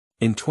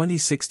In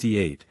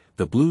 2068,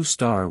 the blue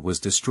star was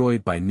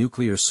destroyed by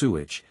nuclear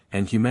sewage,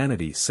 and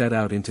humanity set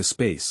out into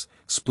space,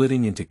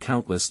 splitting into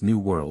countless new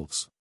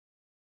worlds.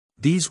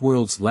 These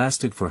worlds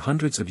lasted for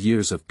hundreds of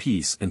years of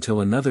peace until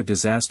another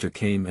disaster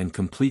came and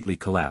completely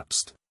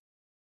collapsed.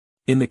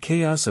 In the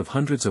chaos of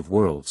hundreds of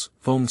worlds,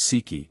 Feng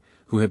Siqi,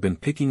 who had been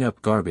picking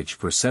up garbage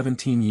for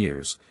 17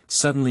 years,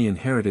 suddenly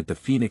inherited the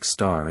Phoenix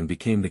Star and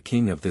became the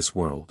king of this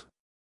world.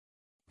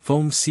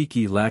 Feng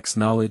Siqi lacks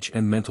knowledge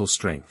and mental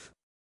strength.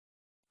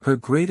 Her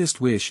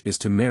greatest wish is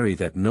to marry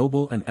that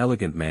noble and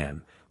elegant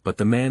man, but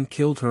the man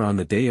killed her on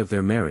the day of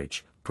their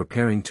marriage,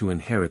 preparing to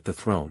inherit the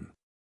throne.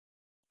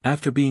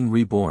 After being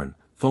reborn,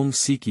 Feng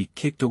Siqi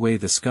kicked away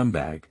the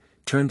scumbag,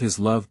 turned his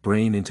love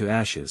brain into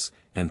ashes,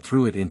 and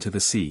threw it into the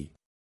sea.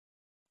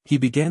 He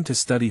began to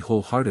study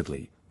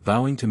wholeheartedly,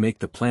 vowing to make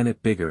the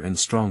planet bigger and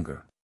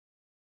stronger.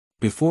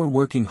 Before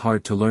working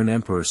hard to learn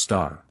Emperor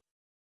Star.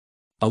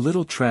 A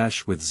little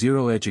trash with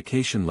zero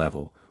education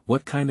level,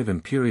 what kind of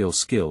imperial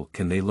skill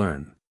can they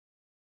learn?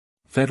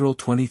 Federal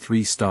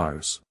 23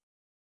 stars.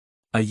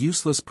 A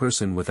useless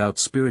person without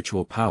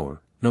spiritual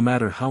power, no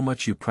matter how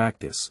much you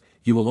practice,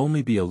 you will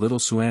only be a little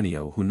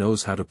Suanio who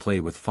knows how to play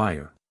with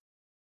fire.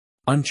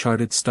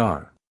 Uncharted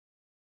star.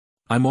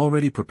 I'm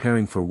already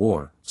preparing for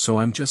war, so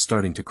I'm just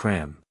starting to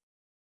cram.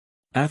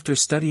 After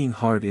studying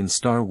hard in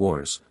Star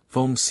Wars,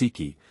 Feng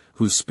Siqi,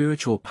 whose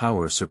spiritual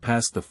power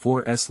surpassed the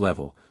 4S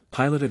level,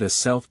 piloted a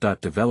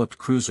self-developed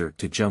cruiser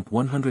to jump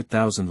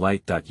 100,000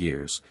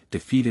 light-years,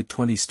 defeated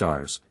 20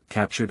 stars,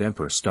 captured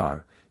Emperor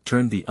Star,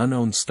 turned the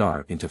unknown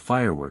star into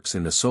fireworks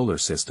in the solar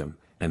system,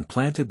 and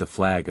planted the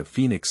flag of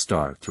Phoenix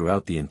Star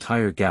throughout the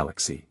entire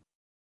galaxy.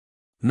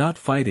 Not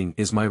fighting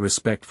is my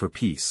respect for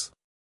peace.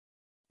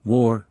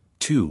 War,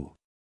 2.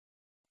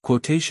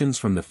 Quotations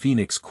from the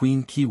Phoenix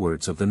Queen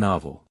keywords of the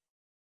novel.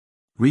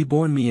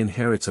 Reborn me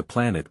inherits a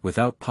planet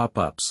without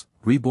pop-ups,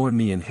 Reborn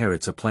me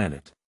inherits a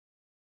planet.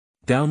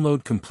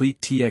 Download complete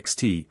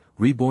TXT,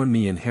 Reborn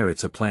me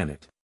inherits a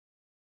planet.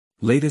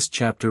 Latest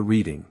chapter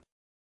reading.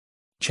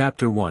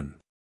 Chapter 1.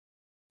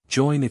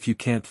 Join if you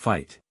can't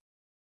fight.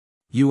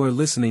 You are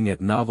listening at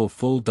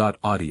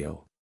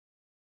novelfull.audio.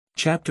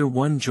 Chapter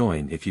 1.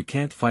 Join if you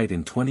can't fight.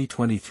 In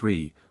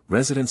 2023,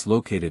 residents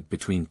located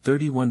between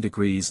 31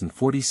 degrees and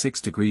 46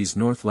 degrees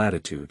north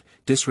latitude,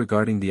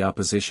 disregarding the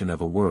opposition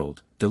of a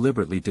world,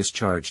 deliberately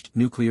discharged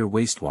nuclear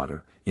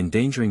wastewater,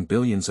 endangering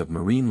billions of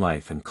marine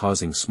life and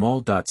causing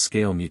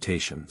small-scale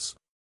mutations.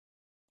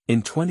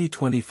 In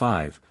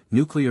 2025,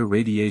 nuclear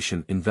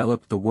radiation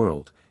enveloped the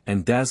world,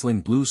 and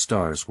dazzling blue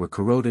stars were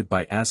corroded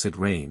by acid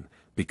rain,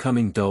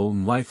 becoming dull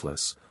and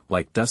lifeless,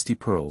 like dusty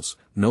pearls,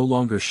 no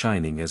longer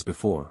shining as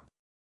before.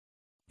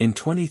 In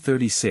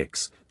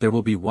 2036, there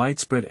will be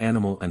widespread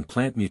animal and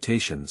plant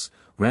mutations,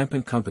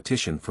 rampant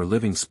competition for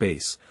living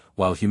space,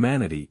 while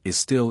humanity is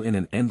still in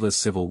an endless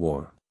civil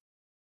war.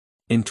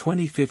 In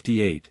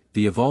 2058,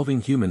 the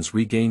evolving humans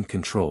regained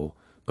control,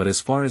 but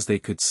as far as they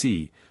could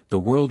see, the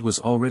world was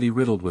already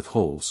riddled with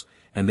holes,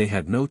 and they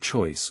had no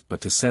choice but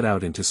to set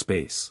out into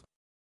space.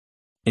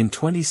 In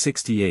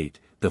 2068,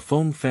 the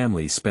Feng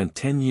family spent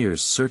 10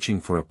 years searching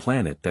for a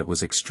planet that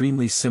was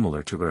extremely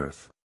similar to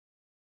Earth.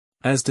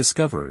 As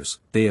discoverers,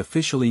 they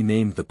officially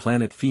named the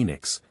planet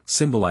Phoenix,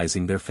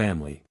 symbolizing their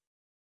family.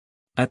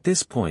 At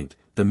this point,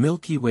 the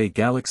Milky Way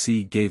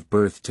galaxy gave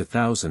birth to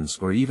thousands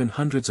or even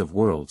hundreds of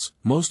worlds,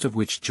 most of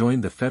which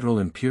joined the Federal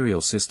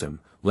Imperial System,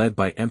 led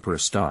by Emperor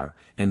Star,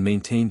 and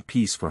maintained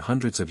peace for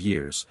hundreds of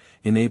years,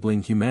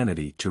 enabling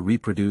humanity to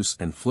reproduce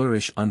and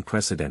flourish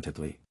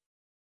unprecedentedly.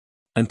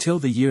 Until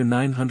the year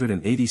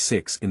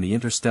 986 in the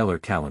interstellar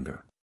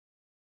calendar.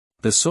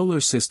 The solar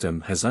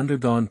system has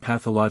undergone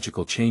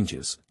pathological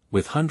changes,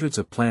 with hundreds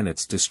of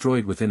planets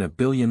destroyed within a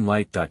billion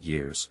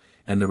light-years,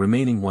 and the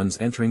remaining ones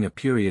entering a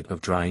period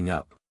of drying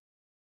up.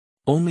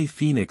 Only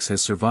Phoenix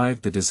has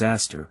survived the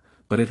disaster,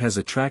 but it has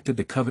attracted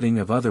the coveting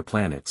of other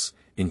planets,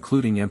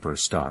 including Emperor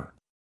Star.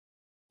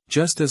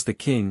 Just as the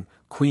king,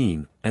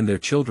 queen, and their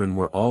children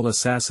were all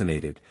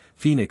assassinated,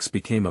 Phoenix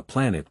became a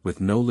planet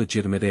with no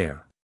legitimate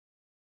heir.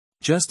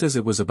 Just as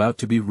it was about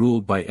to be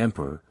ruled by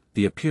Emperor,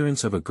 the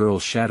appearance of a girl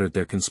shattered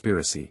their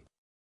conspiracy.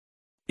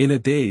 In a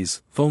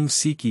daze, Feng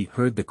Siqi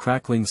heard the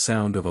crackling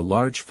sound of a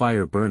large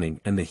fire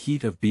burning and the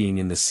heat of being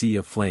in the sea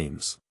of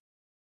flames.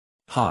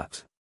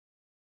 Hot.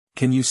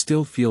 Can you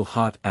still feel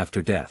hot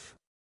after death?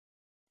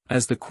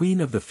 As the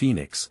queen of the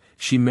Phoenix,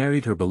 she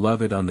married her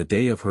beloved on the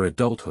day of her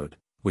adulthood,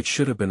 which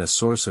should have been a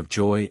source of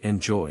joy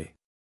and joy.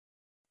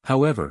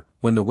 However,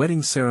 when the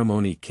wedding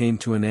ceremony came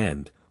to an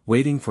end,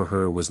 waiting for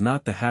her was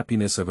not the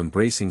happiness of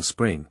embracing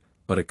spring,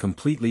 but a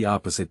completely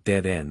opposite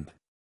dead end.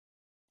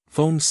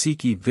 Feng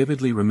Siqi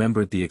vividly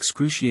remembered the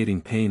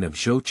excruciating pain of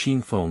Zhou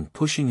Qingfeng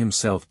pushing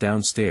himself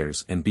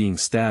downstairs and being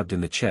stabbed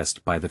in the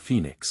chest by the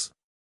phoenix.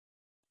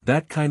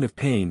 That kind of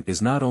pain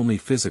is not only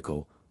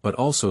physical, but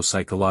also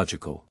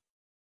psychological.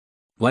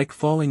 Like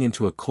falling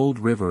into a cold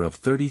river of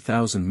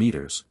 30,000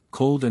 meters,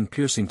 cold and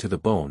piercing to the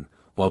bone,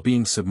 while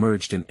being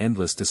submerged in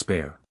endless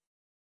despair.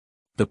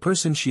 The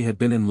person she had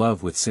been in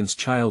love with since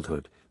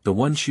childhood, the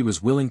one she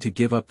was willing to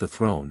give up the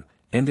throne,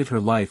 ended her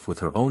life with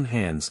her own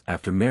hands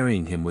after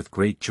marrying him with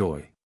great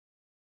joy.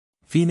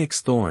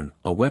 Phoenix Thorn,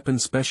 a weapon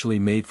specially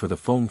made for the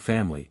Feng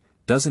family,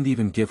 doesn't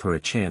even give her a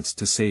chance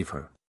to save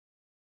her.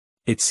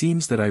 It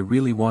seems that I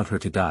really want her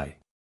to die.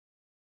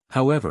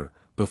 However,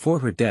 before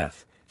her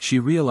death, she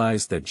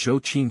realized that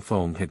Zhou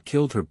Qingfeng had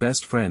killed her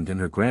best friend and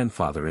her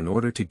grandfather in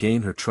order to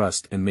gain her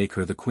trust and make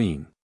her the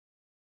queen.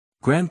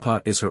 Grandpa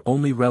is her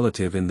only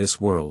relative in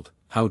this world,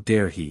 how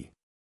dare he?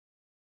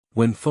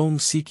 When Feng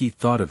Siqi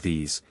thought of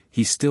these,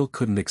 he still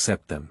couldn't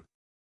accept them.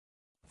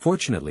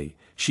 Fortunately,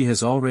 she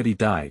has already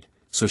died,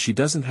 so she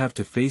doesn't have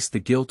to face the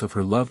guilt of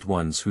her loved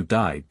ones who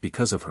died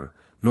because of her,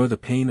 nor the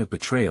pain of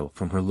betrayal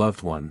from her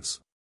loved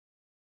ones.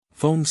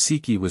 Feng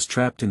Siqi was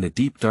trapped in the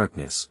deep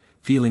darkness,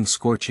 feeling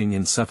scorching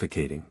and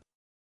suffocating.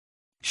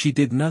 She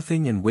did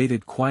nothing and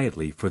waited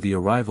quietly for the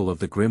arrival of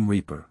the Grim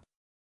Reaper.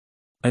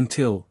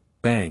 Until,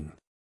 bang!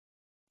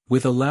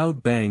 With a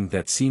loud bang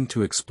that seemed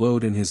to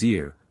explode in his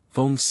ear,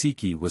 Feng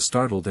Siqi was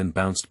startled and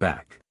bounced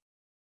back.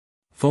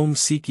 Feng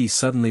Siqi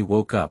suddenly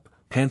woke up,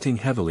 panting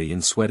heavily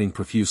and sweating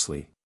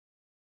profusely.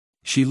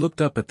 She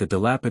looked up at the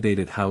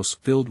dilapidated house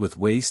filled with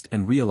waste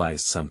and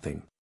realized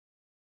something.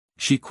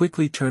 She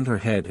quickly turned her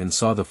head and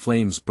saw the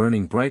flames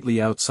burning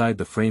brightly outside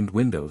the framed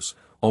windows,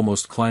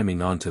 almost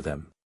climbing onto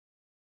them.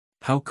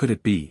 How could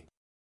it be?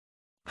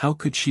 How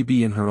could she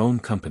be in her own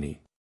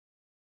company?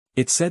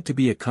 It said to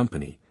be a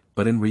company,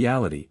 but in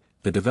reality,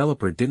 the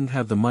developer didn't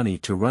have the money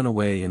to run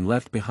away and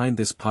left behind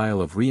this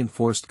pile of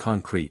reinforced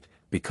concrete,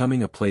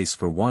 becoming a place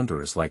for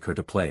wanderers like her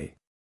to play.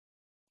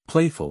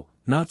 Playful,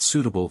 not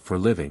suitable for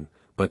living,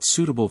 but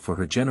suitable for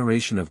her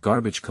generation of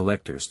garbage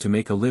collectors to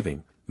make a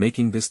living,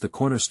 making this the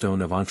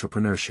cornerstone of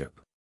entrepreneurship.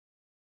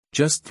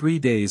 Just 3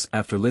 days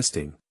after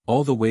listing,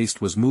 all the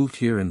waste was moved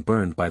here and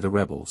burned by the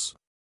rebels.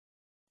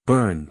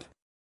 Burned.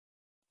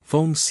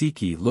 Feng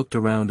Siqi looked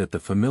around at the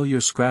familiar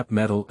scrap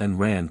metal and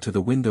ran to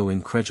the window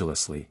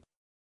incredulously.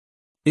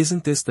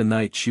 Isn't this the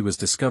night she was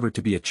discovered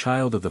to be a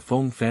child of the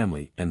Feng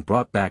family and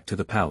brought back to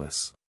the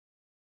palace?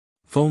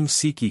 Feng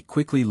Siqi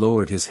quickly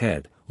lowered his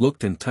head,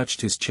 looked and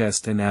touched his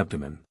chest and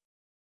abdomen.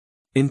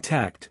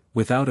 Intact,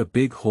 without a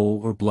big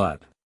hole or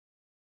blood.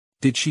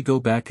 Did she go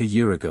back a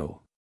year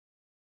ago?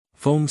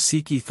 Feng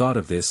Siqi thought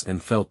of this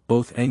and felt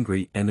both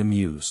angry and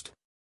amused.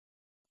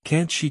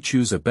 Can't she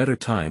choose a better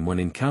time when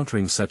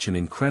encountering such an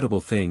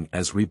incredible thing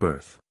as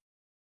rebirth?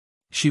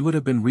 She would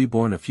have been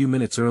reborn a few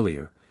minutes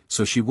earlier,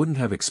 so she wouldn't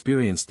have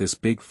experienced this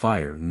big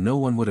fire and no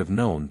one would have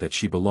known that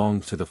she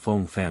belonged to the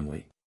Feng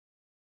family.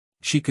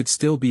 She could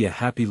still be a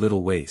happy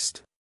little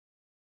waste.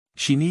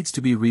 She needs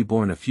to be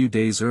reborn a few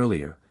days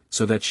earlier,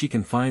 so that she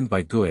can find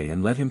Bai Gui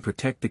and let him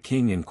protect the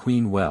king and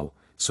queen well,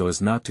 so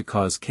as not to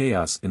cause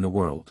chaos in the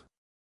world.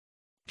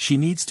 She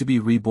needs to be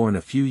reborn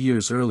a few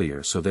years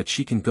earlier so that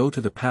she can go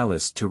to the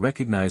palace to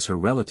recognize her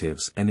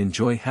relatives and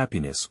enjoy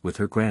happiness with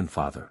her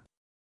grandfather.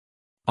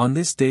 On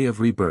this day of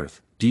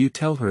rebirth, do you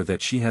tell her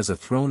that she has a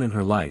throne in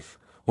her life,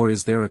 or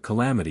is there a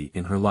calamity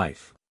in her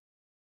life?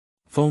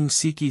 Feng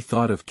Siqi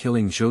thought of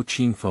killing Zhou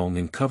Qingfeng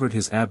and covered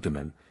his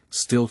abdomen,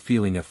 still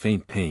feeling a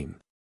faint pain.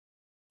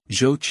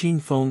 Zhou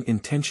Qingfeng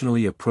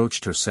intentionally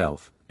approached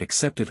herself,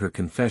 accepted her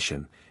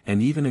confession,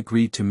 and even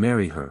agreed to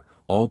marry her,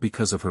 all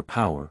because of her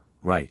power,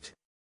 right?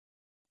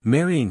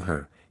 Marrying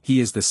her, he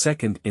is the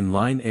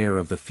second-in-line heir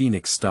of the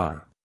Phoenix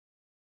Star.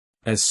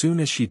 As soon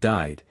as she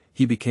died,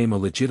 he became a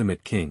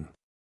legitimate king.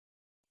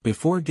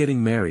 Before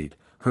getting married,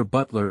 her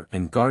butler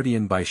and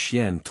guardian Bai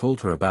Xian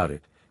told her about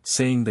it,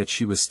 saying that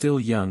she was still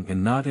young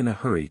and not in a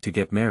hurry to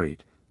get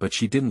married, but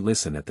she didn't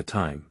listen at the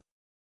time.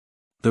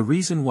 The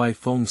reason why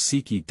Feng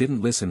Siqi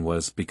didn't listen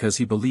was because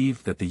he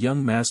believed that the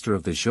young master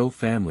of the Zhou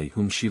family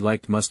whom she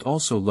liked must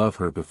also love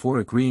her before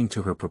agreeing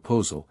to her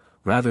proposal,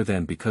 rather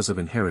than because of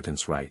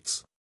inheritance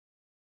rights.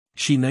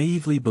 She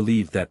naively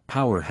believed that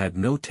power had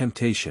no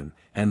temptation,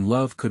 and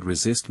love could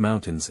resist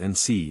mountains and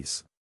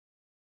seas.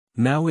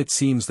 Now it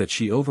seems that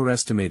she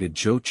overestimated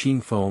Zhou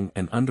Qingfeng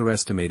and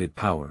underestimated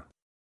power.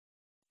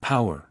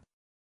 Power.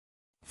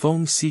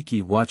 Feng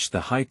Siqi watched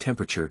the high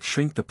temperature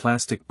shrink the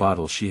plastic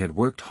bottle she had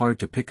worked hard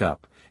to pick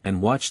up,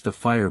 and watched the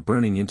fire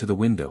burning into the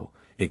window,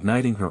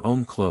 igniting her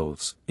own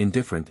clothes,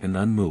 indifferent and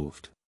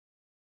unmoved.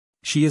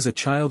 She is a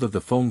child of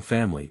the Feng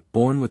family,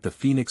 born with the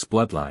Phoenix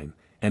bloodline,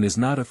 and is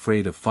not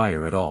afraid of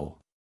fire at all.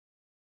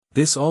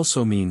 This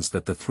also means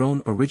that the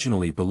throne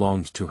originally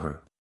belonged to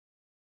her.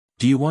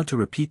 Do you want to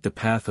repeat the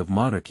path of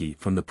monarchy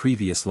from the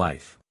previous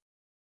life?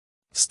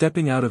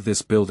 Stepping out of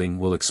this building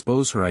will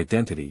expose her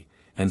identity,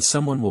 and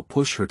someone will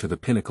push her to the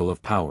pinnacle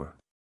of power.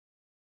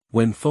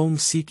 When Feng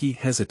Siqi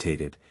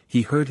hesitated,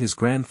 he heard his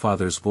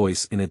grandfather's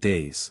voice in a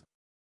daze.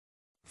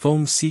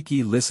 Feng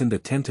Siqi listened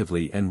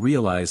attentively and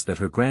realized that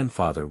her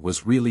grandfather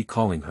was really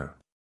calling her.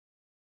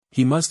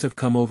 He must have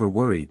come over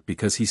worried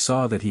because he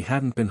saw that he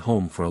hadn't been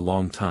home for a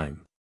long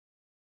time.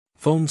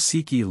 Feng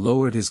Siqi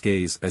lowered his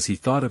gaze as he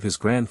thought of his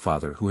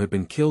grandfather who had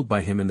been killed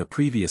by him in the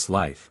previous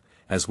life,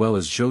 as well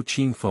as Zhou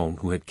Qingfeng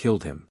who had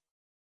killed him.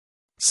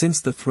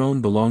 Since the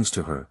throne belongs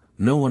to her,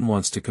 no one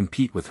wants to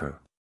compete with her.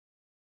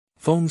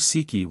 Feng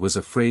Siqi was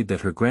afraid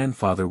that her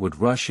grandfather would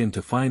rush in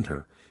to find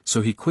her,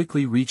 so he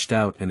quickly reached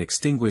out and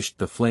extinguished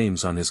the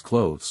flames on his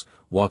clothes,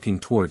 walking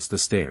towards the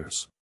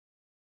stairs.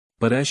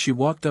 But as she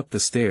walked up the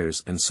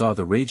stairs and saw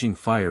the raging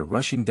fire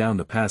rushing down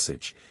the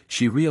passage,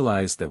 she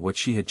realized that what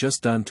she had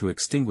just done to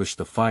extinguish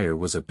the fire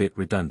was a bit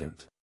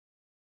redundant.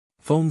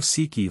 Feng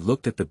Siqi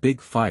looked at the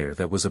big fire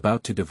that was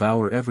about to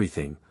devour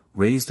everything,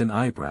 raised an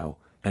eyebrow,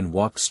 and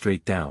walked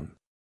straight down.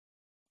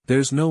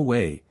 "There's no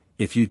way,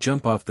 if you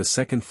jump off the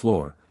second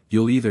floor,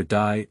 you'll either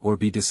die or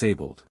be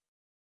disabled.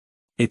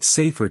 It's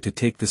safer to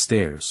take the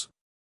stairs."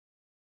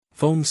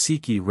 Feng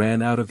Siqi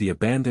ran out of the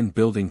abandoned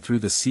building through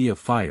the sea of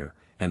fire,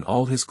 and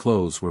all his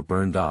clothes were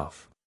burned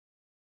off.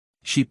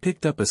 She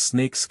picked up a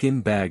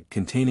snake-skin bag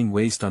containing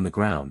waste on the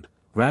ground,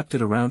 wrapped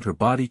it around her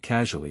body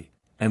casually,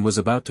 and was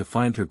about to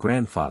find her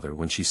grandfather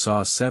when she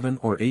saw 7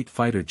 or 8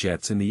 fighter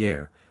jets in the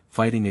air,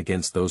 fighting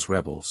against those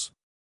rebels.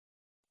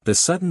 The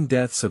sudden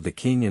deaths of the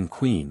king and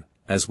queen,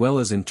 as well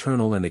as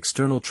internal and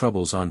external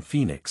troubles on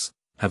Phoenix,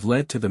 have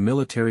led to the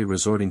military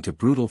resorting to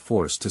brutal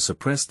force to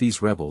suppress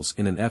these rebels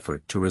in an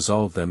effort to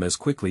resolve them as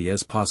quickly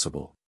as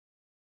possible.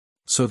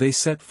 So they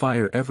set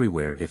fire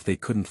everywhere if they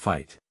couldn't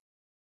fight.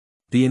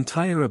 The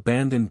entire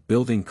abandoned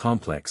building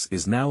complex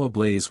is now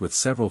ablaze with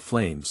several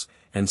flames,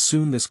 and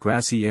soon this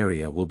grassy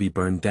area will be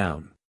burned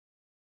down.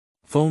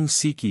 Feng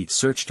Siqi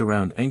searched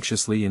around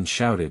anxiously and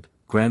shouted,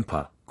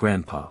 "Grandpa,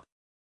 Grandpa.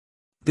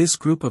 This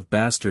group of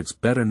bastards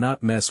better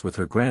not mess with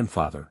her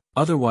grandfather,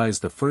 otherwise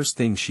the first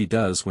thing she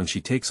does when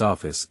she takes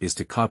office is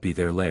to copy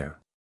their lair."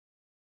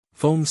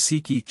 Feng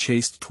Siqi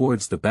chased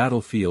towards the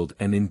battlefield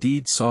and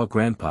indeed saw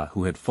Grandpa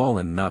who had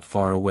fallen not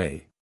far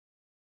away.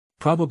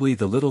 Probably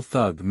the little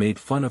thug made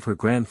fun of her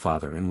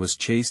grandfather and was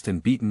chased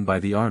and beaten by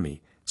the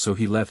army, so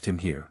he left him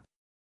here.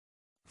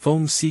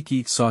 Feng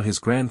Siqi saw his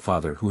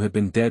grandfather who had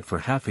been dead for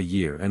half a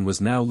year and was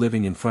now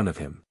living in front of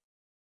him.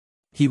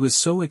 He was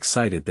so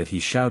excited that he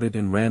shouted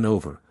and ran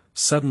over,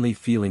 suddenly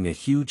feeling a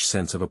huge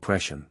sense of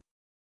oppression.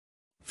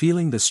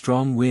 Feeling the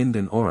strong wind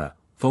and aura,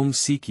 Feng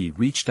Siqi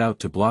reached out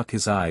to block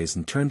his eyes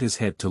and turned his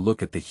head to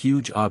look at the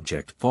huge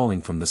object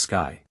falling from the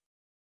sky.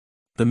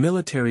 The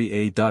military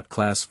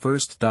A-class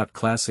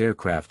first-class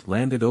aircraft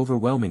landed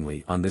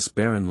overwhelmingly on this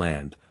barren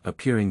land,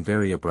 appearing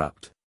very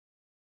abrupt.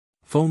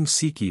 Feng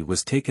Siqi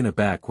was taken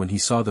aback when he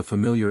saw the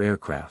familiar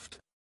aircraft.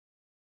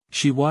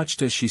 She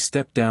watched as she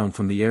stepped down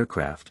from the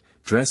aircraft,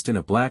 dressed in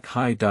a black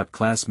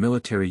high-class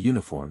military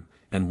uniform,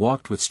 and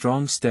walked with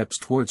strong steps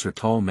towards her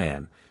tall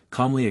man,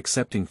 calmly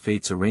accepting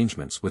fate's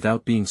arrangements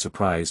without being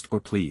surprised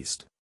or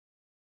pleased.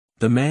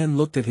 The man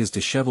looked at his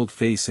disheveled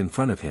face in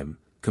front of him,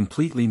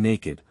 completely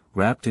naked,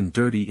 wrapped in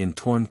dirty and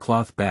torn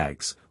cloth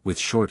bags, with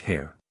short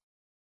hair.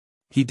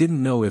 He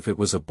didn't know if it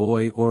was a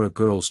boy or a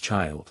girl's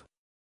child.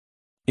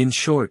 "In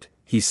short,"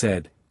 he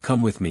said,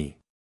 "come with me."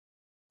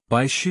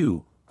 Bai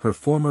Shu, her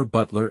former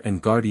butler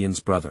and guardian's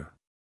brother.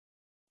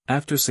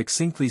 After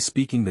succinctly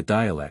speaking the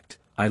dialect,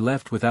 I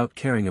left without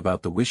caring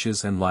about the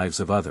wishes and lives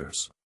of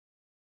others.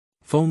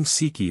 Feng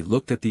Siqi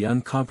looked at the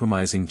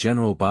uncompromising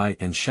General Bai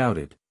and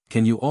shouted,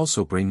 "Can you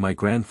also bring my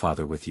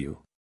grandfather with you?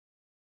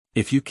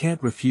 If you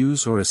can't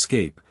refuse or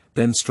escape,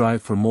 then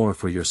strive for more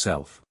for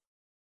yourself."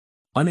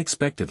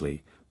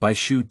 Unexpectedly, Bai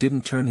Shu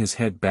didn't turn his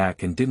head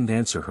back and didn't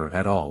answer her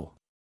at all.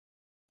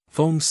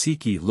 Feng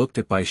Siqi looked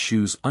at Bai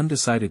Shu's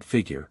undecided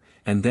figure,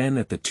 and then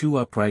at the 2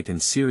 upright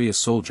and serious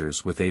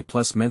soldiers with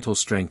A+ mental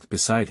strength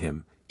beside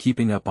him,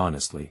 keeping up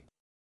honestly.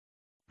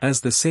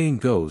 As the saying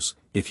goes,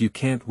 if you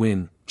can't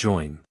win,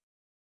 join.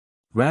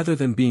 Rather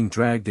than being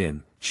dragged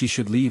in, she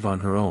should leave on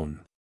her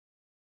own.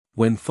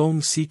 When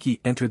Feng Siqi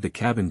entered the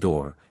cabin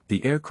door,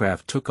 the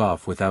aircraft took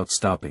off without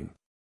stopping.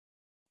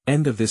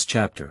 End of this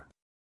chapter.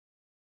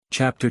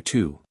 Chapter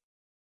 2.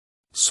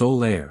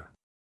 Soul Heir.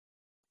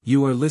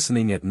 You are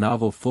listening at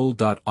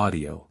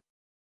novelfull.audio.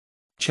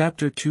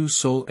 Chapter 2.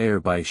 Soul Heir.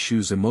 Bai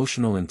Shu's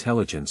emotional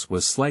intelligence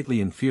was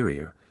slightly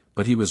inferior,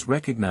 but he was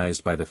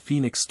recognized by the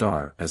Phoenix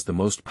Star as the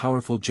most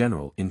powerful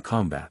general in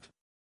combat.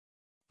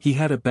 He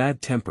had a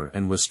bad temper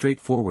and was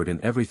straightforward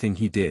in everything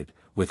he did,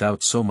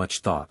 without so much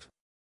thought.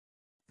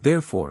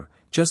 Therefore,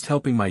 just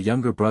helping my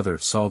younger brother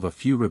solve a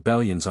few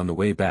rebellions on the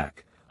way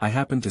back, I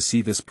happened to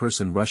see this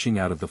person rushing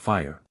out of the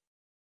fire.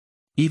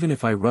 Even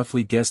if I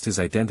roughly guessed his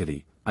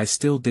identity, I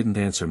still didn't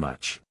answer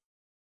much.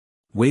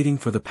 Waiting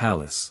for the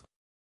palace.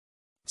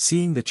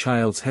 Seeing the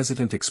child's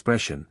hesitant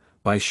expression,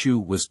 Bai Shu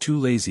was too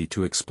lazy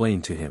to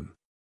explain to him.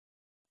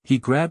 He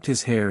grabbed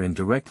his hair and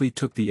directly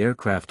took the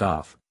aircraft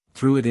off,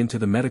 threw it into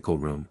the medical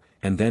room,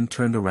 and then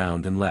turned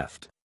around and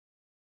left.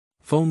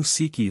 Feng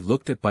Siqi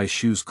looked at Bai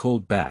Shu's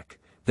cold back,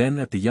 then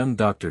at the young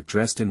doctor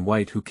dressed in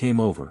white who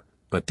came over,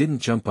 but didn't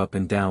jump up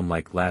and down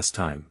like last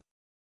time.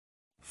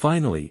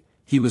 Finally,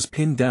 he was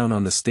pinned down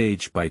on the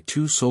stage by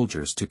 2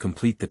 soldiers to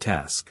complete the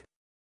task.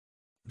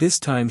 This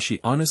time she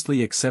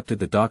honestly accepted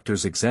the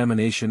doctor's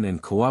examination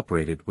and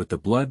cooperated with the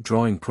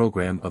blood-drawing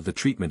program of the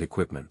treatment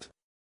equipment.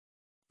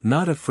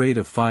 Not afraid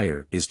of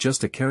fire is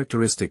just a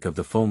characteristic of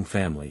the Feng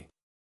family.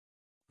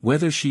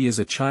 Whether she is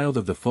a child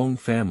of the Feng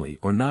family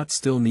or not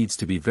still needs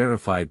to be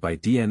verified by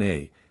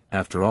DNA,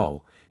 after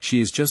all, she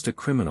is just a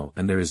criminal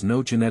and there is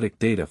no genetic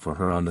data for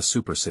her on the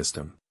super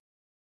system.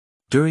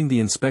 During the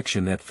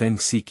inspection at Feng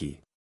Siqi.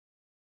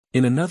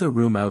 In another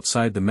room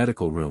outside the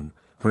medical room,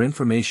 her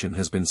information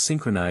has been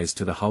synchronized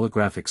to the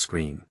holographic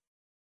screen.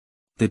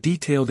 The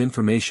detailed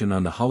information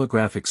on the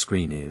holographic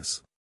screen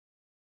is: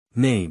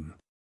 name,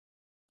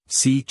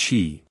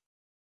 Siqi,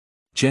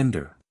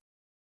 gender,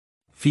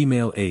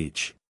 female,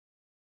 age,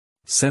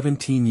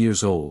 17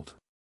 years old,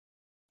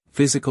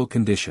 physical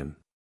condition,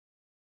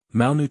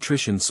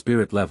 malnutrition,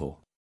 spirit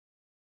level,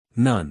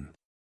 none,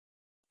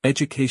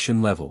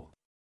 education level,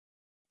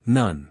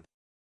 none,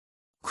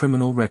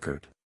 criminal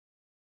record,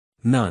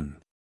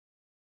 none,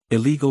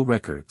 illegal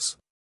records,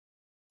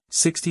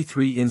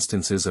 63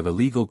 instances of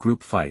illegal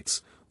group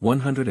fights,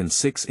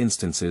 106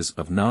 instances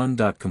of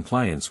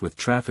non-compliance with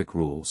traffic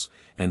rules,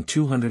 and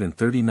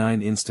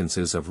 239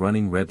 instances of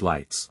running red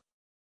lights.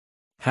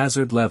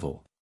 Hazard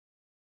level.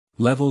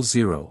 Level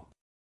 0.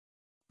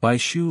 Bai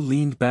Shu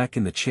leaned back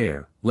in the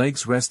chair,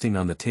 legs resting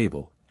on the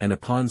table, and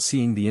upon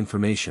seeing the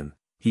information,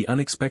 he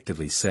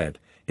unexpectedly said,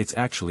 "It's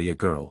actually a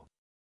girl."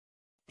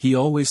 He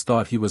always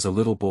thought he was a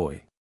little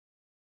boy.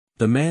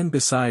 The man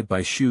beside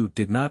Bai Shu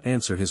did not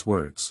answer his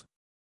words.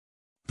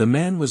 The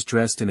man was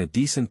dressed in a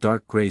decent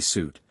dark gray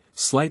suit,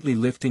 slightly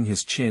lifting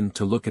his chin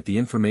to look at the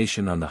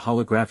information on the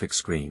holographic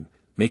screen,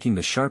 making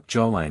the sharp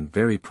jawline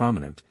very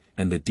prominent,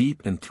 and the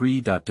deep and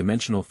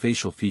three-dimensional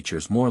facial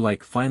features more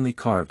like finely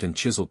carved and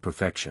chiseled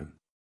perfection.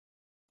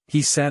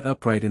 He sat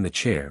upright in the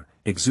chair,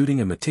 exuding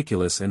a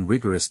meticulous and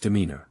rigorous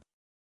demeanor.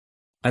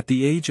 At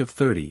the age of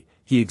 30,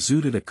 he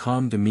exuded a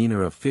calm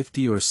demeanor of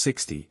 50 or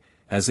 60,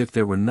 as if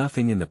there were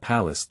nothing in the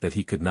palace that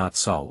he could not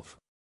solve.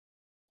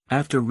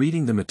 After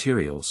reading the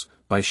materials,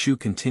 Bai Shu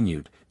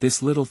continued,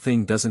 "This little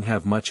thing doesn't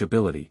have much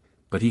ability,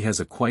 but he has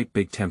a quite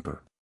big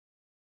temper.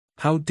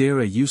 How dare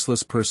a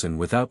useless person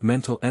without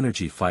mental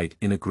energy fight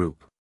in a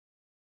group?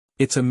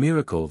 It's a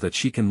miracle that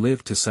she can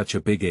live to such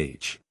a big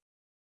age."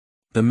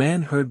 The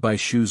man heard Bai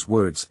Shu's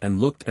words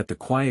and looked at the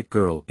quiet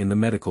girl in the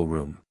medical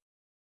room.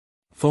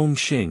 "Feng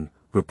Xing,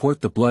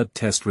 report the blood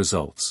test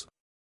results."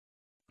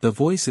 The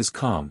voice is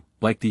calm,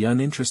 like the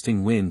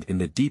uninteresting wind in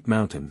the deep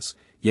mountains,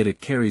 yet it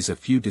carries a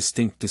few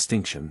distinct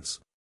distinctions.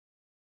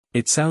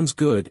 It sounds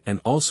good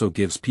and also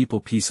gives people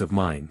peace of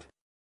mind.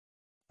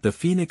 The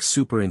Phoenix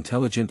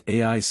super-intelligent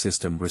AI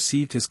system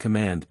received his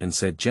command and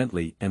said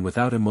gently and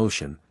without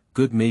emotion,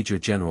 "Good Major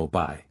General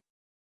Bai.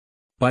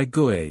 Bai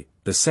Gui,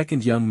 the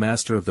second young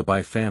master of the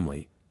Bai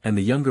family, and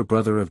the younger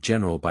brother of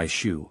General Bai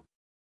Shu.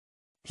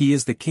 He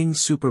is the king's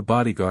super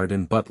bodyguard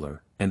and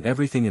butler, and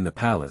everything in the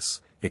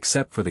palace,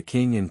 except for the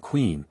king and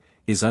queen,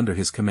 is under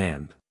his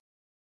command.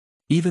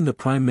 Even the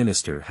prime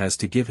minister has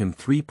to give him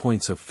 3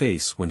 points of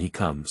face when he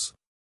comes."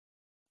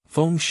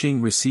 Feng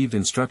Xing received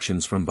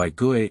instructions from Bai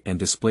Gui and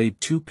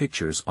displayed 2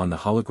 pictures on the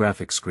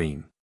holographic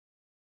screen.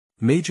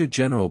 Major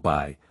General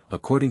Bai,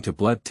 according to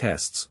blood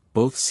tests,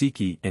 both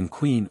Siqi and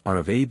Queen are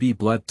of AB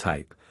blood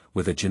type,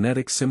 with a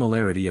genetic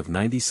similarity of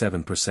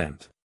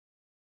 97%.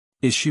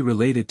 Is she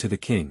related to the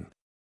king?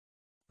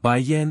 Bai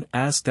Yan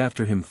asked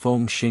after him.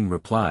 Feng Xing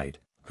replied,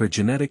 "Her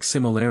genetic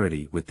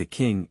similarity with the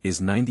king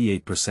is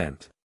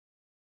 98%.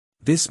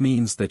 This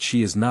means that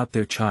she is not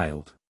their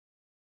child."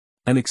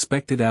 An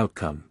expected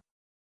outcome.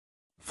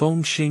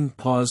 Feng Xing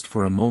paused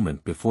for a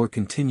moment before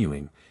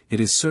continuing, "It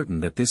is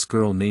certain that this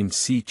girl named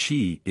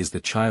Siqi is the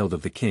child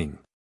of the king."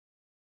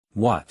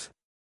 What?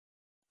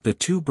 The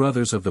 2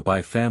 brothers of the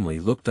Bai family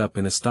looked up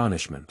in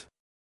astonishment.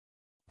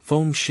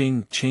 Feng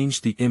Xing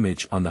changed the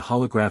image on the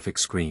holographic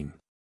screen.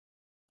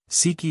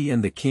 Siqi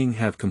and the king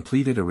have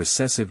completed a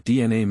recessive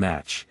DNA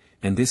match,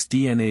 and this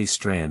DNA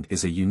strand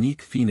is a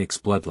unique Phoenix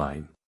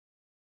bloodline.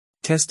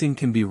 Testing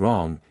can be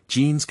wrong,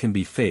 genes can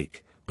be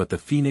fake, but the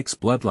Phoenix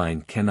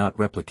bloodline cannot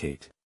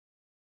replicate.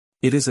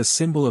 It is a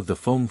symbol of the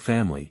Feng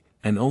family,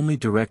 and only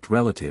direct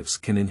relatives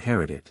can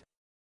inherit it.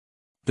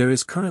 There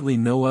is currently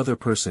no other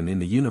person in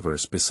the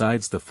universe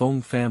besides the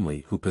Feng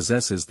family who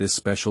possesses this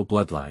special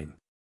bloodline.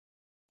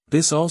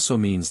 This also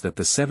means that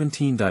the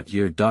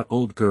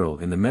 17-year-old girl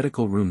in the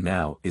medical room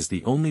now is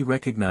the only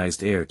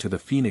recognized heir to the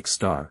Phoenix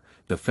Star,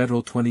 the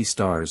Federal 20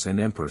 Stars and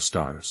Emperor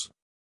Stars.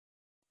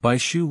 Bai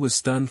Shu was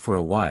stunned for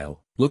a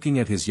while, looking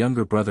at his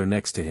younger brother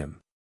next to him.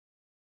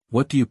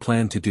 "What do you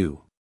plan to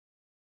do?"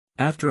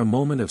 After a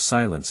moment of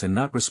silence and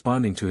not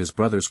responding to his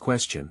brother's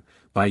question,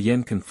 Bai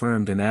Yan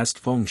confirmed and asked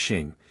Feng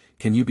Xing,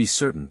 "Can you be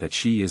certain that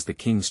she is the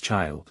king's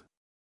child?"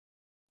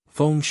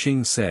 Feng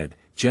Xing said,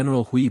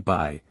 "General Hui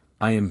Bai,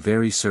 I am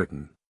very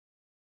certain.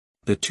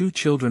 The 2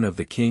 children of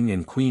the king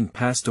and queen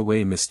passed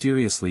away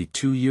mysteriously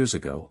 2 years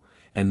ago,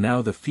 and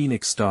now the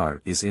Phoenix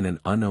Star is in an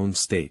unknown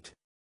state.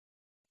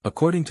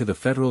 According to the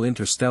Federal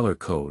Interstellar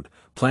Code,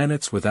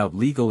 planets without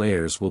legal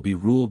heirs will be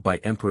ruled by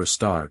Emperor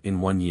Star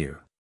in 1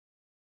 year."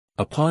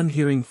 Upon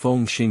hearing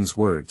Feng Xing's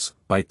words,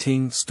 Bai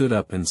Ting stood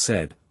up and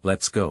said,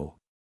 "Let's go."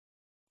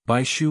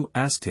 Bai Shu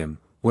asked him,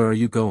 "Where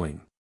are you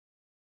going?"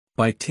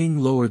 Bai Ting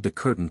lowered the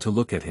curtain to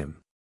look at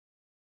him.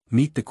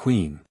 "Meet the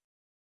queen."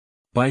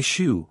 Bai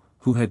Shu,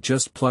 who had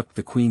just plucked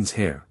the queen's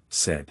hair,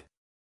 said.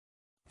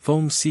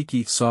 Feng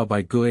Siqi saw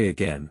Bai Gui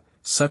again,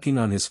 sucking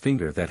on his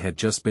finger that had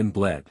just been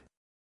bled.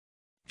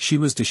 She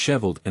was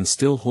disheveled and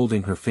still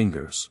holding her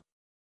fingers.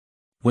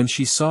 When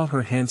she saw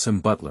her handsome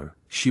butler,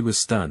 she was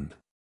stunned.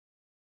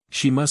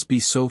 She must be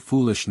so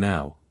foolish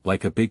now,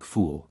 like a big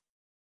fool.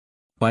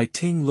 Bai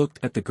Ting looked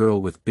at the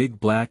girl with big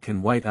black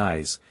and white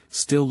eyes,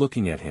 still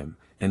looking at him,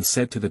 and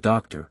said to the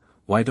doctor,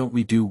 "Why don't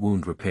we do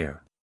wound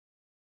repair?"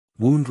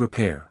 Wound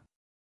repair.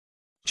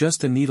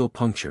 Just a needle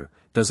puncture,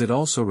 does it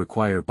also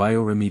require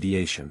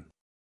bioremediation?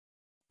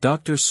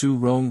 Dr. Su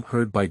Rong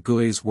heard Bai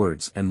Gui's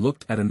words and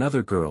looked at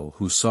another girl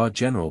who saw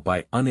General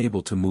Bai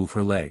unable to move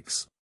her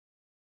legs.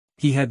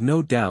 He had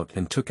no doubt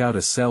and took out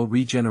a cell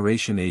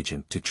regeneration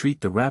agent to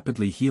treat the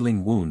rapidly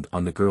healing wound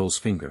on the girl's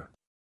finger.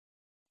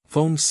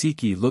 Feng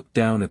Siqi looked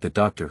down at the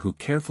doctor who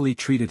carefully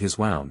treated his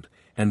wound,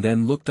 and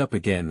then looked up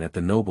again at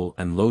the noble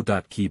and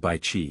low-key Bai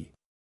Qi.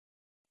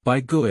 Bai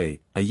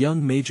Gui, a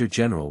young major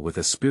general with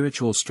a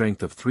spiritual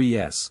strength of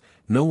 3s,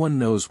 no one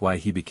knows why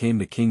he became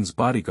the king's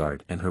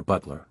bodyguard and her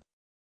butler.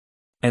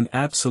 And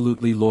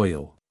absolutely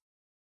loyal.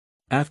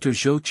 After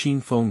Zhou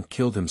Qinfeng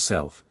killed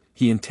himself,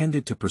 he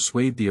intended to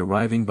persuade the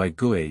arriving Bai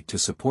Gui to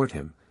support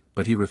him,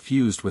 but he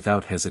refused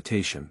without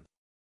hesitation.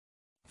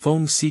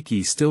 Feng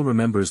Siqi still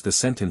remembers the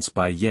sentence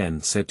Bai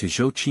Yan said to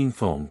Zhou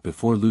Qinfeng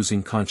before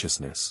losing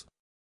consciousness.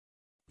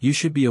 "You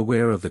should be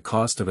aware of the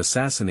cost of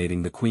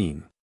assassinating the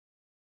queen.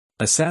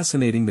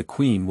 Assassinating the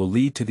queen will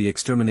lead to the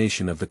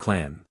extermination of the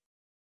clan."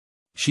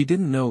 She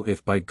didn't know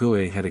if Bai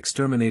Gui had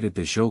exterminated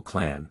the Zhou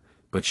clan,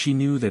 but she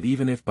knew that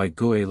even if Bai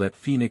Gui let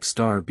Phoenix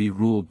Star be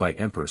ruled by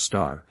Emperor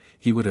Star,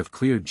 he would have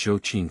cleared Zhou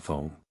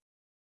Qinfeng.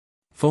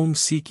 Feng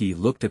Siqi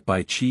looked at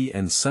Bai Qi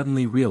and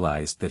suddenly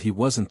realized that he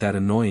wasn't that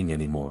annoying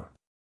anymore.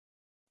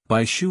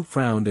 Bai Shu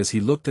frowned as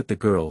he looked at the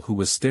girl who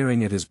was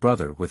staring at his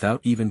brother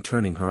without even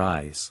turning her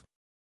eyes.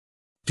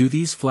 Do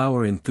these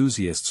flower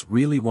enthusiasts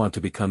really want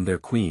to become their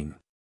queen?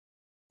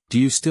 Do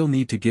you still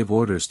need to give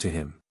orders to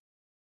him?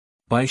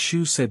 Bai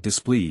Shu said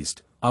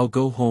displeased, "I'll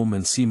go home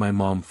and see my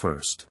mom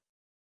first.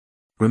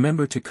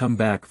 Remember to come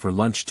back for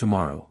lunch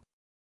tomorrow."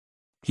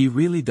 He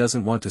really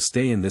doesn't want to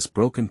stay in this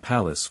broken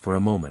palace for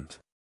a moment.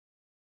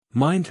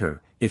 Mind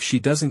her, if she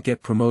doesn't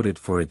get promoted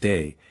for a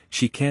day,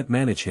 she can't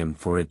manage him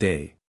for a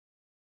day.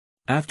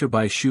 After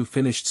Bai Shu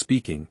finished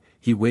speaking,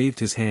 he waved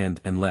his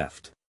hand and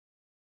left.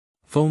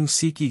 Feng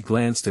Siqi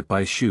glanced at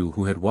Bai Shu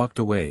who had walked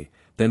away,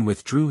 then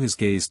withdrew his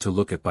gaze to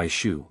look at Bai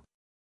Shu.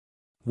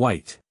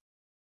 White.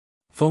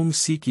 Feng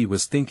Siqi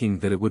was thinking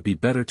that it would be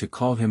better to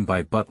call him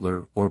by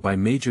butler or by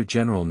Major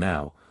General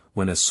now,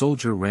 when a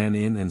soldier ran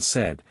in and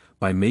said,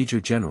 "By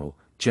Major General,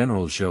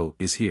 General Zhou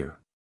is here."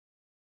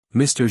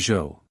 "Mr.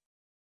 Zhou."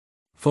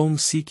 Feng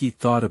Siqi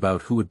thought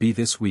about who would be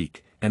this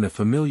week, and a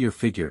familiar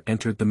figure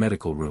entered the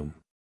medical room.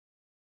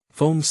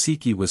 Feng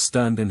Siqi was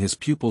stunned and his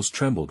pupils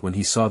trembled when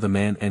he saw the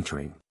man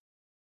entering.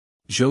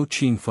 Zhou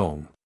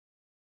Qinfeng.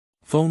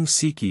 Feng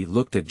Siqi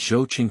looked at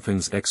Zhou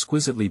Qinfeng's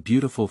exquisitely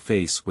beautiful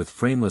face with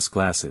frameless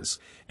glasses,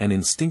 and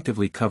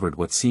instinctively covered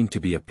what seemed to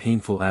be a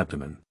painful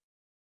abdomen.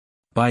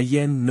 Bai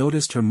Yan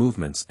noticed her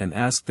movements and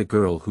asked the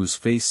girl whose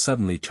face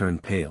suddenly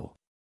turned pale.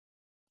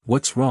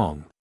 "What's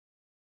wrong?"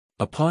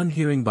 Upon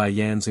hearing Bai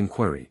Yan's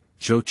inquiry,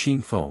 Zhou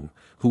Qinfeng,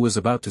 who was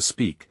about to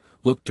speak,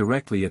 looked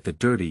directly at the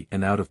dirty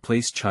and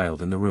out-of-place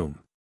child in the room.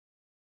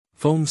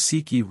 Feng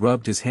Siqi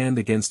rubbed his hand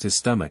against his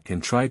stomach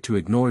and tried to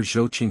ignore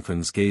Zhou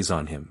Qinfeng's gaze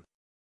on him.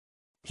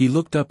 He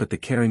looked up at the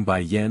caring Bai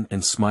Yan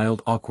and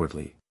smiled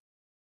awkwardly.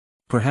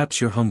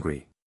 "Perhaps you're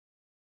hungry.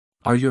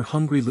 Are your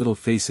hungry little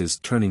faces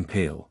turning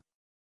pale?"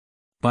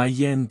 Bai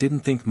Yan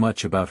didn't think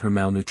much about her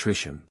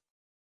malnutrition.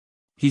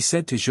 He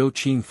said to Zhou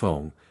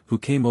Qinfeng, who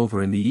came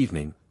over in the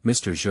evening,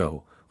 "Mr.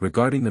 Zhou,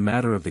 regarding the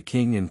matter of the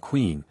king and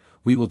queen,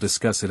 we will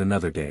discuss it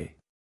another day.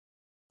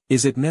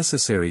 Is it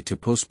necessary to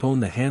postpone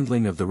the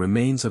handling of the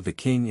remains of the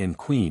king and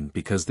queen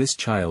because this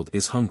child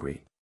is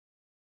hungry?"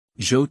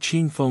 Zhou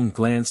Qinfeng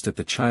glanced at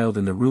the child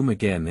in the room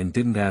again and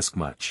didn't ask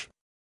much.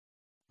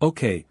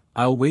 "Okay,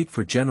 I'll wait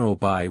for General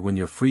Bai when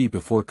you're free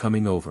before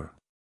coming over."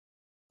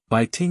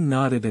 Bai Ting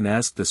nodded and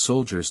asked the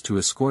soldiers to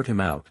escort him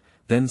out,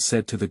 then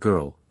said to the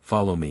girl,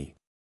 "Follow me."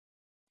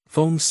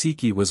 Feng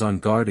Siqi was on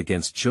guard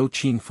against Zhou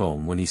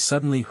Qinfeng when he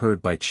suddenly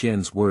heard Bai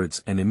Qian's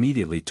words and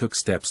immediately took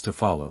steps to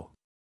follow.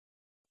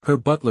 Her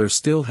butler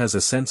still has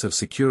a sense of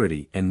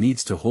security and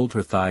needs to hold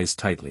her thighs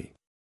tightly.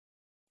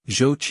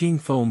 Zhou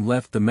Qinfeng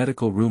left the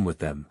medical room with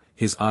them,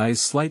 his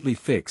eyes slightly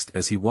fixed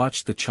as he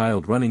watched the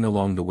child running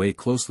along the way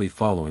closely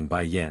following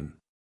Bai Yan.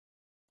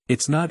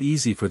 It's not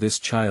easy for this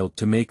child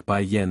to make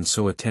Bai Yan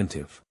so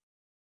attentive.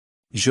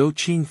 Zhou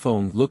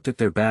Qinfeng looked at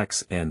their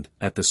backs and,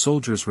 at the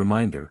soldier's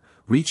reminder,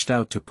 reached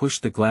out to push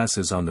the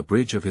glasses on the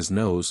bridge of his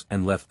nose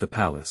and left the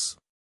palace.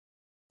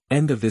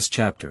 End of this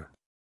chapter.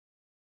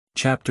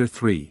 Chapter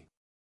 3.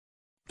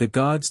 The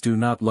gods do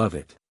not love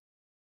it.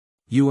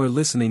 You are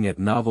listening at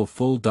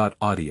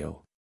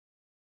novelfull.audio.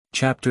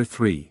 Chapter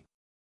 3.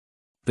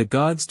 The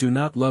gods do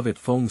not love it.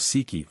 Feng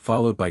Siqi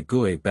followed Bai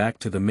Gui back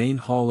to the main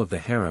hall of the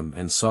harem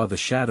and saw the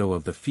shadow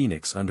of the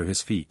phoenix under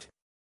his feet.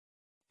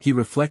 He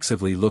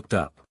reflexively looked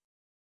up.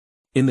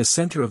 In the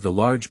center of the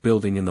large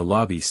building in the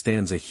lobby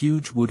stands a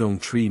huge wudong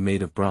tree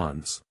made of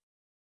bronze.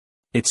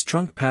 Its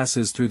trunk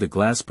passes through the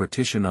glass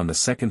partition on the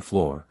second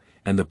floor,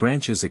 and the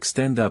branches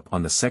extend up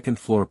on the second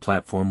floor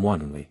platform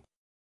only.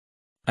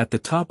 At the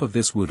top of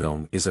this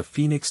wudong is a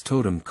phoenix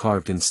totem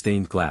carved in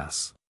stained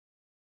glass.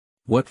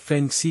 What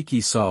Feng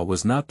Siqi saw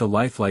was not the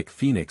lifelike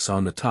phoenix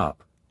on the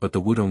top, but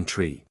the wudong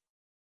tree.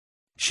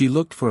 She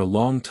looked for a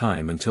long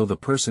time until the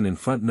person in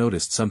front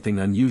noticed something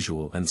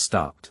unusual and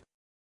stopped.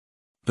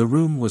 The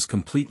room was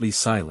completely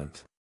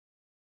silent.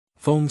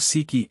 Feng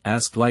Siqi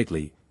asked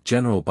lightly,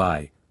 "General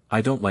Bai,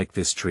 I don't like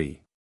this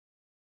tree.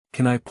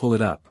 Can I pull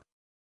it up?"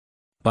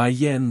 Bai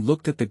Yan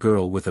looked at the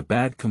girl with a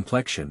bad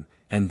complexion,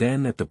 and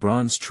then at the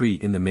bronze tree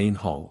in the main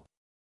hall.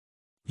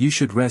 "You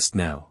should rest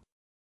now."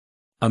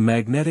 A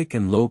magnetic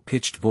and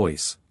low-pitched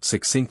voice,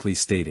 succinctly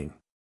stating.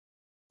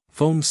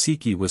 Feng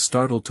Siqi was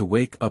startled to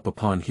wake up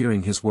upon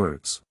hearing his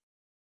words.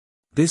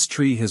 This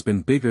tree has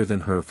been bigger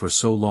than her for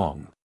so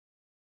long.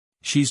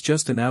 She's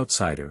just an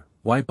outsider,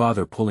 why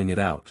bother pulling it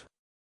out?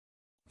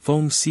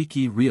 Feng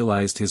Siqi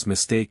realized his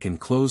mistake and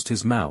closed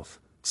his mouth,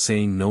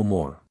 saying no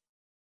more.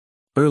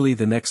 Early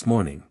the next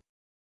morning,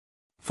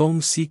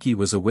 Feng Siqi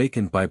was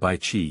awakened by Bai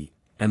Qi,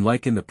 and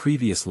like in the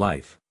previous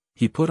life,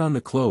 he put on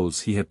the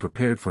clothes he had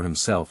prepared for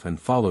himself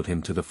and followed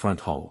him to the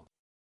front hall.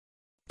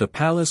 The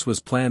palace was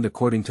planned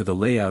according to the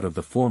layout of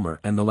the former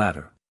and the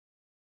latter.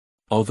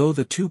 Although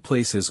the two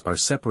places are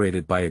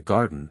separated by a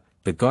garden,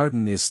 the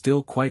garden is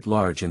still quite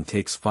large and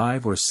takes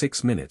 5 or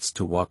 6 minutes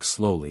to walk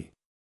slowly.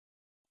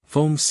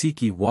 Feng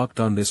Siqi walked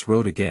on this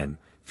road again,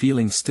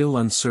 feeling still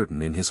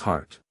uncertain in his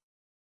heart.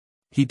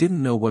 He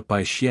didn't know what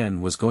Bai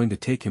Xian was going to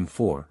take him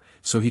for,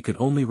 so he could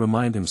only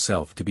remind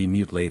himself to be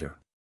mute later.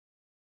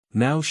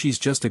 Now she's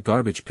just a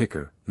garbage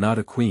picker, not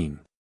a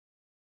queen.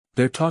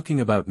 They're talking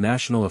about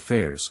national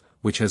affairs,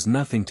 which has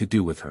nothing to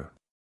do with her.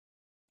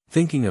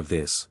 Thinking of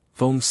this,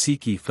 Feng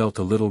Siqi felt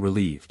a little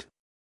relieved.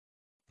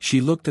 She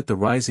looked at the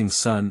rising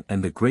sun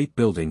and the great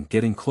building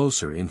getting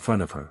closer in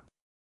front of her.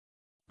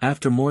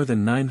 After more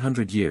than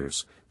 900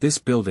 years, this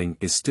building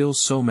is still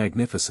so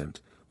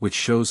magnificent, which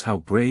shows how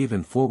brave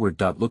and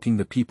forward-looking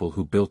the people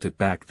who built it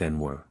back then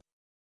were.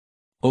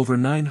 Over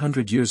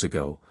 900 years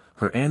ago,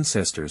 her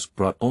ancestors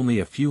brought only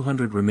a few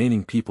hundred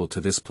remaining people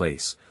to this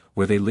place,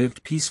 where they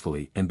lived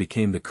peacefully and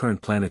became the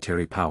current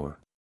planetary power.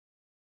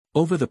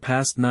 Over the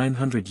past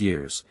 900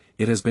 years,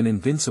 it has been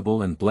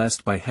invincible and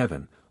blessed by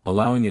heaven,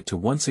 allowing it to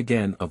once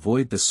again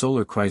avoid the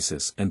solar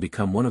crisis and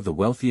become one of the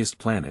wealthiest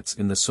planets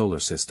in the solar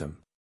system.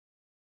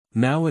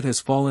 Now it has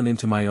fallen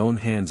into my own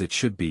hands. It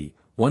should be,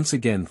 once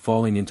again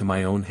falling into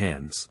my own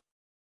hands.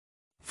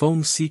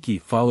 Feng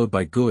Siqi followed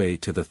by Gue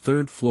to the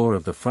 3rd floor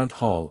of the front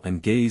hall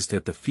and gazed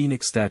at the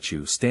phoenix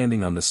statue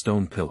standing on the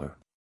stone pillar.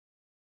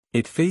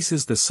 It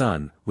faces the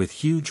sun, with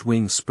huge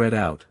wings spread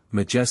out,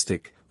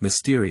 majestic,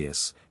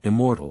 mysterious,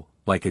 immortal,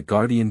 like a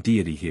guardian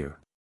deity here.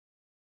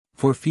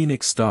 For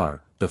Phoenix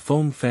Star, the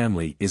Feng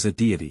family is a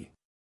deity.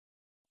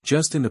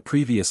 Just in the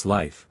previous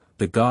life,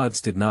 the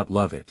gods did not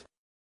love it.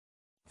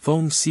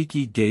 Feng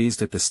Siqi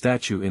gazed at the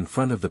statue in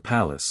front of the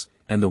palace,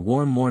 and the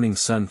warm morning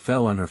sun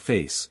fell on her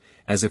face,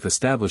 as if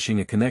establishing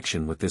a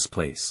connection with this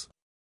place.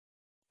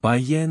 Bai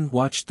Yan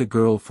watched the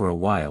girl for a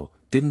while,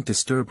 didn't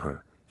disturb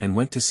her, and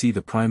went to see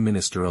the Prime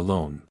Minister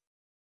alone.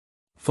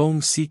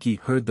 Feng Siqi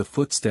heard the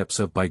footsteps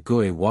of Bai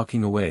Gue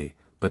walking away,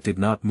 but did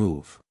not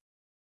move.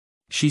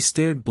 She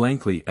stared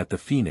blankly at the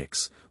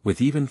phoenix,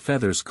 with even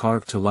feathers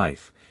carved to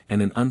life,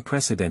 and an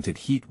unprecedented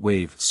heat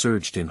wave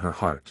surged in her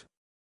heart.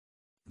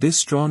 This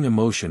strong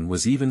emotion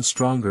was even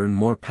stronger and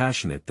more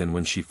passionate than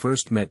when she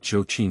first met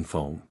Zhou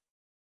Qinfeng.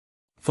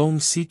 Feng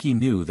Siqi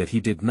knew that he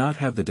did not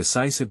have the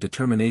decisive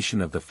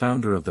determination of the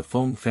founder of the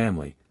Feng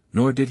family,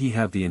 nor did he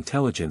have the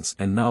intelligence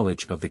and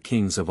knowledge of the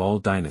kings of all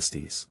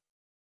dynasties.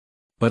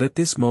 But at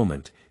this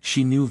moment,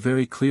 she knew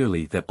very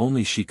clearly that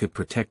only she could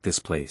protect this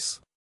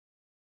place.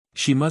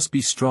 She must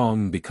be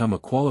strong and become a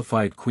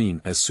qualified queen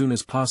as soon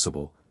as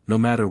possible, no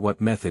matter what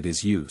method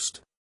is used.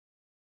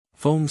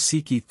 Feng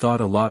Siqi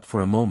thought a lot for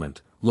a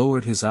moment,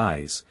 lowered his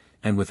eyes,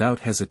 and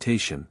without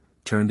hesitation,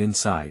 turned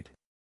inside.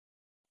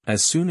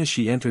 As soon as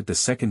she entered the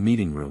second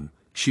meeting room,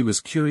 she was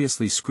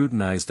curiously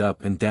scrutinized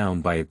up and down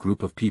by a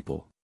group of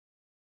people.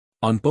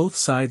 On both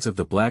sides of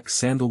the black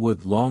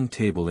sandalwood long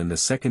table in the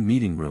second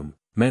meeting room,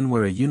 men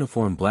wear a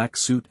uniform black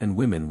suit and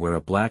women wear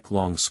a black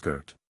long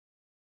skirt.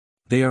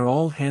 They are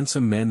all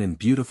handsome men and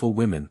beautiful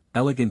women,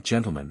 elegant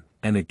gentlemen,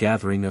 and a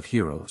gathering of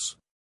heroes.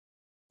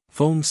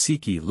 Feng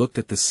Siqi looked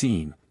at the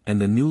scene,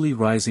 and the newly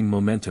rising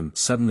momentum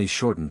suddenly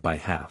shortened by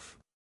half.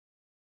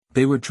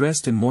 They were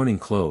dressed in morning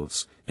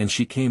clothes, and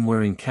she came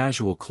wearing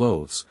casual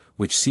clothes,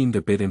 which seemed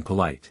a bit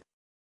impolite.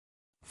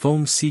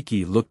 Feng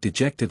Siqi looked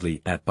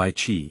dejectedly at Bai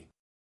Qi.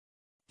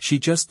 She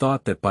just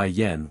thought that Bai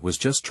Yan was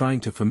just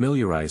trying to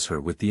familiarize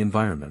her with the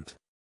environment.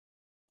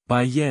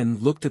 Bai Yan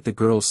looked at the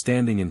girl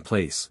standing in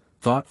place,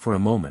 thought for a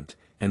moment,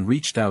 and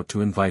reached out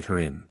to invite her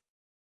in.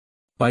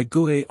 Bai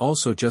Gue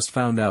also just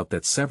found out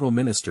that several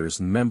ministers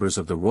and members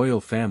of the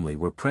royal family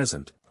were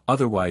present,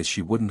 otherwise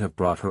she wouldn't have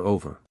brought her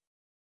over.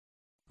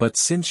 But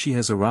since she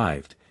has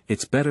arrived,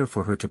 it's better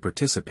for her to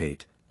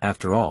participate.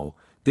 After all,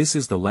 this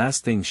is the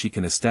last thing she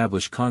can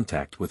establish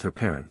contact with her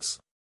parents.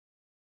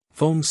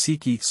 Feng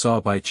Siqi saw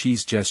Bai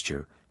Qi's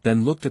gesture,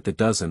 then looked at the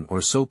dozen or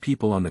so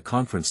people on the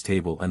conference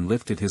table and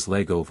lifted his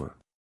leg over.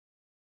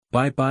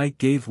 Bai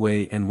gave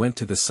way and went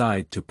to the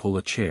side to pull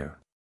a chair.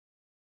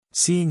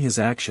 Seeing his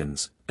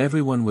actions,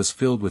 everyone was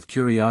filled with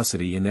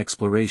curiosity and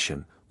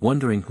exploration,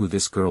 wondering who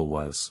this girl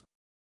was.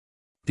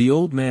 The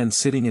old man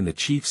sitting in the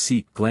chief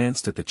seat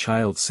glanced at the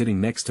child sitting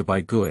next to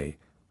Bai Gui,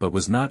 but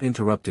was not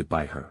interrupted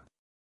by her.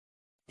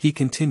 He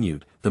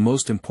continued, "The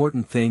most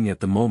important thing at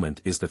the moment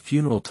is the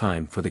funeral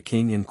time for the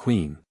king and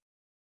queen."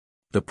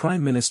 The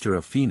Prime Minister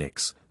of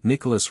Phoenix,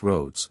 Nicholas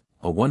Rhodes,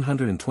 a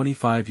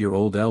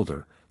 125-year-old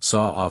elder,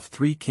 saw off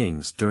 3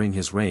 kings during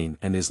his reign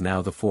and is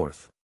now the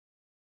 4th.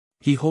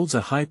 He holds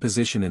a high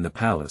position in the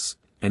palace,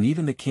 and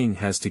even the king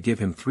has to give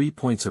him 3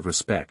 points of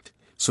respect,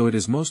 so it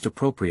is most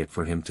appropriate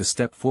for him to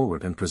step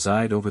forward and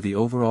preside over the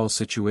overall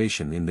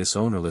situation in this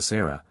ownerless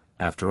era.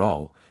 After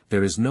all,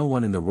 there is no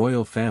one in the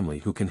royal family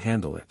who can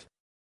handle it.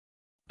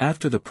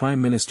 After the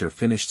Prime Minister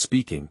finished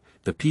speaking,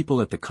 the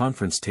people at the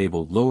conference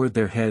table lowered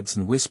their heads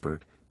and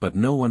whispered, but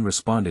no one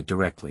responded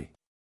directly.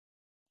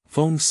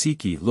 Feng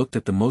Siqi looked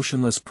at the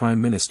motionless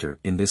Prime Minister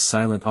in this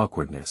silent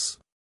awkwardness.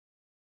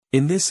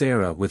 In this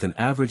era with an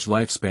average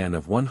lifespan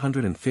of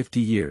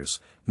 150 years,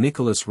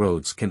 Nicholas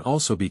Rhodes can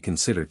also be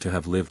considered to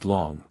have lived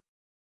long.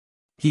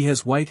 He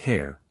has white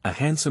hair, a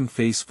handsome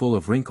face full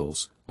of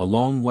wrinkles, a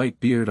long white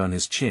beard on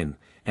his chin,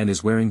 and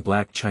is wearing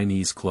black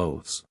Chinese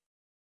clothes.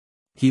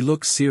 He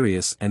looks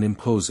serious and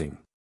imposing.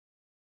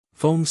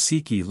 Feng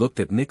Siqi looked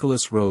at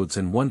Nicholas Rhodes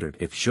and wondered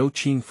if Zhou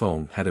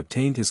Qingfeng had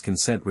obtained his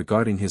consent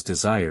regarding his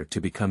desire to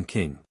become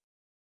king.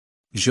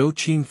 Zhou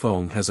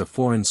Qingfeng has a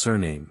foreign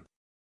surname.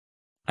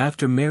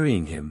 After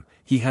marrying him,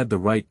 he had the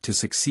right to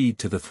succeed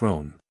to the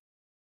throne.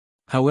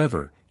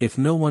 However, if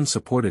no one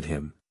supported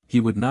him, he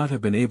would not have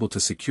been able to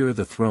secure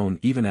the throne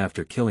even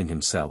after killing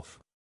himself.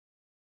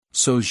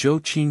 So Zhou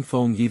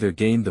Qingfeng either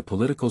gained the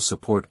political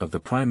support of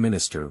the Prime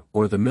Minister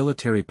or the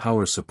military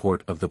power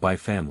support of the Bai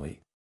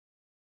family.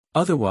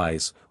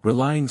 Otherwise,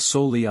 relying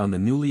solely on the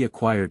newly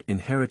acquired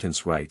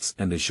inheritance rights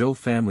and the Zhou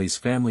family's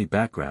family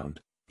background,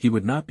 he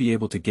would not be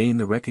able to gain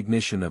the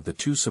recognition of the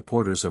 2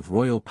 supporters of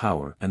royal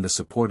power and the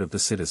support of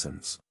the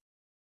citizens.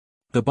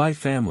 The Bai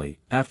family,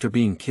 after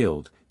being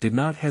killed, did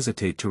not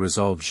hesitate to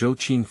resolve Zhou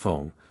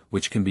Qingfeng,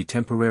 which can be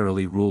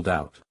temporarily ruled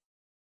out.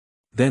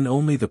 Then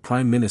only the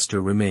Prime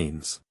Minister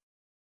remains.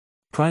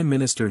 Prime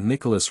Minister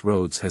Nicholas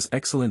Rhodes has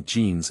excellent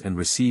genes and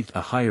received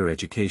a higher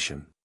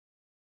education.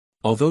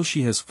 Although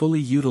she has fully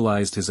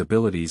utilized his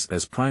abilities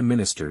as Prime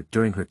Minister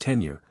during her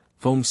tenure,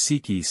 Feng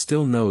Siqi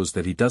still knows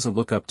that he doesn't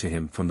look up to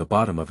him from the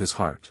bottom of his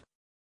heart.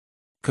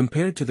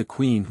 Compared to the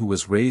queen who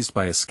was raised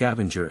by a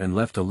scavenger and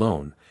left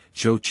alone,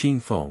 Zhou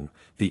Qingfeng,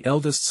 the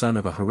eldest son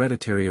of a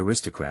hereditary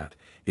aristocrat,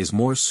 is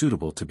more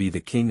suitable to be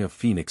the king of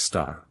Phoenix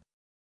Star.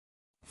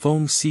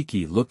 Feng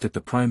Siqi looked at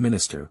the Prime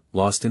Minister,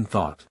 lost in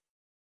thought.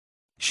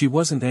 She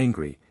wasn't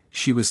angry,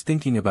 she was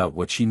thinking about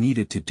what she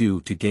needed to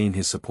do to gain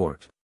his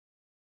support.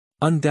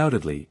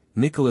 Undoubtedly,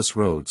 Nicholas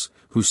Rhodes,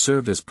 who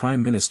served as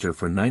Prime Minister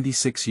for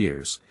 96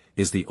 years,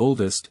 is the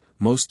oldest,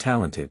 most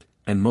talented,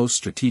 and most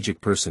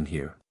strategic person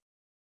here.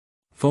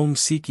 Feng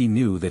Siqi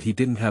knew that he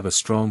didn't have a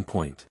strong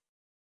point.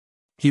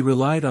 He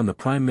relied on the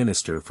Prime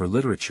Minister for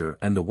literature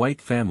and the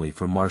White family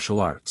for martial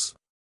arts.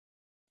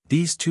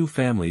 These 2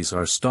 families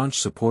are staunch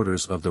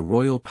supporters of the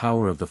royal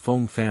power of the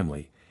Feng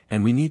family,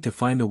 and we need to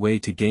find a way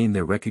to gain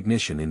their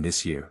recognition in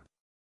this year.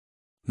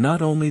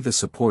 Not only the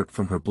support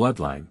from her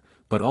bloodline,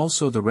 but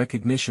also the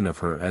recognition of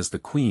her as the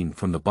queen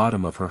from the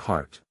bottom of her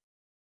heart.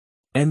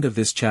 End of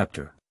this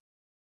chapter.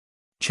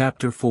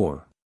 Chapter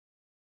 4.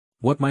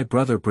 What My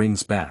Brother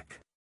Brings Back.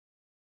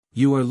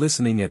 You are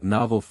listening at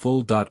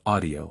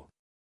novelfull.audio.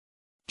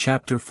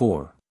 Chapter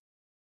 4.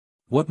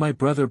 What My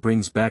Brother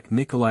Brings Back.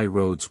 Nikolai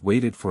Rhodes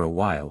waited for a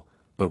while,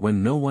 but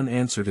when no one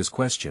answered his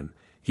question,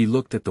 he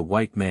looked at the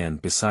white man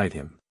beside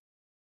him.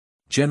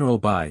 General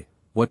Bai,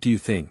 what do you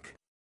think?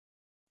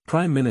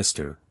 Prime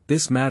Minister,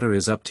 this matter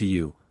is up to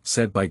you,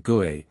 said Bai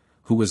Gui,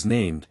 who was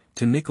named,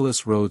 to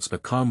Nicholas Rhodes. A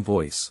calm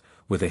voice,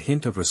 with a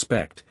hint of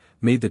respect,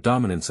 made the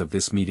dominance of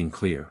this meeting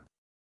clear.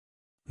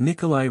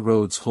 Nikolai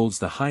Rhodes holds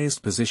the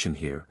highest position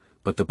here,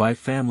 but the Bai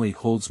family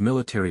holds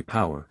military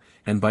power,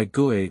 and Bai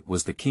Gui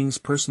was the king's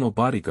personal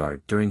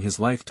bodyguard during his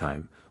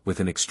lifetime, with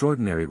an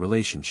extraordinary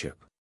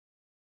relationship.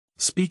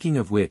 Speaking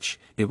of which,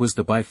 it was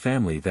the Bai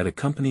family that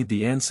accompanied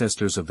the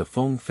ancestors of the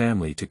Feng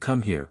family to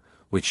come here,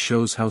 which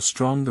shows how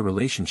strong the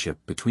relationship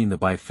between the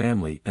Bai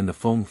family and the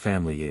Feng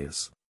family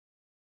is.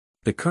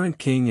 The current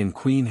king and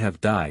queen have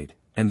died,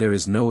 and there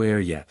is no heir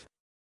yet.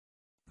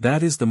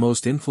 That is the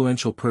most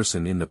influential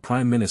person in the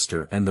Prime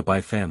Minister and the Bai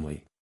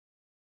family.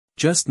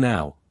 Just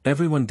now,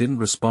 everyone didn't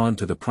respond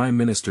to the Prime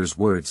Minister's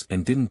words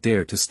and didn't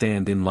dare to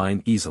stand in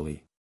line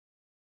easily.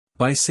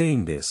 By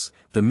saying this,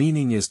 the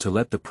meaning is to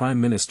let the Prime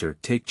Minister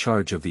take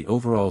charge of the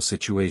overall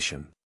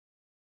situation.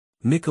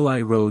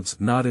 Nikolai Rhodes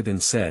nodded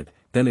and said,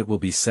 then it will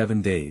be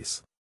 7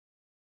 days.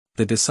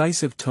 The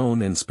decisive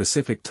tone and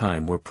specific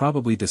time were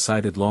probably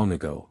decided long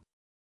ago.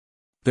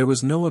 There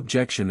was no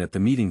objection at the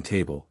meeting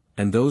table,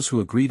 and those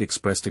who agreed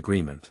expressed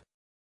agreement.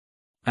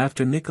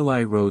 After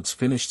Nikolai Rhodes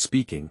finished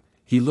speaking,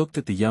 he looked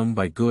at the young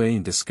Bai Gui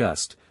in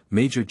disgust.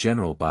 Major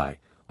General Bai,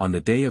 on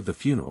the day of the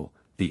funeral,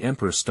 the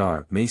Emperor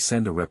Star may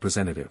send a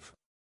representative.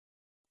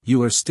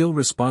 You are still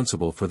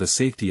responsible for the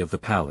safety of the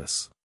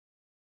palace.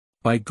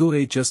 Bai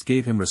Gui just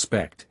gave him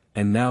respect,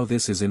 and now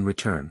this is in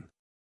return.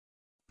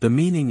 The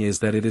meaning is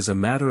that it is a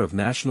matter of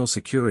national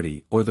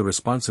security or the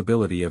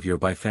responsibility of your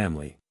Bai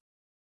family.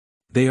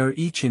 They are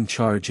each in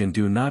charge and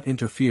do not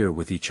interfere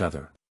with each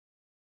other.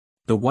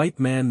 The white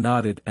man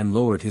nodded and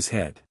lowered his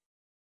head.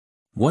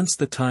 Once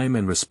the time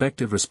and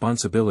respective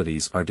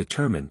responsibilities are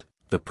determined,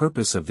 the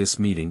purpose of this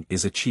meeting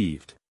is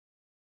achieved.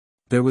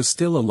 There was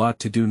still a lot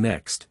to do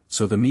next,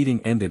 so the meeting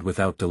ended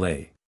without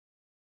delay.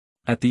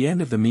 At the end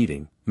of the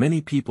meeting,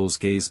 many people's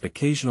gaze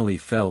occasionally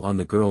fell on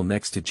the girl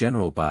next to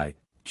General Bai,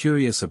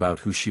 curious about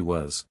who she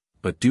was,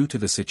 but due to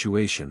the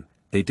situation,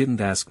 they didn't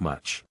ask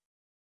much.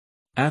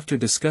 After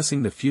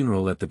discussing the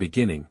funeral at the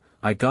beginning,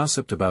 I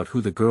gossiped about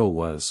who the girl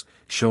was,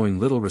 showing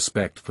little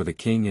respect for the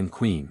king and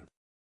queen.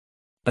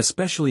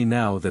 Especially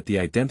now that the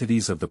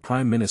identities of the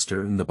Prime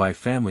Minister and the Bai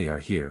family are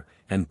here,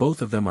 and both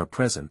of them are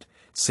present,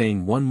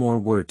 saying one more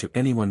word to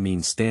anyone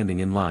means standing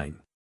in line.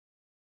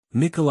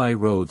 Nikolai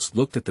Rhodes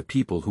looked at the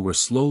people who were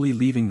slowly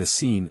leaving the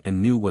scene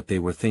and knew what they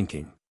were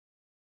thinking.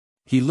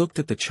 He looked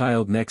at the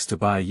child next to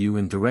Bai Yu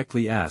and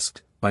directly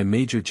asked, "By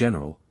Major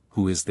General,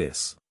 who is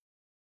this?"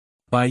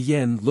 Bai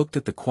Yen looked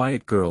at the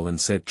quiet girl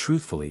and said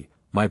truthfully,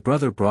 "My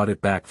brother brought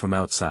it back from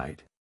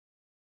outside."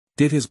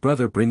 "Did his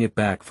brother bring it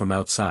back from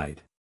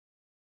outside?"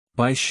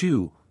 "Bai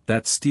Shu,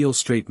 that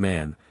steel-straight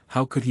man,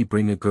 how could he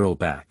bring a girl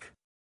back?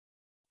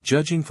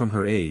 Judging from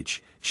her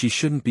age, she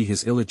shouldn't be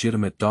his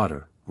illegitimate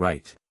daughter,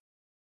 right?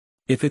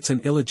 If it's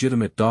an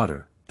illegitimate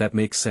daughter, that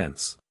makes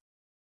sense.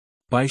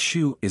 Bai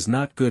Shu is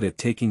not good at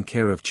taking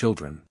care of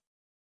children.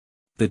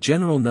 The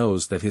general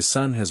knows that his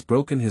son has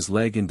broken his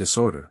leg in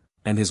disorder,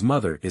 and his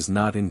mother is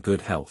not in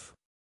good health.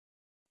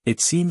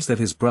 It seems that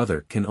his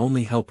brother can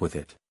only help with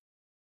it."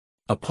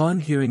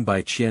 Upon hearing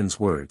Bai Qian's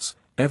words,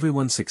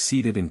 everyone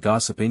succeeded in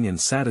gossiping and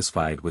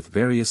satisfied with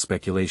various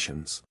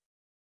speculations.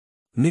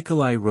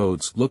 Nikolai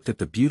Rhodes looked at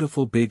the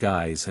beautiful big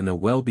eyes and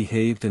a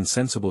well-behaved and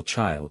sensible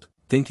child,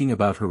 thinking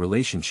about her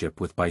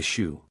relationship with Bai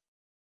Shu.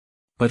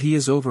 But he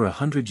is over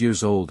 100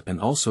 years old and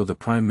also the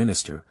Prime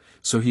Minister,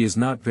 so he is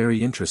not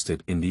very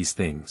interested in these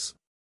things.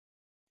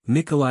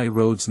 Nikolai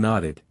Rhodes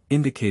nodded,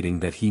 indicating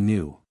that he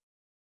knew.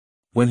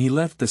 When he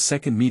left the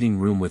second meeting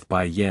room with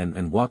Bai Yen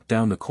and walked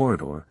down the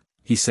corridor,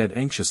 he said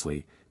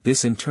anxiously,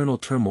 "This internal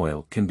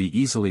turmoil can be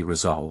easily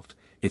resolved,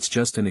 it's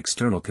just an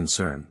external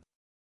concern.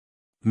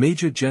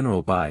 Major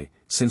General Bai,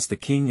 since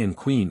the king and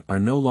queen are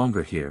no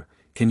longer here,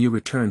 can you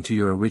return to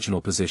your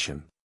original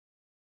position?"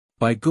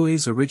 Bai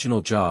Gui's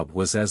original job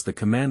was as the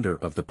commander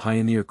of the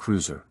pioneer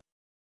cruiser.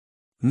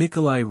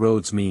 Nikolai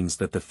Rhodes means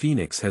that the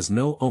Phoenix has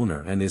no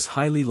owner and is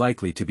highly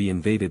likely to be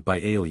invaded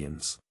by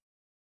aliens.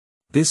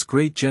 This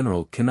great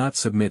general cannot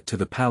submit to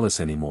the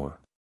palace anymore.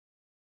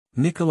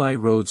 Nikolai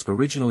Rhodes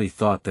originally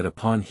thought that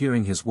upon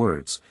hearing his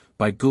words,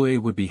 Bai Gui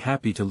would be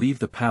happy to leave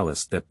the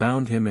palace that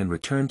bound him and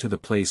return to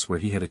the place where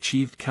he had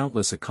achieved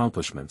countless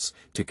accomplishments,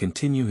 to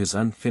continue his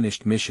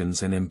unfinished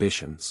missions and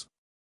ambitions.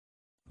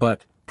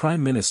 "But,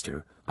 Prime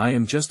Minister, I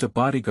am just a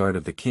bodyguard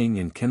of the king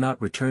and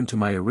cannot return to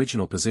my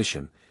original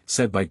position,"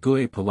 said Bai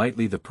Gui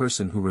politely. "The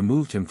person who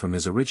removed him from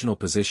his original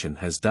position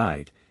has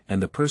died,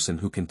 and the person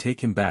who can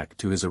take him back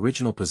to his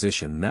original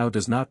position now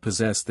does not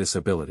possess this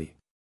ability."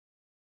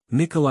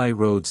 Nikolai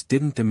Rhodes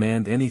didn't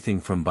demand anything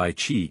from Bai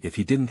Qi if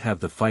he didn't have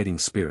the fighting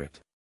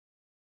spirit.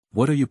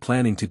 "What are you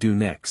planning to do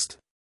next?"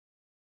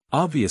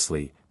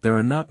 Obviously, there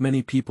are not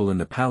many people in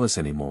the palace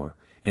anymore,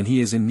 and he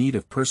is in need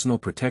of personal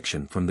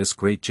protection from this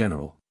great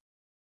general.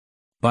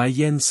 Bai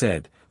Yen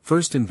said,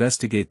 "First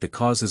investigate the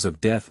causes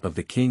of death of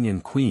the king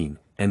and queen,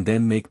 and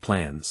then make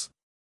plans."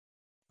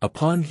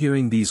 Upon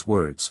hearing these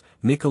words,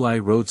 Nikolai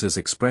Rhodes's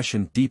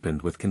expression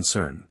deepened with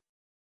concern.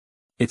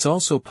 "It's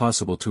also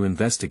possible to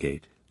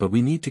investigate, but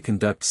we need to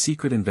conduct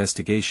secret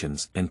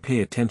investigations and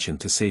pay attention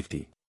to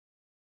safety."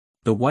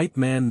 The white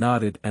man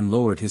nodded and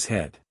lowered his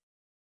head.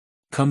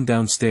 "Come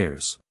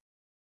downstairs."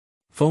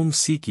 Feng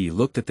Siqi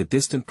looked at the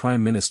distant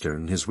Prime Minister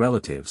and his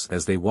relatives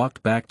as they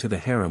walked back to the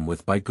harem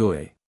with Bai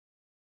Gui.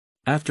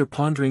 After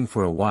pondering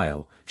for a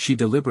while, she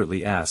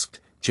deliberately asked,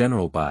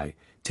 "General Bai,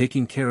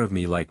 taking care of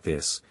me like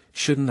this,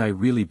 shouldn't I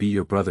really be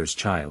your brother's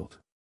child?"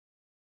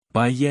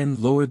 Bai Yen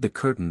lowered the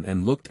curtain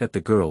and looked at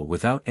the girl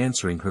without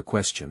answering her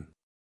question.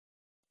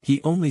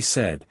 He only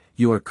said,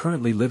 "You are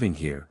currently living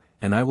here,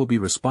 and I will be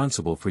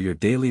responsible for your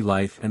daily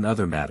life and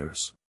other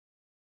matters.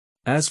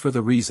 As for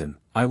the reason,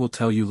 I will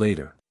tell you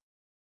later."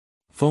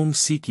 Feng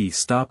Siqi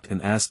stopped and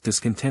asked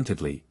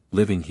discontentedly,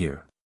 "Living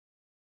here?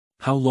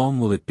 How long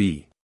will it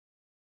be?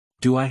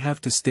 Do I have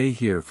to stay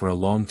here for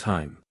a long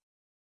time?"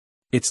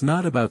 "It's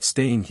not about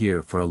staying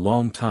here for a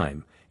long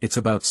time, it's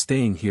about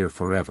staying here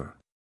forever."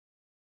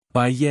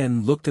 Bai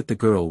Yen looked at the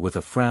girl with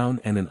a frown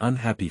and an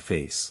unhappy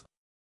face.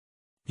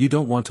 You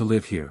don't want to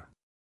live here.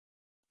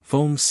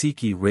 Feng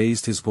Siqi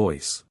raised his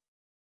voice.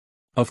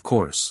 Of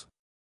course.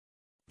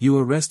 You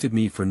arrested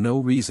me for no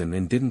reason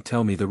and didn't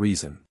tell me the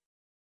reason.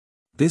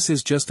 This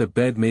is just a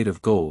bed made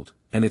of gold,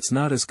 and it's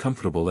not as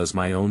comfortable as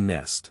my own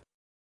nest.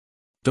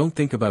 Don't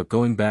think about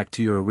going back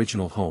to your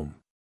original home.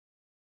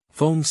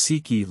 Feng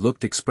Siqi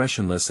looked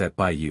expressionless at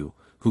Bai Yu,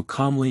 who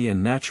calmly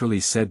and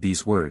naturally said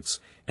these words,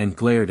 and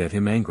glared at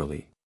him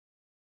angrily.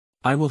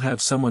 I will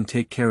have someone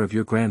take care of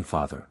your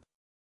grandfather.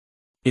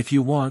 If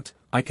you want,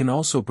 I can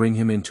also bring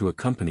him in to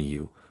accompany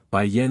you,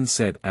 Bai Yen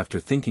said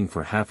after thinking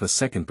for half a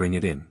second. Bring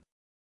it in.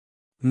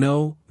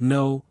 No,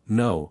 no,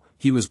 no,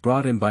 he was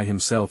brought in by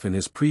himself in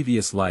his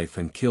previous life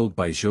and killed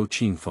by Zhou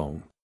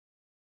Qingfeng.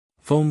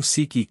 Feng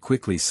Siqi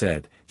quickly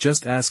said,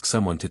 just ask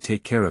someone to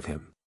take care of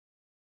him.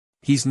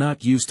 He's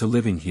not used to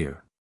living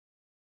here.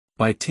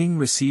 Bai Ting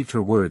received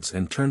her words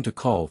and turned to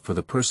call for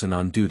the person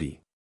on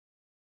duty.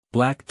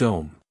 Black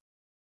Dome.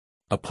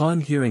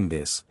 Upon hearing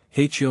this,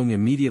 Heiqiong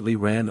immediately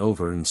ran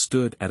over and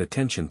stood at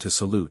attention to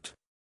salute.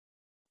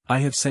 I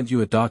have sent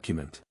you a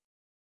document.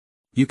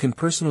 You can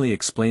personally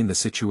explain the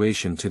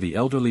situation to the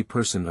elderly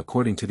person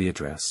according to the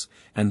address,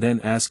 and then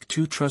ask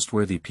 2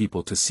 trustworthy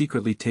people to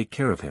secretly take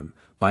care of him,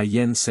 Bai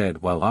Yen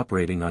said while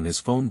operating on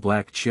his phone.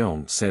 Black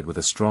Qiong said with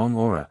a strong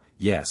aura,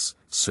 yes,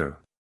 sir.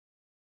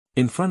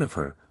 In front of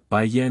her,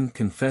 Bai Yen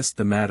confessed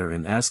the matter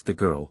and asked the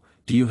girl,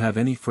 do you have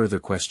any further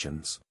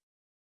questions?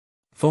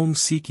 Feng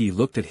Siqi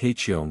looked at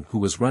Heiqiong, who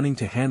was running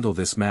to handle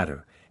this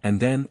matter, and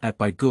then at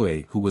Bai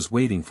Gui, who was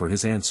waiting for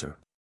his answer.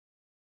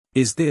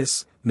 Is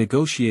this,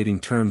 negotiating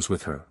terms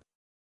with her?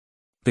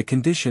 The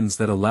conditions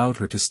that allowed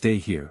her to stay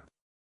here?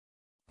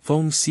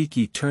 Feng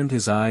Siqi turned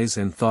his eyes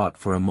and thought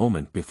for a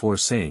moment before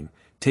saying,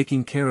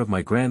 taking care of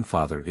my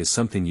grandfather is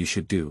something you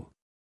should do.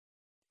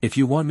 If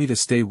you want me to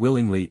stay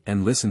willingly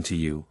and listen to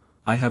you,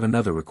 I have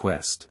another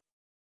request.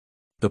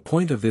 The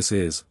point of this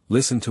is,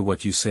 listen to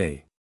what you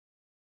say.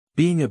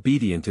 Being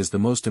obedient is the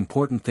most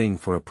important thing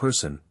for a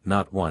person,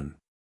 not one.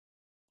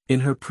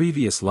 In her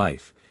previous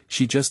life,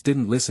 she just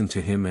didn't listen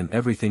to him and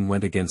everything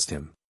went against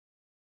him.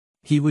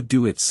 He would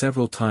do it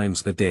several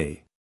times a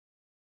day.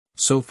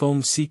 So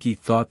Feng Siqi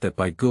thought that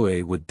Bai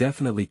Gui would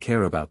definitely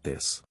care about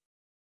this.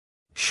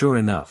 Sure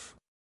enough.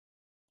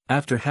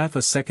 After half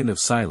a second of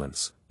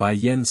silence, Bai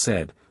Yen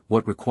said,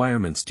 what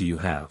requirements do you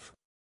have?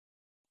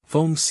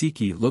 Feng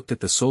Siqi looked at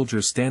the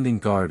soldier standing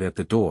guard at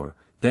the door,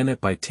 then at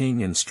Bai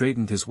Ting and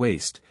straightened his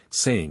waist,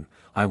 saying,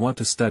 I want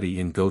to study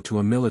and go to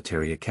a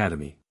military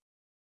academy.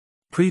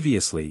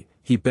 Previously,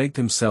 he begged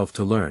himself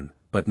to learn,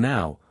 but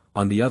now,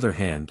 on the other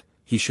hand,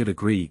 he should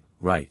agree,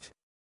 right?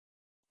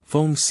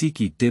 Feng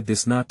Siqi did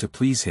this not to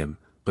please him,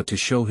 but to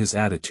show his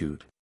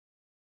attitude.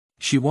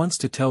 She wants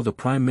to tell the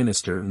Prime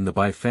Minister and the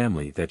Bai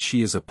family that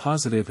she is a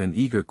positive and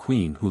eager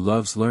queen who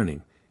loves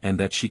learning, and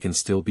that she can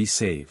still be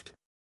saved.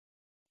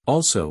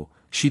 Also,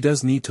 she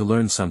does need to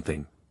learn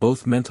something,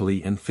 both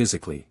mentally and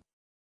physically.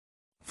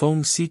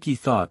 Feng Siqi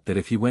thought that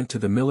if he went to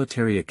the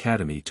military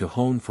academy to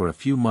hone for a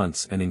few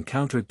months and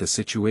encountered the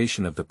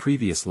situation of the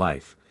previous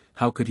life,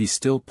 how could he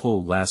still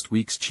pull last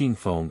week's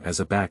Qingfeng as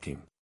a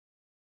backing?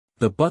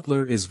 The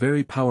butler is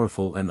very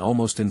powerful and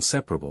almost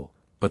inseparable,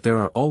 but there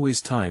are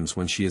always times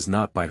when she is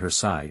not by her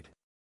side.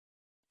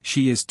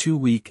 She is too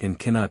weak and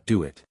cannot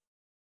do it.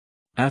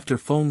 After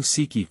Feng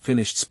Siqi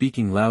finished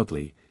speaking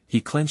loudly, he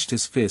clenched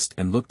his fist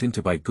and looked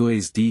into Bai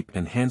Gui's deep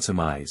and handsome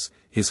eyes,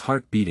 his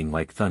heart beating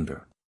like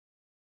thunder.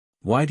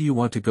 Why do you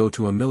want to go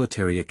to a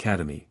military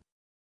academy?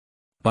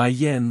 Bai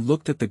Yen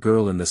looked at the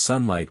girl in the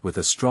sunlight with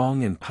a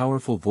strong and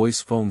powerful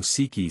voice. Feng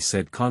Siqi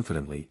said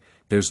confidently,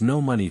 there's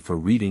no money for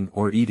reading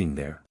or eating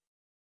there.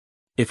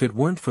 If it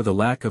weren't for the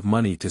lack of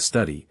money to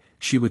study,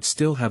 she would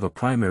still have a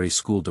primary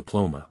school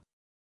diploma.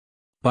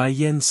 Bai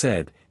Yen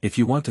said, if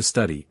you want to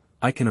study,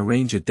 I can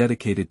arrange a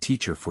dedicated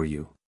teacher for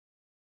you.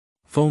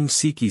 Feng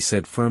Siqi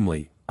said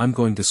firmly, I'm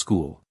going to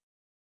school.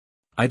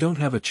 I don't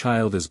have a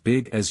child as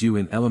big as you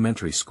in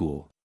elementary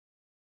school.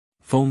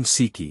 Feng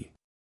Siqi.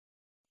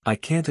 I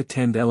can't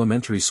attend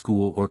elementary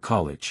school or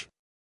college.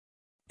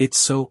 It's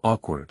so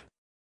awkward.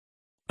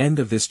 End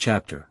of this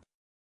chapter.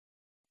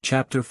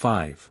 Chapter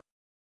 5.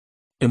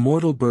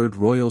 Immortal Bird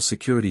Royal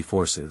Security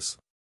Forces.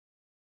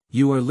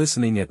 You are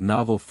listening at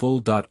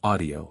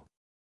novelfull.audio.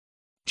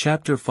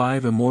 Chapter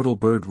 5 Immortal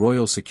Bird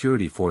Royal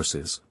Security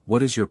Forces,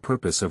 what is your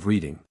purpose of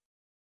reading?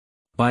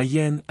 Bai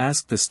Yen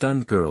asked the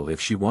stunned girl if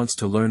she wants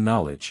to learn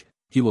knowledge,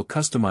 he will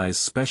customize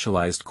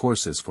specialized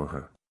courses for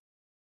her.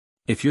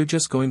 If you're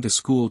just going to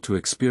school to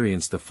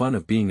experience the fun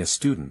of being a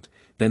student,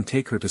 then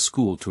take her to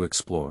school to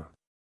explore.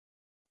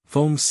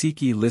 Feng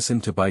Siqi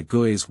listened to Bai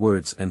Gui's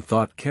words and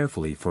thought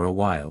carefully for a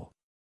while.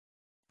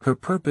 Her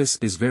purpose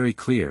is very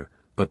clear,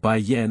 but Bai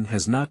Yen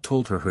has not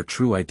told her her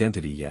true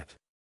identity yet.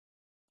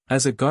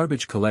 As a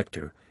garbage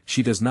collector,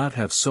 she does not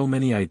have so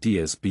many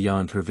ideas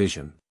beyond her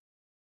vision.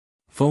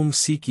 Feng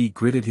Siqi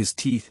gritted his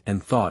teeth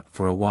and thought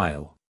for a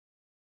while.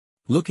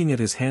 Looking at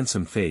his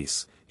handsome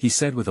face, he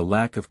said with a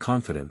lack of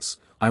confidence,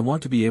 "I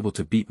want to be able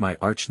to beat my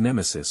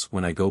arch-nemesis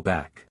when I go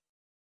back."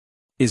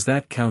 Is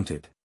that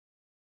counted?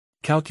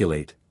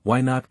 Calculate,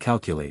 why not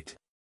calculate?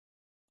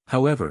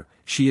 However,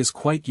 she is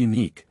quite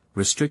unique,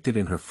 restricted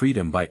in her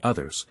freedom by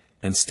others,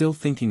 and still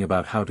thinking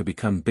about how to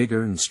become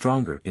bigger and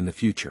stronger in the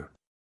future.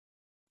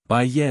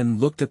 Bai Yan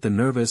looked at the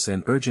nervous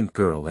and urgent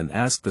girl and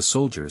asked the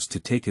soldiers to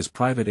take his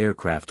private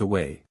aircraft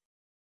away.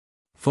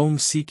 Feng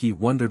Siqi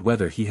wondered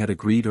whether he had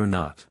agreed or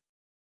not.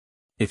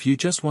 "If you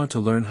just want to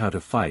learn how to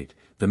fight,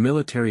 the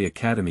military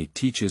academy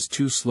teaches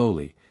too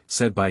slowly,"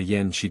 said Bai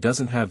Yan. "She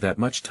doesn't have that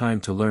much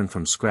time to learn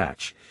from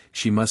scratch,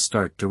 she must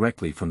start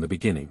directly from the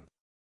beginning."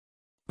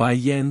 Bai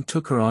Yan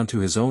took her onto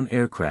his own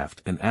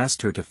aircraft and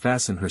asked her to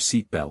fasten her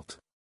seat belt.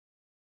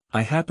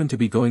 "I happen to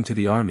be going to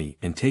the army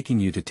and taking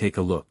you to take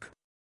a look.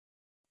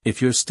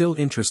 If you're still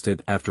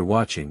interested after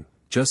watching,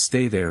 just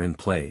stay there and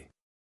play."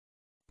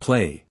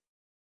 Play.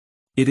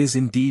 It is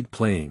indeed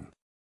playing.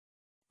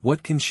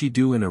 What can she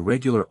do in a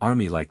regular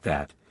army like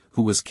that,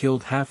 who was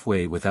killed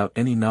halfway without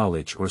any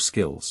knowledge or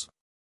skills?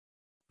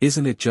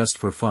 Isn't it just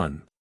for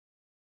fun?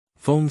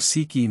 Feng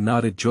Siqi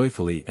nodded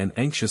joyfully and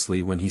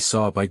anxiously when he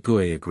saw Bai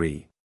Gui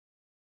agree.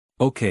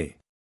 Okay.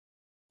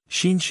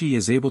 Xinshi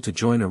is able to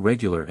join a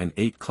regular and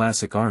 8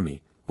 classic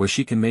army, where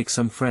she can make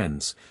some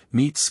friends,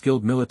 meet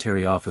skilled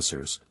military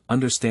officers,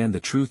 understand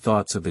the true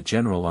thoughts of the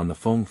general on the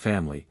Feng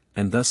family,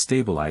 and thus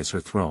stabilize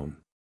her throne.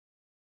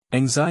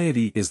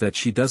 Anxiety is that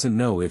she doesn't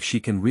know if she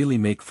can really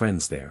make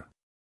friends there.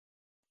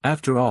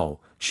 After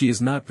all, she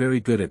is not very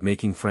good at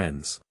making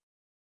friends.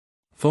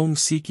 Feng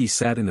Siqi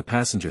sat in the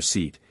passenger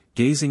seat,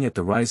 gazing at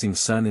the rising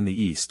sun in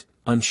the east,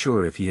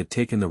 unsure if he had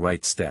taken the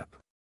right step.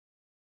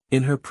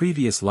 In her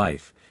previous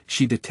life,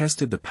 she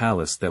detested the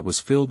palace that was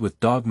filled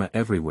with dogma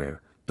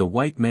everywhere, the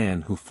white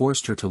man who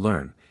forced her to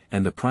learn,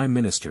 and the prime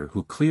minister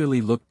who clearly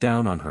looked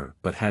down on her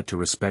but had to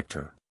respect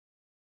her.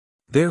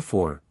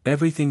 Therefore,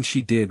 everything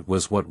she did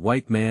was what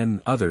white man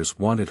and others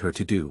wanted her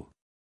to do.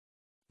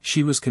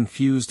 She was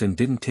confused and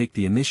didn't take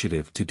the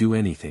initiative to do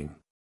anything.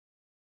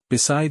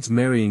 Besides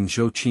marrying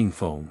Zhou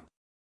Qingfeng.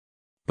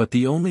 But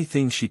the only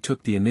thing she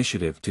took the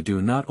initiative to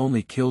do not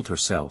only killed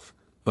herself,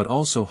 but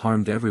also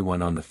harmed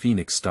everyone on the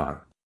Phoenix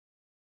Star.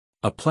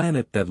 A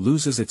planet that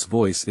loses its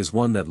voice is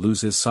one that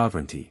loses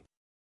sovereignty.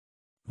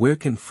 Where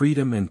can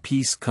freedom and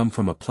peace come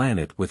from a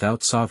planet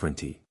without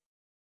sovereignty?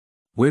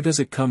 Where does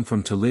it come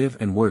from to live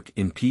and work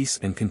in peace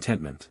and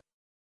contentment?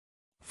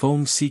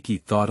 Feng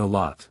Siqi thought a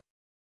lot.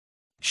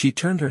 She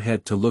turned her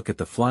head to look at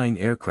the flying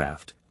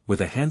aircraft, with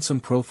a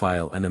handsome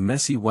profile and a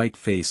messy white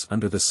face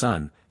under the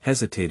sun,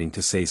 hesitating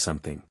to say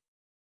something.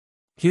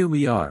 "Here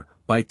we are,"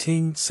 Bai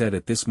Ting said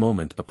at this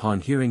moment.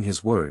 Upon hearing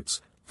his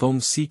words, Feng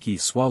Siqi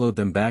swallowed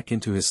them back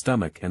into his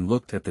stomach and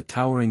looked at the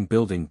towering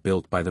building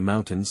built by the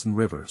mountains and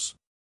rivers.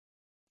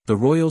 The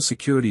Royal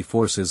Security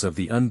Forces of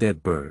the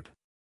Undead Bird.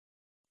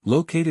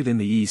 Located in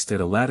the east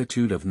at a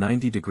latitude of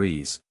 90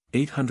 degrees,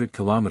 800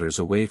 kilometers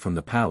away from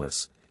the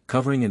palace,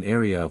 covering an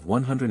area of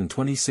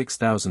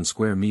 126,000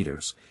 square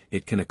meters,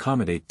 it can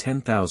accommodate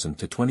 10,000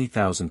 to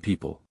 20,000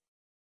 people.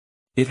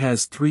 It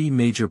has 3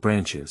 major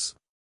branches.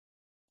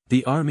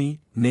 The Army,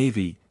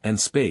 Navy, and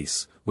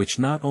Space, which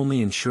not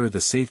only ensure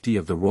the safety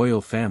of the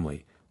royal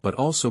family, but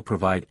also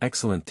provide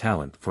excellent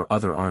talent for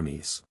other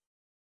armies.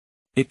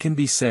 It can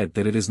be said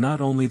that it is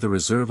not only the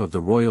reserve of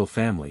the royal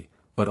family,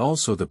 but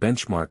also the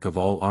benchmark of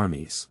all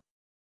armies.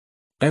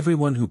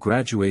 Everyone who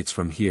graduates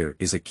from here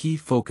is a key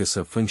focus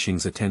of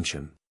Fengxing's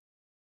attention.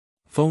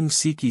 Feng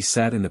Siqi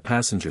sat in the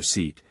passenger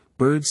seat,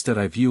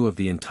 bird's-eye view of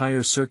the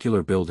entire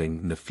circular building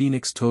and the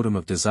Phoenix Totem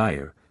of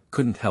Desire,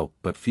 couldn't help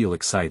but feel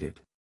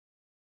excited.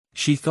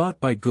 She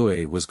thought Bai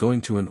Gui was going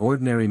to an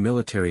ordinary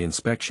military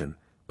inspection,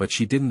 but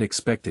she didn't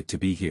expect it to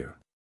be here.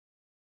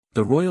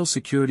 The Royal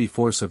Security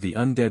Force of the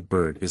Undead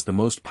Bird is the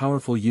most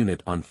powerful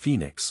unit on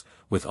Phoenix,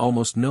 with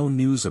almost no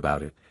news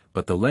about it,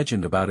 but the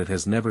legend about it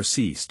has never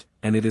ceased,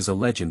 and it is a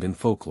legend in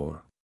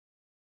folklore.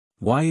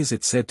 Why is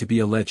it said to be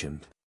a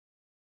legend?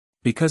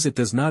 Because it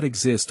does not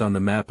exist on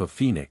the map of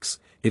Phoenix,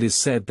 it is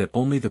said that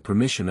only the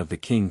permission of the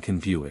king can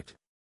view it.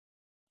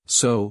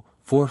 So,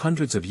 for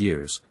hundreds of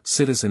years,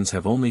 citizens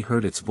have only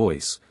heard its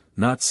voice,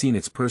 not seen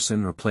its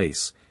person or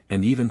place,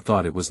 and even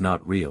thought it was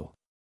not real.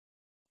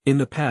 In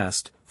the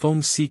past,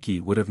 Feng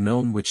Siqi would have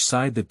known which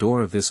side the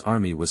door of this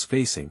army was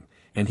facing,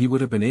 and he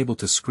would have been able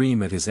to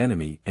scream at his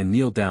enemy and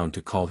kneel down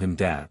to call him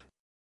dad.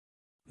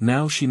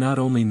 Now she not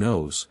only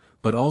knows,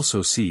 but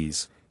also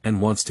sees,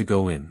 and wants to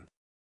go in.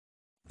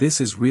 This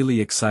is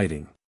really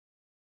exciting.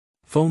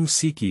 Feng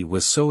Siqi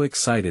was so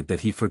excited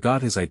that he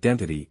forgot his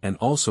identity and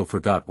also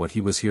forgot what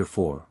he was here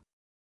for.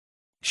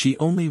 She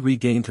only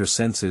regained her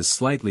senses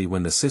slightly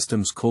when the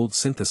system's cold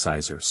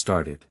synthesizer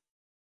started.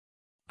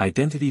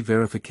 Identity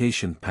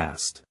verification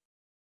passed.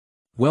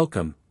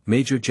 Welcome,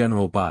 Major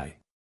General Bai.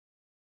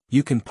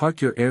 You can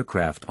park your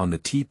aircraft on the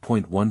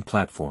T.1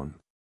 platform.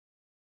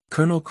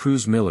 Colonel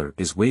Cruz Miller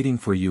is waiting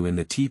for you in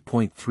the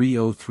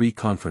T.303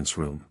 conference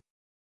room.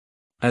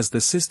 As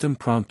the system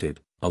prompted,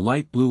 a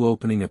light blue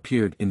opening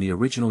appeared in the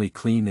originally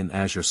clean and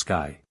azure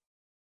sky.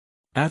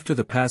 After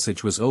the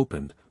passage was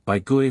opened, Bai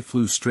Gui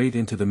flew straight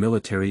into the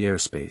military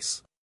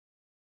airspace.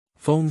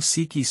 Feng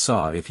Siqi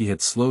saw if he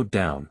had slowed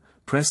down,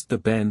 pressed the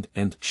bend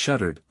and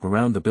shuddered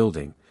around the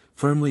building,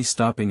 firmly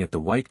stopping at the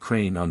white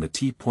crane on the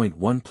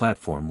T.1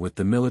 platform with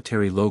the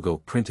military logo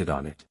printed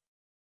on it.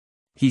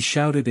 He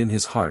shouted in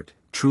his heart,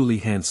 truly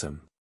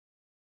handsome.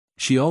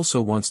 She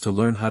also wants to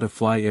learn how to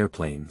fly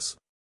airplanes.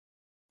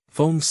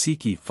 Feng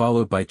Siqi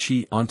followed Bai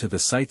Qi onto the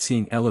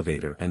sightseeing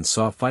elevator and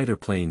saw fighter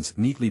planes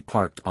neatly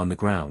parked on the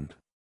ground.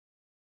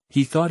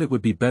 He thought it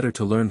would be better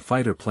to learn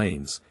fighter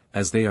planes,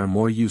 as they are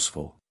more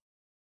useful.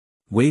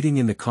 Waiting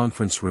in the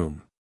conference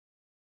room.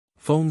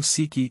 Feng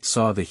Siqi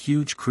saw the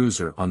huge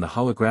cruiser on the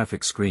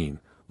holographic screen.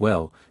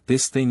 Well,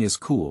 this thing is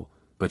cool,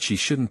 but she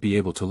shouldn't be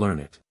able to learn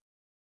it.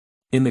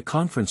 In the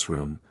conference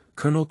room,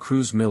 Colonel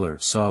Cruz Miller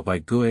saw Bai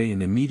Gui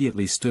and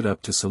immediately stood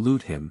up to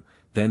salute him,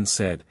 then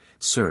said,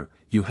 "Sir,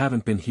 you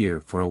haven't been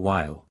here for a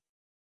while."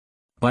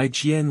 Bai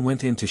Jian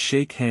went in to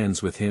shake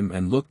hands with him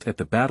and looked at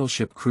the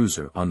battleship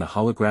cruiser on the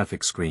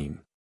holographic screen.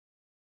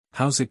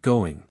 "How's it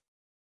going?"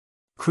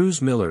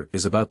 Cruz Miller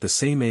is about the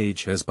same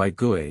age as Bai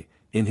Gui,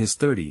 in his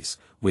 30s,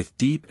 with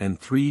deep and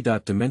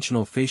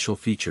three-dimensional facial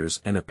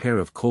features and a pair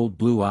of cold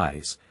blue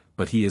eyes,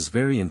 but he is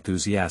very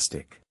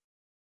enthusiastic.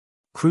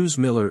 Cruz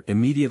Miller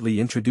immediately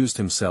introduced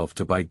himself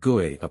to Bai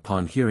Gui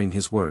upon hearing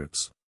his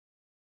words.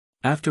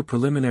 After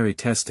preliminary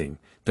testing,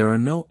 there are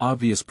no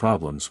obvious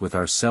problems with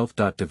our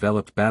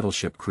self-developed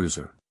battleship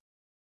cruiser.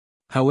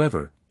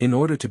 However, in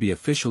order to be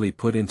officially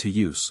put into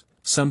use,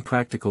 some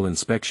practical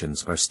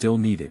inspections are still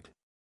needed.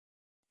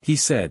 He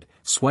said,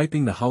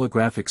 swiping the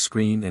holographic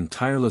screen and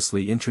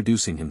tirelessly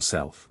introducing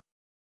himself.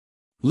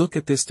 "Look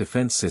at this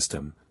defense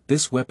system,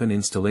 this weapon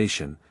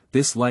installation,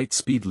 this light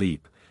speed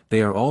leap,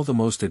 they are all the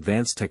most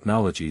advanced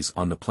technologies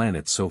on the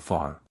planet so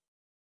far."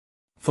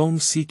 Feng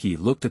Siqi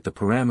looked at the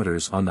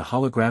parameters on the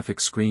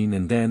holographic screen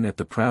and then at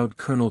the proud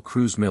Colonel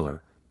Cruz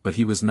Miller, but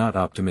he was not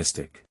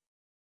optimistic.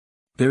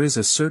 There is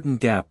a certain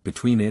gap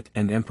between it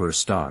and Emperor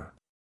Star.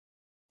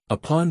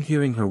 Upon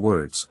hearing her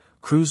words,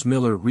 Cruz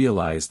Miller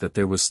realized that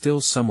there was still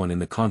someone in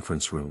the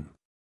conference room.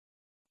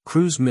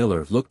 Cruz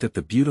Miller looked at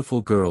the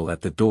beautiful girl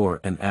at the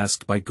door and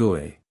asked Bai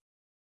Gui.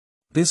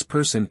 "This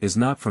person is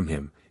not from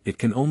him, it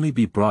can only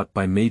be brought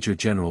by Major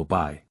General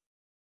Bai.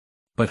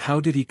 But how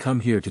did he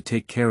come here to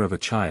take care of a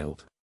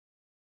child?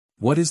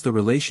 What is the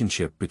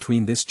relationship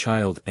between this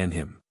child and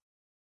him?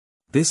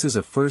 This is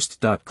a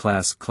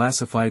first-class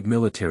classified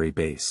military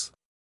base."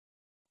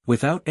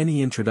 Without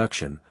any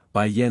introduction,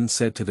 Bai Yen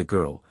said to the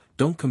girl,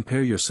 "Don't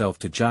compare yourself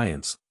to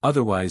giants,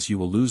 otherwise you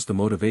will lose the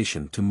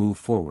motivation to move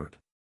forward."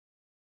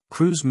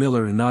 Cruz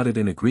Miller nodded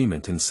in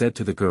agreement and said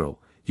to the girl,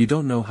 "You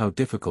don't know how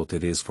difficult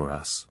it is for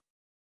us.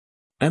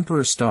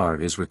 Emperor Star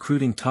is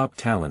recruiting top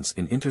talents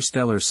in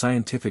interstellar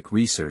scientific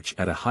research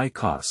at a high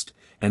cost,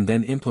 and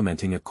then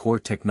implementing a core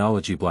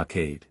technology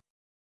blockade.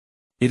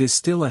 It is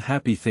still a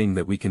happy thing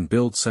that we can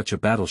build such a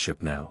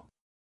battleship now.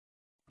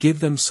 Give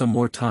them some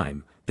more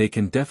time, they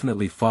can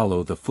definitely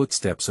follow the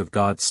footsteps of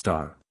God's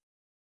star.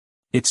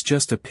 It's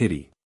just a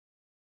pity.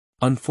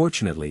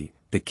 Unfortunately,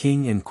 the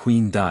king and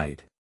queen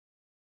died."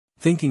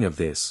 Thinking of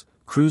this,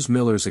 Cruz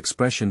Miller's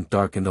expression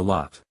darkened a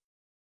lot.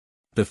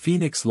 The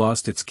Phoenix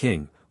lost its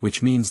king,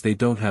 which means they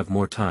don't have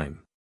more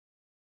time.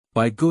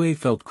 Bai Gui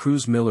felt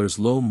Cruz Miller's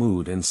low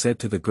mood and said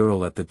to the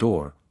girl at the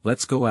door,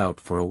 "Let's go out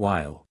for a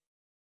while.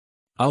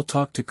 I'll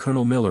talk to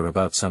Colonel Miller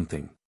about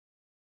something."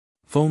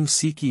 Feng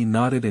Siqi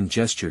nodded and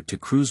gestured to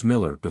Cruz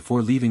Miller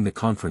before leaving the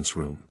conference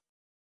room.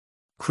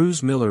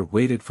 Cruz Miller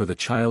waited for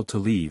the child to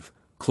leave,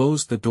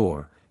 closed the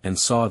door, and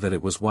saw that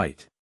it was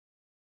white.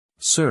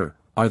 "Sir,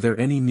 are there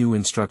any new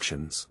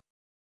instructions?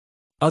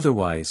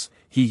 Otherwise,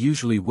 he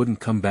usually wouldn't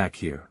come back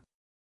here.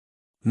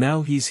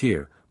 Now he's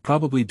here,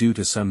 probably due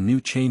to some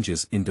new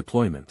changes in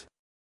deployment."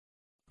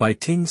 Bai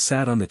Ting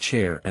sat on the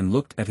chair and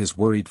looked at his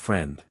worried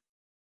friend.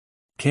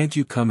 "Can't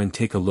you come and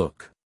take a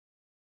look?"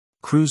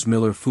 Cruz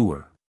Miller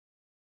Fuer.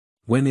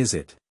 "When is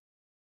it?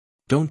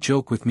 Don't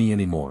joke with me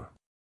anymore."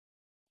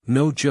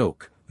 "No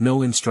joke,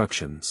 no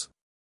instructions."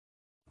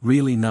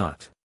 "Really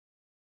not?"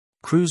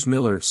 Cruz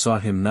Miller saw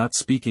him not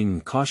speaking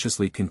and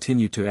cautiously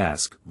continued to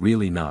ask,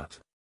 "Really not?"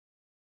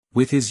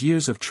 With his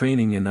years of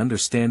training and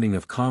understanding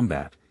of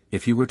combat,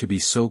 if he were to be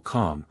so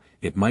calm,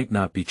 it might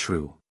not be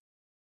true.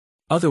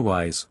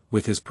 Otherwise,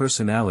 with his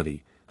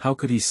personality, how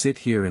could he sit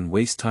here and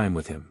waste time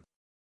with him?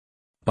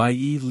 Bai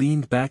Yi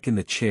leaned back in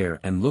the chair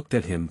and looked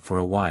at him for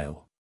a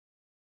while.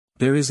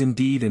 There is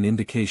indeed an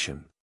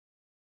indication.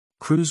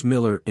 Cruz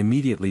Miller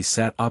immediately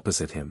sat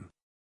opposite him.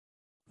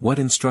 "What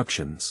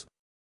instructions?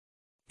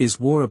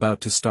 Is war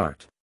about to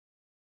start?"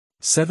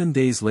 7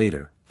 days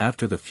later,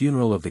 after the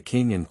funeral of the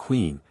king and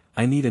queen,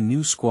 I need a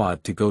new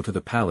squad to go to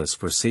the palace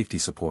for safety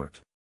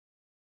support.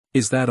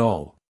 "Is that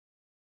all?"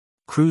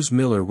 Cruz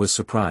Miller was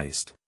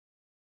surprised.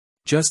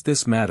 "Just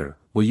this matter,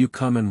 will you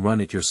come and run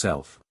it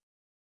yourself?"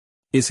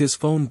 Is his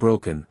phone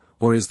broken,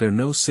 or is there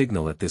no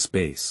signal at this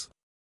base?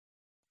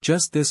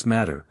 "Just this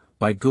matter,"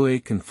 Bai Gui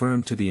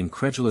confirmed to the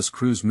incredulous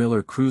Cruz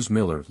Miller. Cruz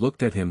Miller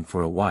looked at him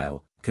for a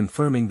while,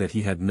 confirming that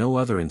he had no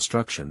other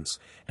instructions,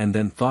 and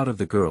then thought of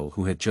the girl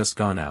who had just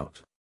gone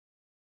out.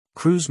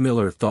 Cruz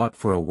Miller thought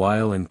for a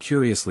while and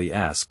curiously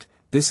asked,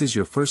 "This is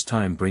your first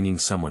time bringing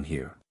someone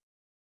here?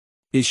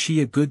 Is she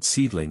a good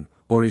seedling,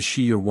 or is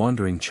she your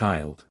wandering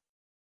child?"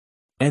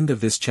 End of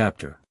this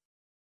chapter.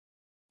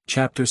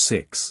 Chapter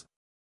 6.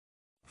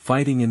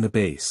 Fighting in the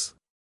Base.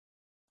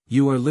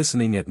 You are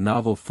listening at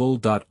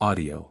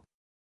novelfull.audio.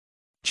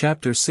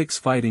 Chapter 6.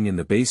 Fighting in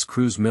the Base.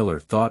 Cruz Miller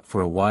thought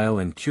for a while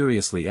and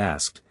curiously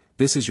asked,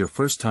 "This is your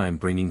first time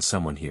bringing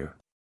someone here?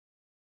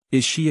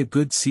 Is she a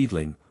good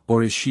seedling,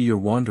 or is she your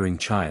wandering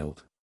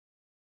child?"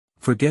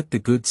 Forget the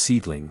good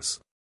seedlings.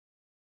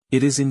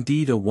 It is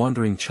indeed a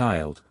wandering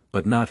child,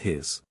 but not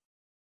his.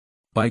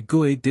 Bai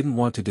Gui didn't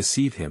want to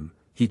deceive him,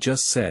 he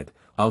just said,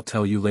 "I'll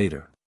tell you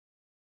later."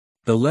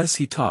 The less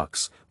he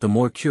talks, the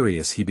more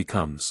curious he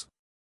becomes.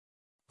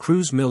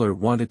 Cruz Miller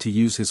wanted to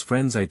use his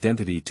friend's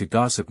identity to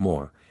gossip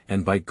more,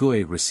 and Bai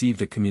Gui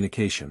received a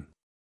communication.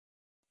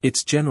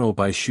 "It's General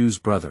Bai Shu's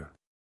brother."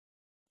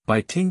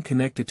 Bai Ting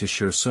connected to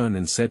Shursun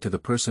and said to the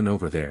person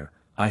over there,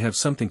 "I have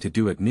something to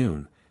do at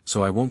noon,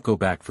 so I won't go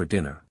back for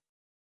dinner."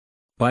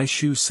 Bai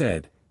Shu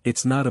said,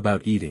 "It's not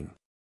about eating.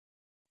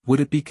 Would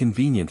it be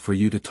convenient for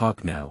you to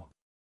talk now?"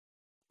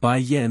 Bai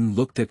Yen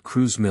looked at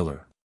Cruz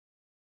Miller.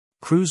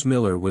 Cruz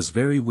Miller was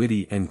very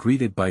witty and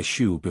greeted Bai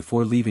Shu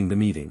before leaving the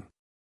meeting.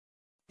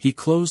 He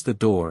closed the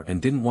door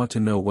and didn't want to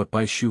know what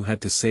Bai Shu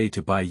had to say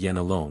to Bai Yen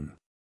alone.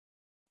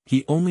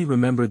 He only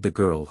remembered the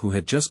girl who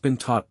had just been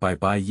taught by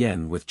Bai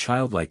Yen with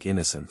childlike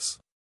innocence.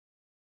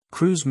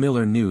 Cruz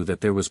Miller knew that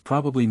there was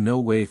probably no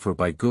way for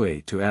Bai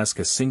Gui to ask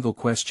a single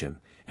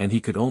question, and he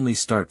could only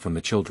start from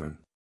the children.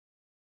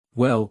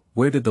 Well,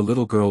 where did the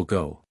little girl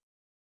go?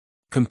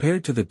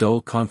 Compared to the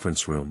dull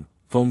conference room,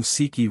 Feng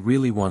Siqi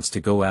really wants to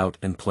go out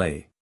and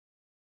play.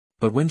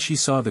 But when she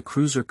saw the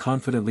cruiser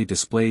confidently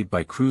displayed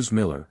by Cruz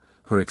Miller,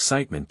 her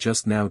excitement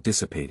just now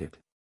dissipated.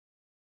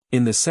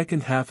 In the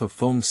second half of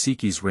Feng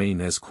Siqi's reign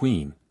as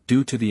queen,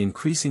 due to the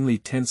increasingly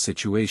tense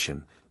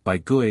situation, Bai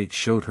Gui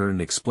showed her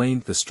and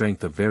explained the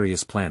strength of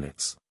various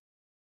planets.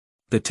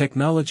 The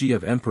technology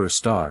of Emperor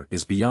Star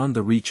is beyond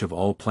the reach of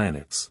all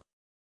planets.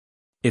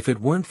 If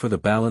it weren't for the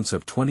balance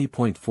of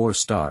 20.4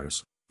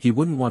 stars, he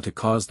wouldn't want to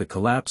cause the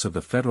collapse of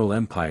the Federal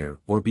Empire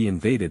or be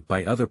invaded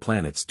by other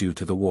planets due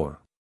to the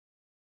war.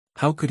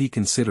 How could he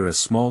consider a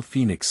small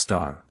Phoenix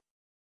star?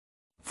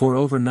 For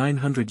over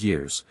 900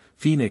 years,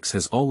 Phoenix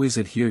has always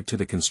adhered to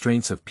the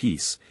constraints of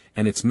peace,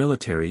 and its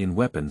military and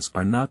weapons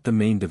are not the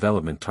main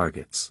development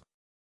targets.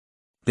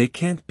 They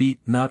can't beat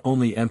not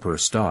only Emperor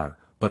Star,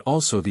 but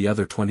also the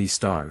other 20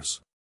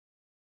 stars.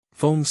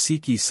 Feng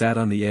Siqi sat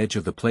on the edge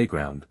of the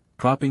playground,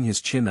 propping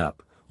his chin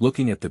up,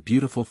 looking at the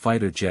beautiful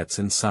fighter jets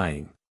and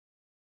sighing.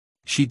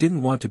 She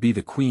didn't want to be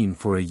the queen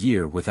for a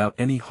year without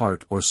any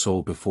heart or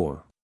soul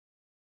before.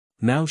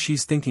 Now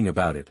she's thinking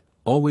about it,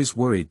 always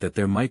worried that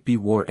there might be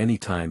war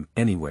anytime,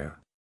 anywhere.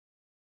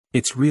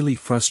 It's really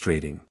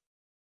frustrating.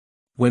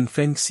 When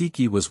Feng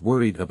Siqi was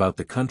worried about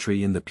the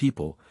country and the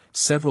people,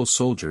 several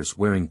soldiers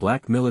wearing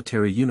black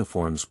military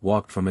uniforms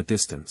walked from a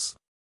distance.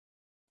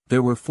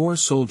 There were 4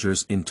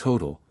 soldiers in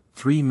total,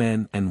 3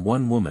 men and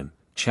 1 woman,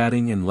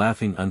 chatting and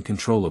laughing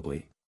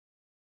uncontrollably.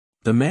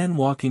 The man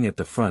walking at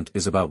the front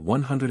is about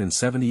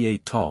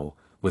 178 tall,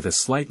 with a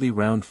slightly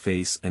round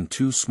face and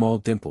 2 small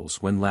dimples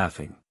when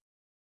laughing.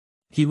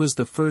 He was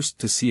the first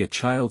to see a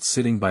child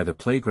sitting by the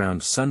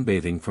playground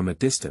sunbathing from a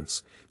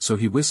distance, so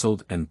he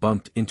whistled and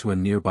bumped into a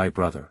nearby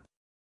brother.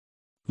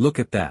 Look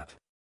at that.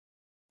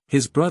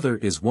 His brother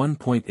is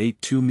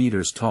 1.82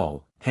 meters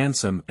tall,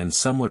 handsome and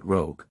somewhat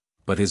rogue,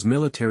 but his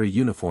military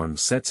uniform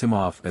sets him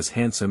off as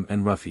handsome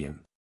and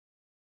ruffian.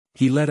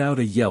 He let out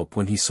a yelp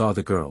when he saw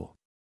the girl.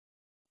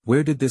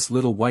 Where did this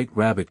little white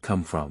rabbit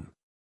come from?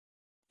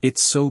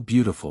 It's so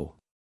beautiful.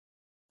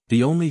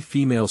 The only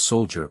female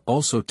soldier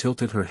also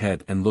tilted her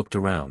head and looked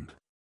around.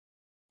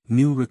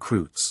 New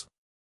recruits.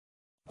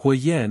 Hui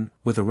Yan,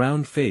 with a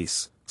round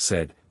face,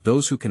 said,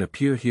 "Those who can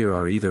appear here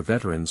are either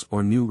veterans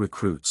or new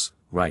recruits,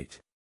 right?"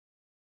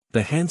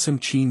 The handsome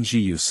Qin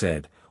Jiyu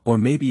said, "Or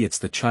maybe it's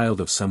the child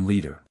of some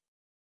leader."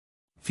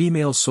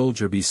 Female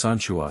soldier Bi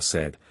Sanshua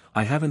said,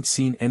 "I haven't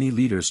seen any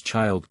leader's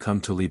child come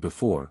to Li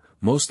before,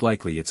 most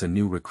likely it's a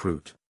new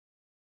recruit."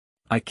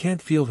 "I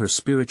can't feel her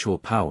spiritual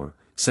power,"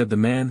 said the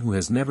man who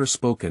has never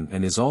spoken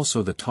and is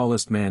also the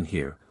tallest man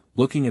here,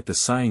 looking at the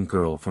sighing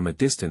girl from a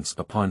distance.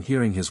 Upon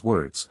hearing his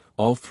words,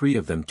 all 3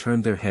 of them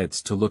turned their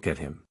heads to look at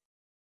him.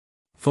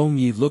 Feng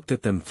Yi looked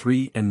at them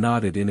 3 and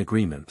nodded in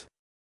agreement.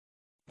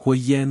 Hui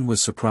Yan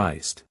was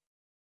surprised.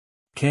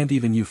 "Can't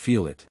even you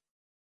feel it?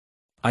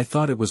 I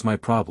thought it was my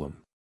problem."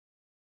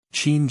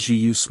 Qin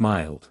Jiyu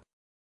smiled.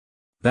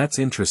 "That's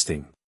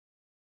interesting.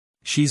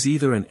 She's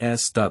either an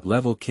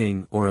S-level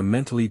king or a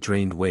mentally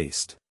drained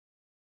waste.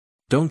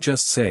 Don't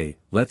just say,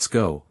 'Let's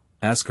go,'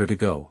 ask her to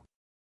go."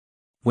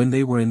 When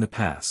they were in the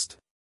past,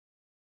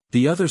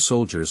 the other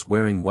soldiers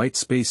wearing white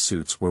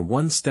spacesuits were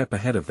 1 step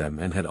ahead of them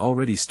and had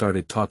already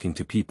started talking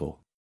to people.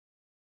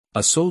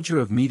 A soldier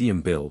of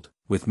medium build,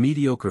 with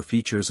mediocre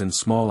features and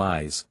small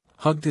eyes,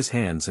 hugged his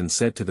hands and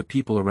said to the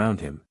people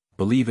around him,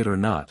 "Believe it or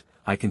not,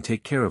 I can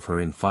take care of her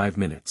in 5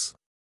 minutes."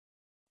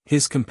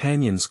 His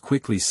companions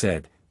quickly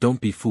said, "Don't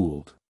be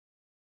fooled.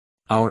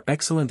 Our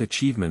excellent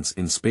achievements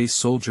in Space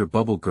Soldier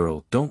Bubble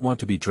Girl don't want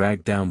to be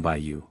dragged down by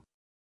you."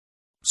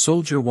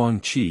 Soldier Wang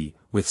Qi,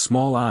 with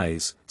small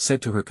eyes,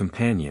 said to her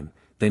companion,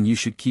 "Then you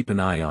should keep an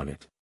eye on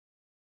it."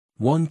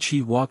 Wang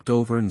Qi walked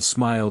over and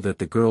smiled at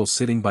the girl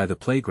sitting by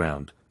the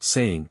playground,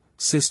 saying,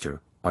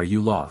 "Sister, are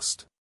you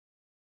lost?"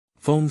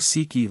 Feng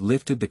Siqi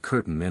lifted the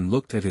curtain and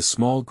looked at his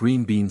small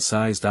green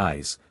bean-sized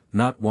eyes,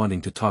 not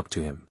wanting to talk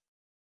to him.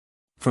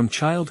 From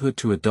childhood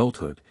to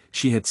adulthood,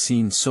 she had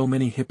seen so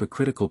many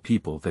hypocritical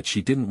people that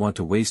she didn't want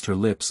to waste her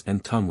lips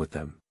and tongue with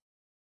them.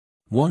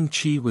 Wang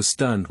Qi was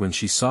stunned when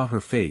she saw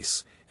her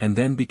face, and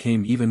then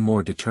became even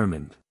more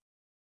determined.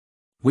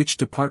 "Which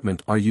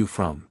department are you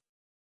from?"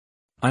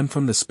 "I'm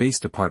from the Space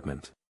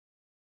Department."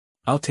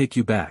 "I'll take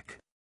you back."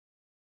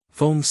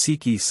 Feng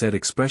Siqi said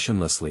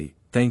expressionlessly,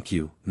 "Thank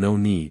you, no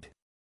need."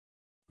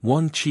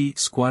 Wang Qi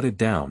squatted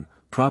down,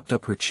 propped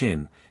up her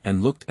chin,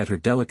 and looked at her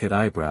delicate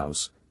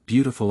eyebrows,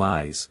 beautiful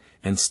eyes,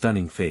 and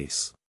stunning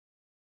face.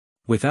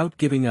 Without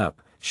giving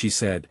up, she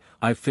said,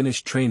 "I've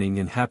finished training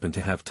and happen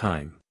to have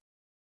time."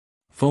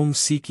 Feng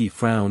Siqi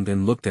frowned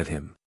and looked at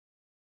him.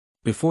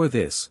 Before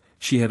this,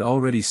 she had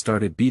already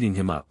started beating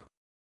him up.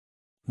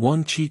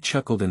 Wang Qi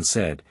chuckled and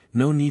said,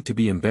 "No need to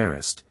be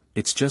embarrassed,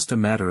 it's just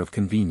a matter of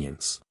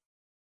convenience."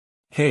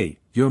 "Hey,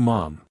 your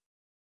mom."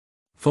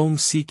 Feng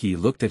Siqi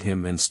looked at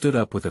him and stood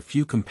up with a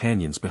few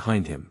companions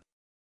behind him.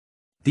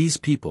 These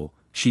people,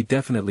 she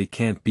definitely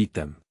can't beat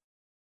them.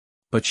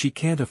 But she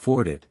can't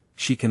afford it,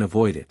 she can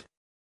avoid it.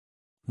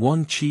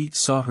 Wang Qi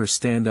saw her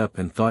stand up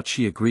and thought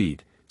she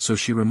agreed, so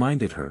she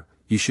reminded her,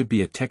 "You should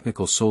be a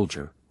technical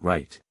soldier,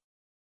 right?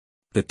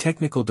 The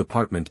technical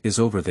department is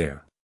over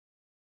there."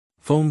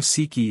 Feng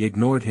Siqi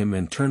ignored him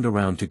and turned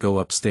around to go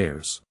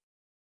upstairs.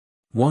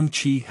 Wang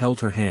Qi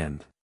held her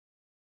hand.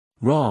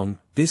 "Wrong,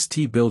 this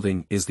T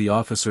building is the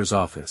officer's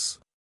office."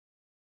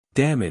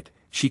 Damn it,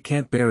 she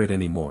can't bear it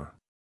anymore.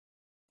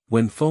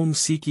 When Feng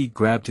Siqi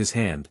grabbed his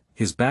hand,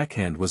 his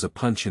backhand was a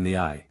punch in the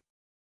eye.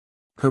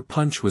 Her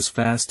punch was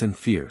fast and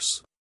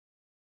fierce.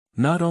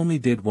 Not only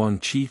did Wang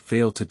Qi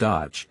fail to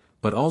dodge,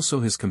 but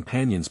also his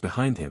companions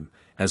behind him,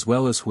 as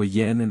well as Hui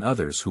Yan and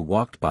others who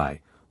walked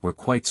by, were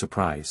quite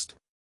surprised.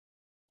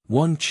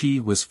 Wang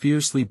Qi was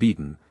fiercely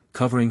beaten,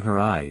 covering her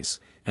eyes,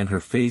 and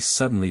her face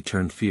suddenly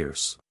turned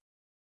fierce.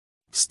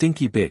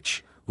 "Stinky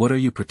bitch, what are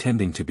you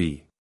pretending to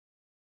be?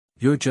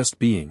 You're just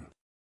being."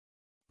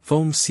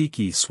 Feng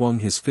Siqi swung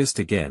his fist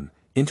again,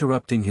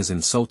 interrupting his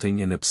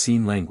insulting and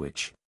obscene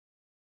language.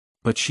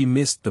 But she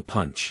missed the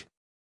punch.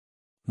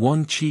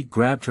 Wang Qi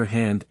grabbed her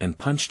hand and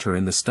punched her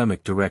in the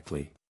stomach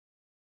directly.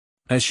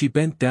 As she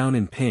bent down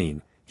in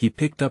pain, he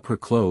picked up her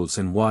clothes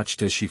and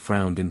watched as she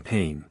frowned in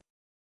pain.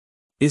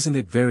 "Isn't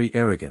it very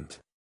arrogant?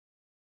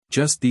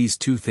 Just these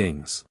two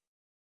things."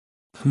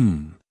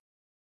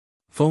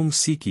 Feng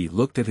Siqi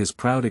looked at his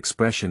proud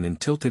expression and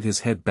tilted his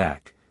head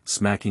back,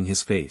 smacking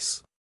his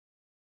face.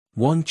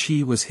 Wang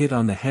Qi was hit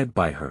on the head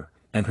by her,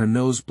 and her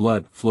nose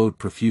blood flowed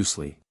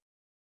profusely.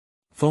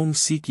 Feng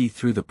Siqi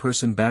threw the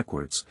person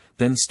backwards,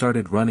 then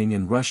started running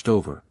and rushed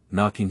over,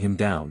 knocking him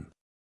down.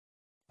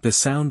 The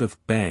sound of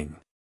bang.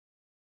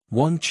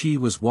 Wang Qi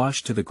was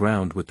washed to the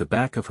ground with the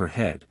back of her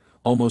head,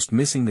 almost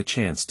missing the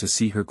chance to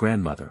see her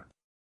grandmother.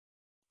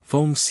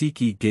 Feng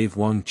Siqi gave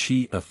Wang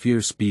Qi a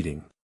fierce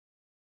beating.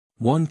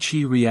 Wang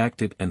Qi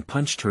reacted and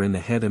punched her in the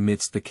head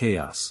amidst the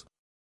chaos.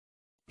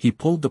 He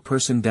pulled the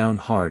person down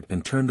hard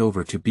and turned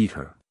over to beat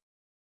her.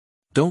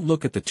 Don't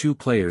look at the two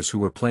players who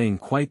were playing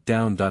quite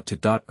down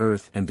to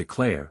earth and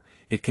declare,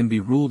 it can be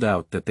ruled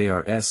out that they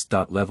are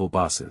S-level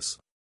bosses.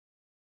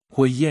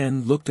 Hui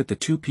Yan looked at the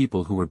two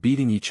people who were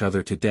beating each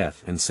other to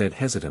death and said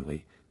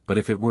hesitantly, "But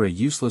if it were a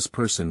useless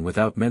person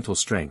without mental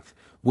strength,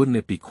 wouldn't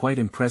it be quite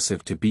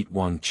impressive to beat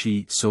Wang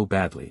Qi so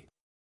badly?"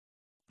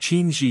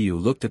 Qin Jiu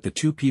looked at the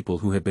two people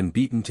who had been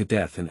beaten to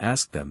death and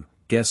asked them,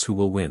 "Guess who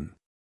will win?"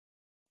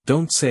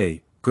 "Don't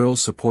say,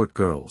 girls support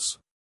girls."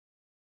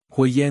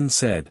 Hui Yan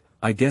said,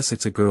 "I guess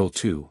it's a girl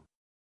too."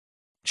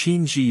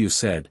 Qin Jiu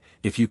said,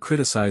 "If you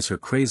criticize her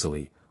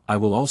crazily, I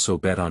will also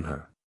bet on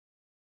her."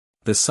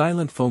 The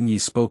silent Feng Yi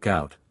spoke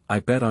out, "I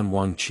bet on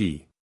Wang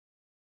Qi."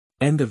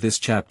 End of this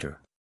chapter.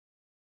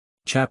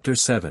 Chapter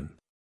 7.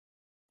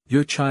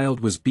 Your child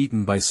was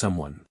beaten by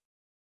someone.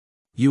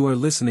 You are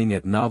listening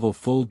at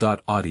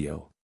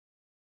novelfull.audio.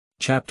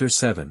 Chapter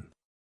 7.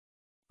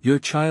 Your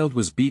child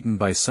was beaten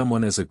by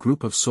someone as a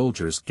group of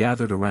soldiers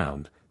gathered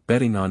around,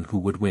 betting on who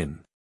would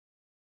win.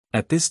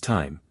 At this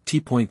time,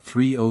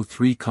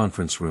 T.303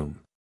 conference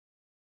room.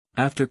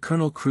 After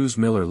Colonel Cruz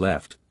Miller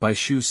left, Bai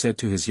Shu said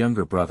to his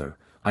younger brother,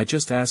 "I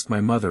just asked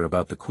my mother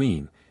about the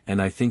Queen, and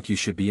I think you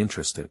should be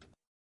interested.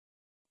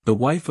 The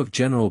wife of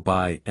General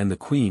Bai and the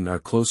Queen are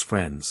close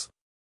friends."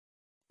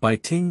 Bai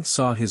Ting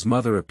saw his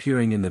mother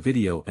appearing in the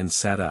video and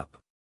sat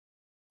up.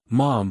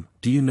 "Mom,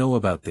 do you know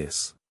about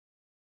this?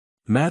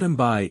 Madam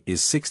Bai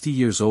is 60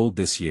 years old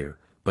this year,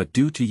 but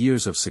due to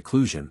years of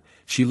seclusion,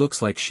 she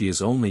looks like she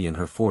is only in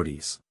her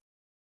 40s.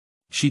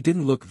 She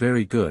didn't look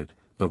very good,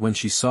 but when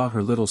she saw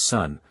her little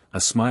son, a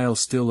smile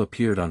still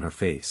appeared on her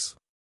face.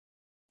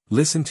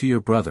 Listen to your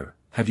brother,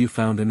 have you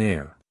found an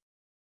heir?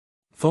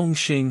 Feng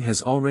Siqi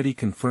has already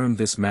confirmed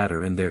this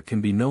matter and there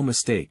can be no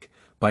mistake,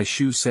 Bai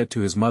Shu said to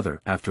his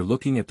mother after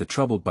looking at the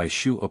troubled Bai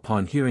Shu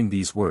upon hearing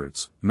these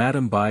words.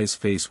 Madame Bai's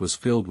face was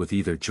filled with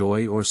either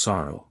joy or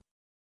sorrow.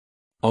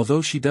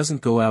 Although she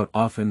doesn't go out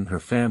often, her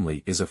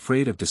family is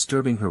afraid of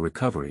disturbing her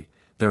recovery.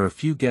 There are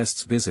few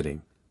guests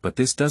visiting, but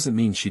this doesn't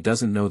mean she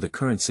doesn't know the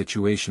current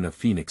situation of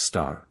Phoenix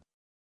Star.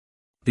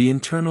 The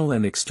internal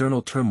and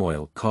external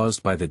turmoil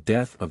caused by the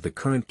death of the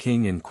current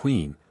king and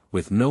queen,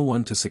 with no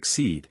one to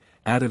succeed,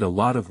 added a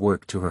lot of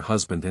work to her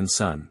husband and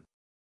son.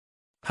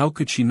 How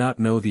could she not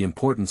know the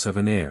importance of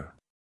an heir?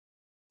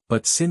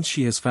 But since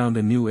she has found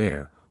a new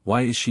heir,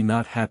 why is she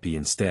not happy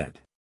instead?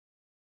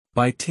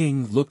 Bai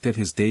Ting looked at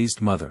his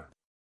dazed mother.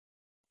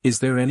 Is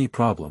there any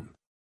problem?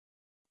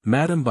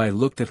 Madame Bai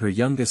looked at her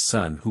youngest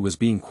son who was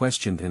being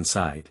questioned and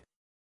sighed.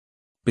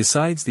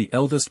 Besides the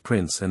eldest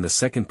prince and the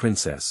second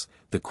princess,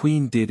 the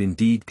queen did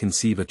indeed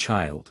conceive a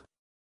child.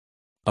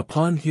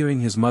 Upon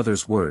hearing his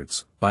mother's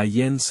words, Bai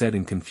Yan said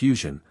in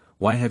confusion,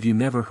 "Why have you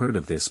never heard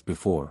of this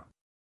before?"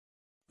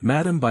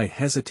 Madame Bai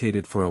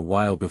hesitated for a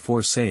while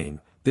before saying,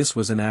 "This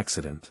was an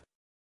accident."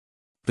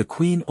 The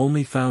queen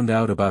only found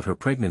out about her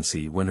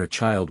pregnancy when her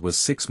child was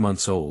 6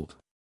 months old.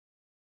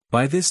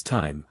 By this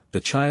time,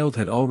 the child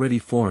had already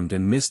formed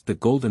and missed the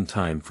golden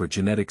time for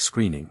genetic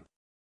screening.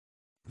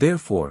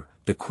 Therefore,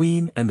 the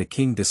queen and the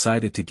king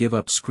decided to give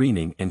up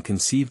screening and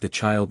conceive the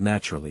child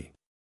naturally.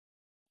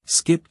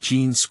 Skip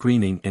gene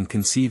screening and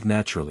conceive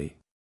naturally.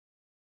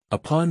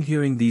 Upon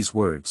hearing these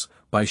words,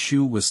 Bai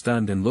Shu was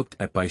stunned and looked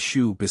at Bai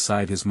Shu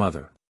beside his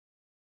mother.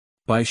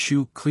 Bai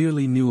Shu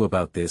clearly knew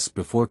about this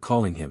before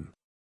calling him.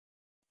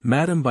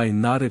 Madame Bai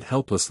nodded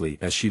helplessly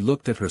as she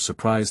looked at her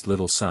surprised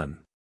little son.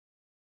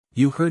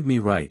 You heard me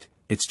right,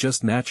 it's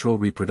just natural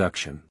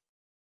reproduction.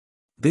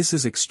 This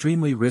is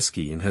extremely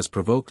risky and has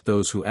provoked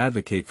those who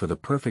advocate for the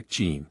perfect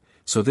gene,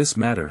 so this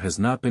matter has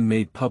not been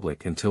made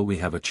public until we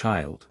have a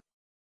child.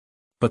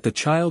 But the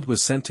child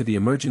was sent to the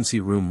emergency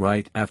room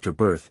right after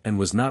birth and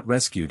was not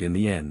rescued in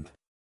the end.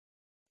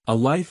 A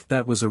life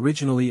that was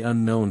originally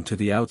unknown to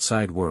the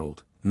outside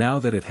world, now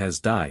that it has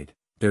died,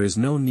 there is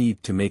no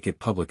need to make it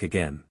public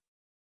again.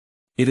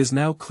 It is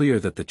now clear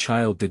that the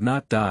child did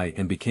not die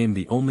and became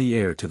the only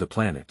heir to the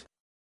planet.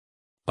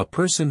 A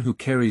person who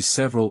carries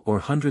several or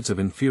hundreds of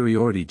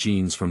inferiority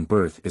genes from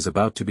birth is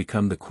about to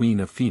become the Queen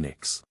of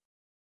Phoenix.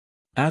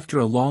 After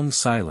a long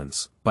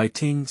silence, Bai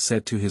Ting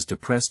said to his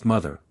depressed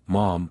mother,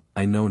 "Mom,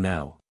 I know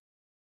now.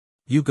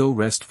 You go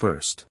rest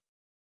first.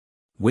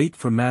 Wait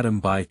for Madame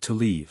Bai to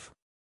leave."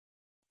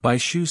 Bai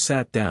Shu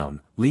sat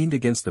down, leaned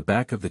against the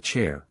back of the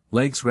chair,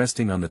 legs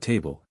resting on the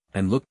table,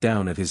 and looked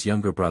down at his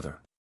younger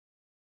brother.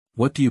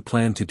 What do you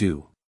plan to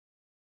do?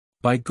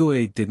 Bai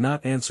Gui did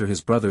not answer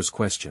his brother's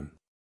question.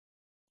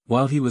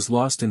 While he was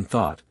lost in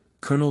thought,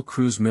 Colonel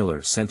Cruz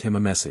Miller sent him a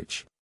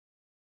message.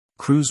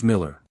 Cruz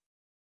Miller.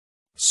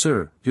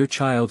 Sir, your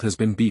child has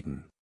been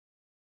beaten.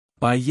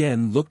 Bai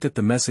Yan looked at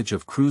the message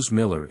of Cruz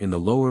Miller in the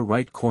lower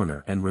right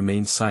corner and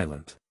remained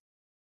silent.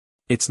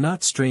 It's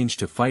not strange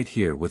to fight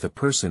here with a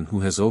person who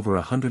has over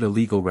 100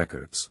 illegal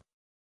records.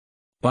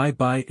 Bai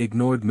Bai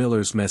ignored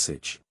Miller's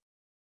message.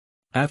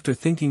 After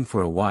thinking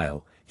for a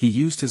while, he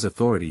used his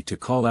authority to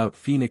call out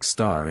Phoenix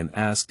Star and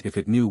asked if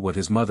it knew what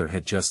his mother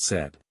had just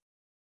said.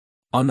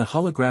 On the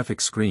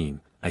holographic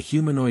screen, a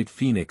humanoid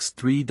Phoenix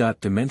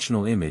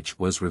 3-dimensional image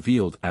was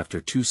revealed after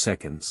 2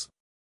 seconds.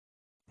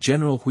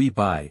 General Hui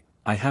Bai,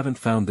 I haven't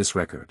found this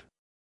record.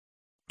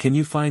 Can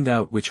you find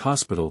out which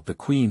hospital the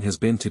Queen has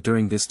been to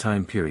during this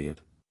time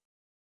period?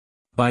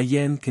 Bai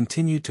Yan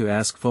continued to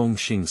ask. Feng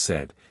Siqi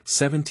said,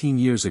 17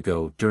 years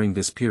ago during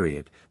this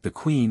period, the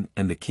Queen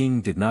and the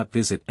King did not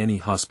visit any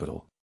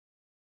hospital.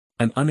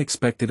 An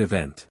unexpected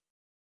event.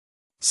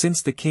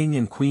 Since the King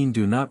and Queen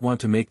do not want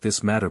to make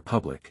this matter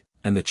public,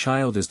 and the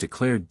child is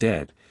declared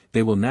dead,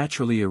 they will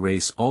naturally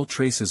erase all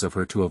traces of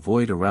her to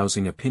avoid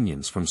arousing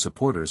opinions from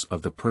supporters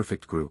of the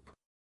perfect group.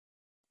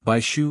 Bai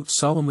Shu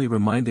solemnly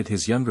reminded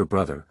his younger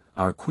brother,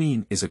 our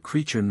queen is a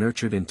creature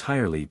nurtured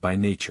entirely by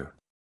nature.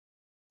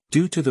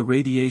 Due to the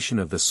radiation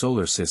of the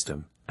solar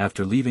system,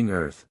 after leaving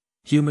Earth,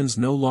 humans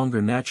no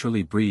longer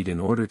naturally breed in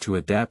order to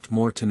adapt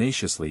more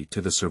tenaciously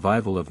to the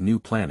survival of new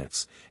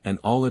planets, and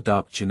all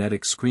adopt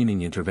genetic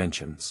screening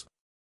interventions.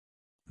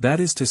 That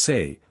is to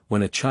say,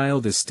 when a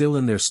child is still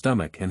in their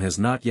stomach and has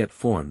not yet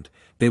formed,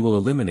 they will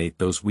eliminate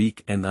those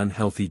weak and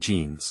unhealthy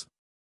genes.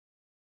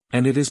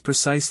 And it is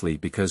precisely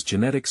because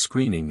genetic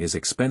screening is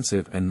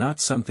expensive and not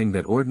something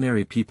that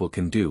ordinary people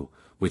can do,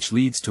 which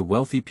leads to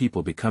wealthy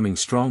people becoming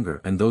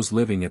stronger and those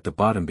living at the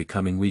bottom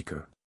becoming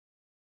weaker.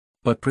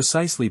 But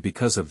precisely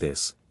because of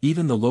this,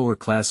 even the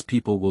lower-class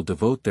people will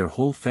devote their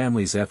whole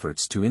family's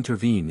efforts to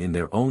intervene in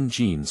their own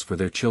genes for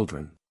their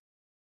children.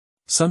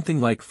 Something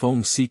like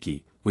Feng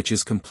Siqi, which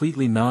is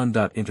completely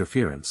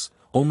non-interference,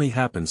 only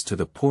happens to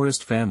the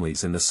poorest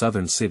families in the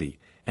southern city,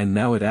 and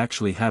now it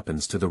actually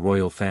happens to the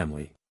royal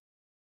family.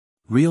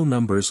 Real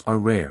numbers are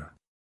rare.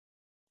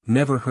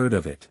 Never heard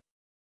of it.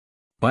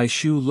 Bai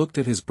Shu looked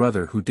at his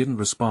brother who didn't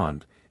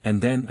respond,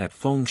 and then at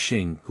Feng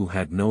Siqi who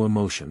had no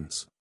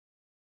emotions.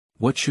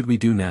 What should we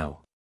do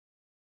now?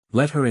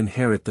 Let her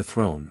inherit the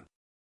throne.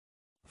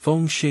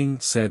 Feng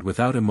Siqi said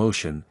without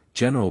emotion,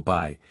 General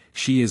Bai,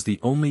 she is the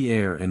only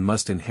heir and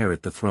must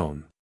inherit the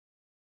throne.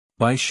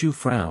 Bai Shu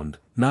frowned,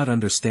 not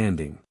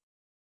understanding.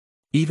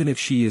 Even if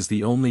she is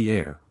the only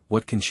heir,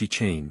 what can she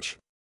change?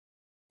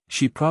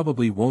 She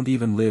probably won't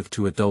even live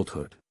to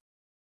adulthood.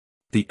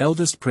 The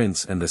eldest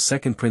prince and the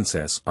second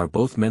princess are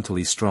both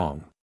mentally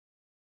strong.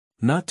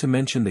 Not to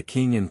mention the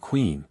king and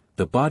queen,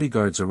 the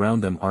bodyguards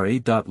around them are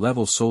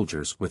A-level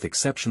soldiers with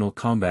exceptional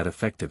combat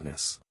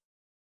effectiveness.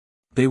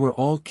 They were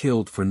all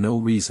killed for no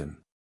reason.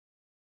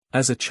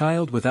 As a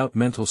child without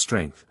mental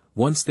strength,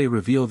 once they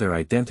reveal their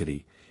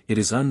identity, it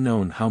is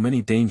unknown how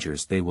many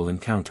dangers they will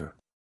encounter.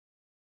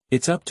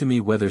 It's up to me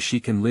whether she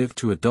can live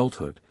to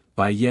adulthood.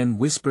 Bai Yan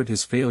whispered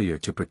his failure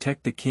to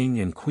protect the king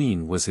and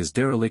queen was his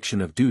dereliction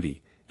of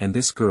duty, and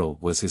this girl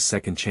was his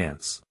second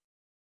chance.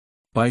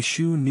 Bai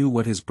Shu knew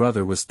what his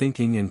brother was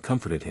thinking and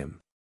comforted him.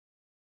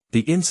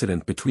 The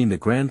incident between the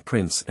Grand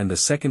Prince and the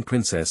second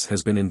princess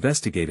has been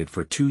investigated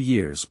for 2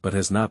 years but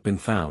has not been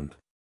found.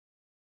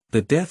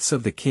 The deaths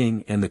of the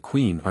king and the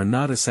queen are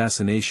not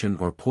assassination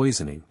or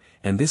poisoning,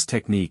 and this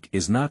technique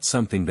is not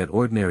something that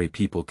ordinary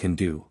people can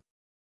do.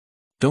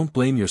 Don't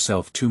blame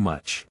yourself too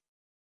much.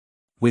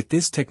 With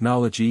this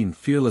technology and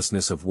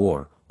fearlessness of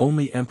war,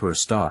 only Emperor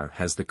Star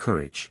has the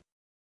courage.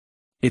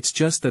 It's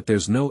just that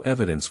there's no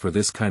evidence for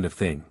this kind of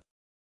thing.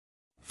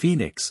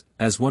 Phoenix,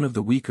 as one of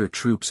the weaker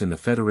troops in the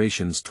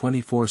Federation's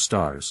 24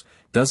 stars,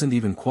 doesn't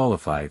even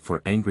qualify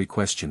for angry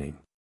questioning.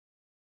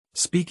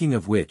 Speaking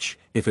of which,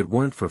 if it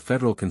weren't for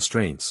federal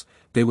constraints,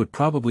 they would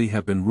probably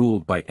have been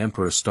ruled by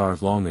Emperor Star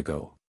long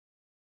ago.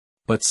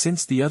 But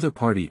since the other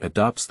party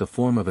adopts the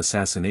form of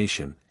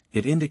assassination,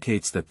 it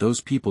indicates that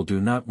those people do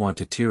not want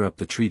to tear up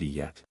the treaty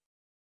yet.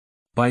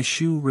 Bai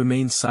Shu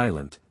remained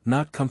silent,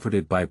 not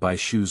comforted by Bai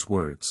Shu's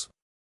words.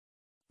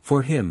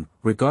 For him,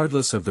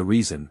 regardless of the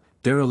reason,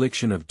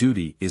 dereliction of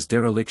duty is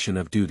dereliction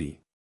of duty.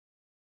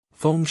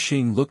 Feng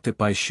Siqi looked at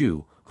Bai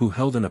Shu, who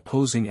held an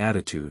opposing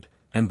attitude,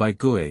 and Bai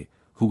Gui,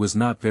 who was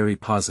not very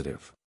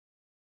positive.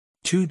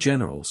 Two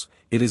generals,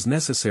 it is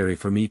necessary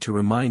for me to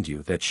remind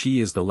you that she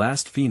is the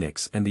last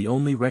phoenix and the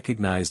only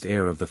recognized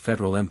heir of the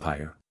Federal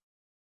Empire.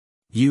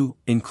 You,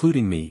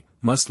 including me,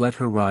 must let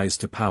her rise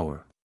to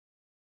power.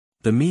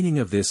 The meaning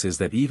of this is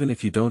that even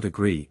if you don't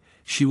agree,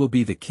 she will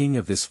be the king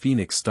of this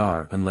Phoenix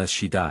Star unless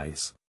she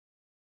dies.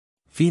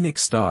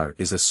 Phoenix Star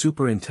is a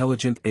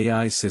super-intelligent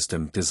AI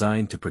system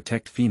designed to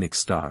protect Phoenix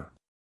Star.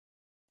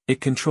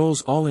 It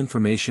controls all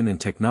information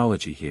and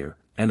technology here,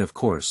 and of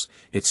course,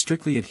 it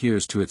strictly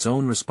adheres to its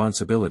own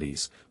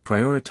responsibilities,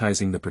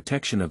 prioritizing the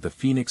protection of the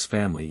Phoenix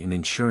family and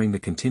ensuring the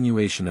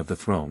continuation of the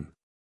throne.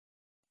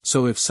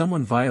 So if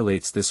someone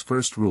violates this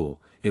first rule,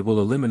 it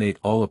will eliminate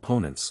all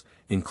opponents,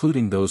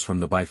 including those from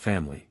the Bai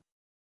family.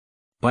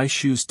 Bai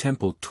Shu's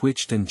temple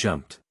twitched and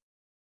jumped.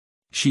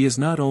 She is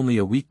not only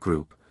a weak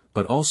group,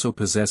 but also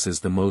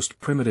possesses the most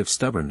primitive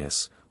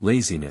stubbornness,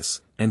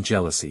 laziness, and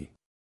jealousy.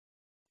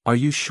 Are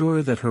you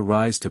sure that her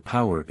rise to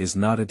power is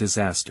not a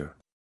disaster?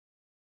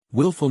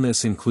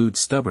 Willfulness includes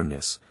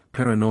stubbornness,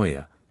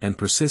 paranoia, and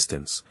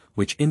persistence,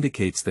 which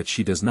indicates that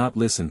she does not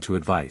listen to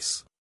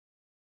advice.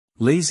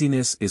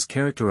 Laziness is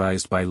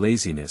characterized by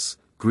laziness,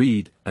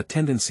 greed, a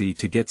tendency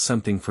to get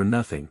something for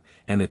nothing,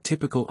 and a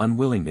typical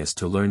unwillingness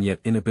to learn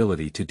yet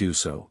inability to do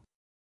so.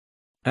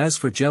 As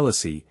for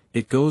jealousy,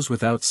 it goes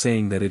without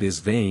saying that it is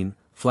vain,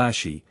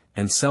 flashy,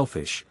 and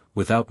selfish,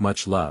 without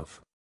much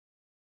love.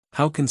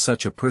 How can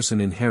such a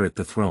person inherit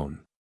the throne?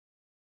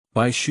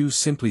 Bai Shu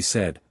simply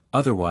said,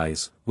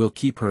 otherwise, we'll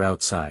keep her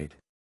outside.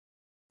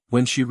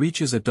 When she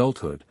reaches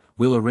adulthood,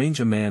 we'll arrange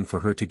a man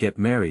for her to get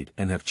married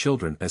and have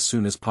children as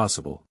soon as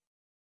possible.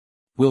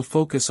 We'll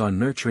focus on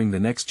nurturing the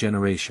next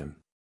generation.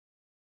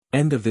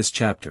 End of this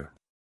chapter.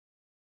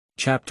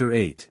 Chapter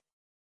 8.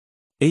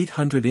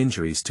 800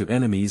 Injuries to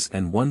Enemies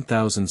and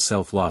 1,000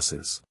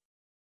 Self-Losses.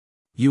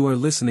 You are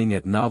listening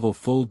at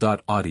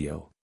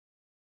novelfull.audio.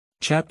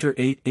 Chapter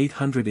 8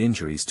 800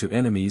 Injuries to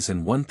Enemies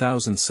and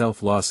 1,000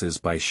 Self-Losses.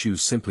 Bai Shu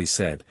simply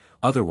said,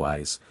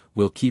 otherwise,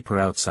 we'll keep her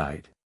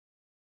outside.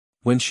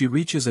 When she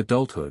reaches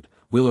adulthood,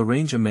 we'll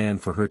arrange a man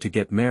for her to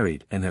get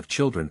married and have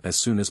children as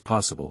soon as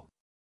possible.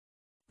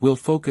 We'll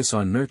focus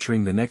on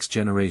nurturing the next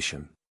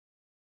generation.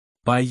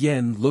 Bai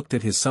Yan looked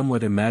at his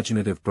somewhat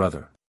imaginative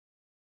brother.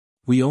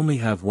 We only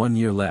have 1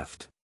 year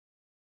left.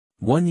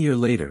 1 year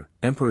later,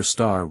 Emperor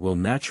Star will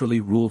naturally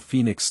rule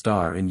Phoenix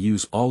Star and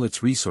use all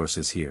its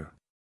resources here.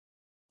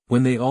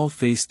 When they all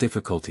face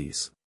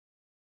difficulties.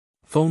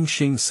 Feng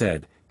Siqi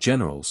said,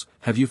 Generals,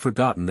 have you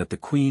forgotten that the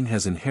Queen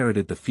has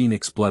inherited the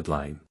Phoenix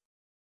bloodline?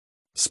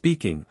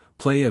 Speaking,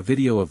 play a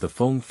video of the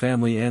Feng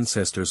family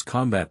ancestors'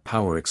 combat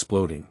power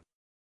exploding.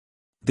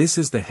 This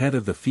is the head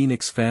of the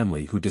Phoenix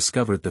family who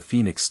discovered the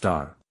Phoenix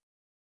Star.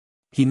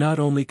 He not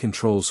only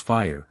controls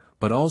fire,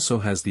 but also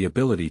has the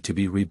ability to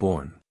be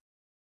reborn.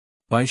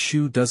 Bai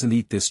Shu doesn't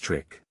eat this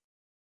trick.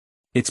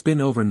 It's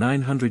been over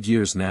 900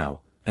 years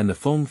now, and the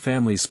Feng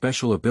family's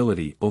special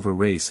ability over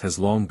race has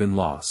long been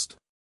lost.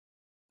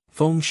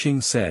 Feng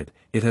Xing said,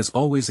 it has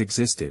always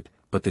existed,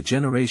 but the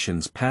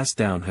generations passed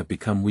down have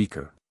become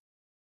weaker.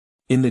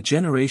 In the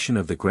generation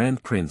of the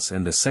Grand Prince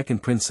and the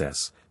Second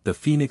Princess, the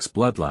Phoenix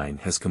bloodline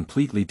has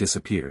completely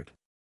disappeared.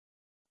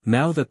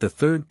 Now that the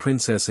third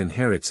princess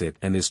inherits it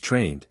and is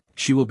trained,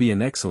 she will be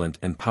an excellent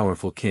and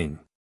powerful king.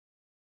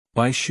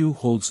 Bai Shu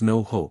holds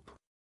no hope.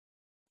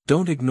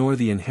 Don't ignore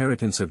the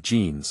inheritance of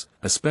genes,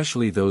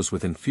 especially those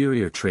with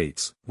inferior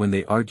traits, when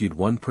they argued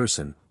one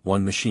person,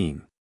 one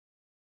machine.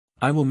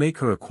 I will make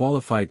her a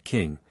qualified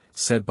king,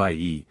 said Bai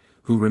Yi,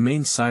 who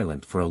remained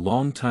silent for a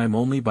long time.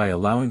 Only by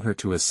allowing her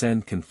to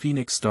ascend can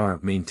Phoenix Star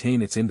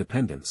maintain its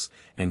independence,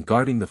 and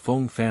guarding the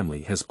Feng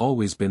family has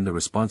always been the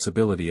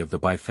responsibility of the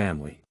Bai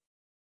family.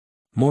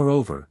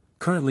 Moreover,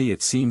 currently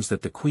it seems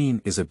that the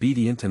queen is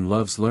obedient and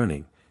loves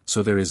learning,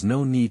 so there is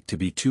no need to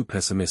be too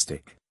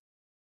pessimistic.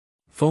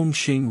 Feng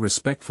Xing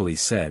respectfully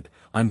said,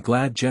 I'm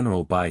glad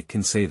General Bai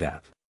can say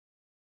that.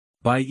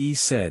 Bai Yi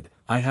said,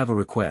 I have a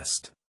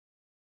request.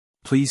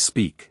 Please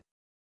speak.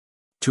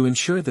 To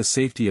ensure the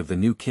safety of the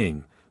new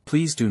king,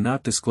 please do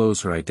not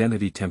disclose her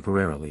identity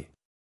temporarily.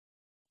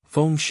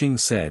 Feng Xing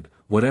said,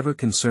 whatever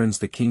concerns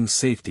the king's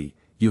safety,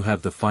 you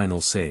have the final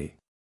say.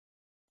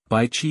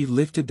 Bai Qi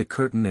lifted the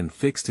curtain and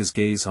fixed his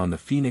gaze on the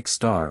Phoenix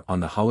Star on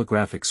the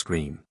holographic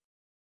screen.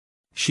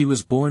 She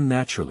was born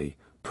naturally,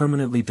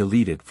 permanently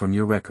deleted from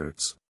your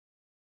records.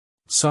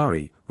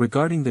 Sorry,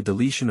 regarding the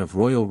deletion of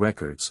royal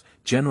records,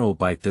 General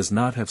Bai does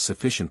not have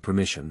sufficient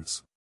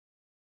permissions.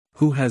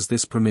 Who has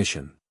this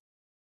permission?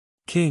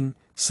 King,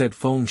 said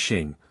Feng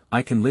Xing,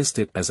 I can list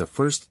it as a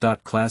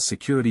first-class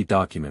security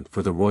document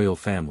for the royal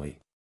family.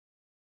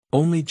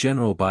 Only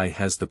General Bai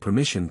has the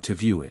permission to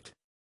view it.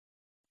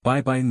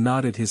 Bai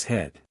nodded his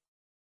head.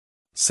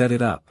 Set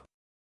it up.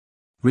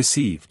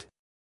 Received.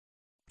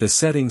 The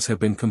settings have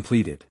been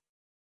completed.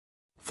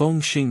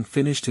 Feng Xing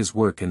finished his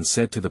work and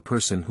said to the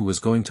person who was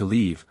going to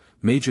leave,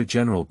 Major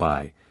General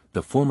Bai,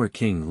 the former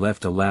king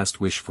left a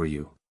last wish for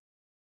you.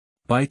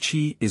 Bai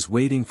Qi is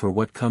waiting for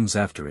what comes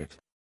after it.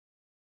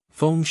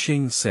 Feng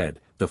Xing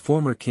said, the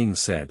former king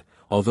said,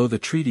 although the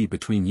treaty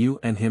between you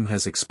and him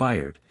has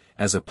expired,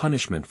 as a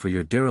punishment for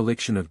your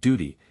dereliction of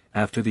duty,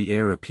 after the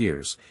heir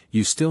appears,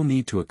 you still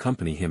need to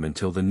accompany him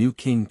until the new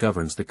king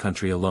governs the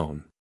country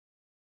alone.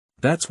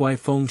 That's why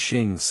Feng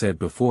Xing said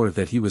before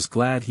that he was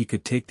glad he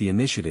could take the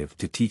initiative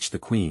to teach the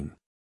queen.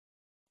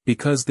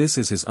 Because this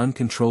is his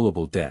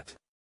uncontrollable debt.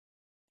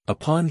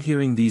 Upon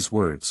hearing these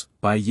words,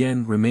 Bai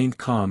Yan remained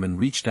calm and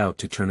reached out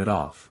to turn it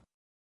off.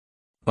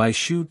 Bai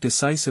Shu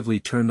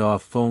decisively turned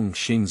off Feng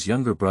Xing's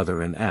younger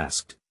brother and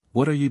asked,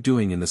 what are you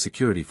doing in the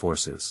security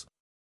forces?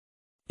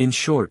 In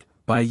short,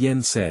 Bai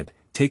Yan said,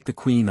 take the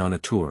queen on a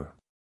tour.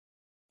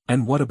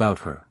 And what about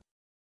her?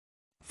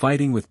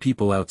 Fighting with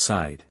people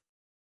outside.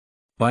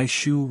 Bai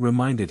Shu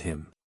reminded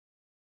him.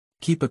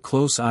 Keep a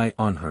close eye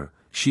on her,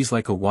 she's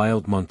like a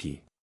wild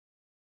monkey.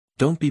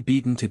 Don't be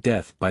beaten to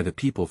death by the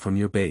people from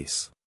your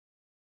base.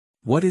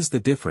 What is the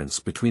difference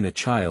between a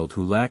child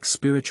who lacks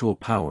spiritual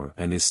power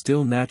and is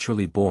still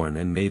naturally born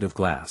and made of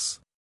glass?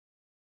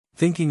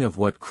 Thinking of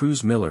what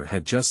Cruz Miller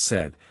had just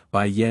said,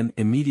 Bai Yan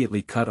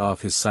immediately cut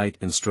off his sight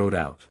and strode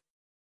out.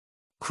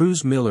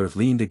 Cruz Miller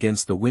leaned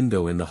against the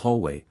window in the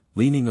hallway,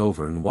 leaning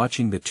over and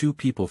watching the two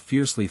people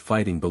fiercely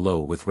fighting below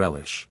with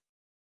relish.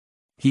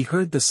 He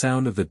heard the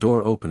sound of the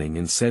door opening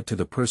and said to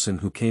the person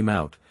who came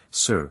out,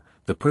 Sir,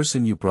 the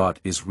person you brought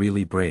is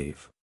really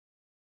brave.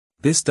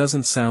 This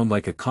doesn't sound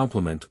like a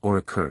compliment or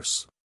a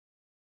curse.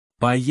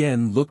 Bai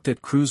Yan looked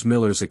at Cruz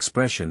Miller's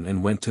expression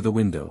and went to the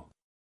window.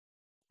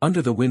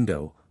 Under the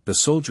window, the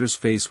soldier's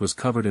face was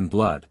covered in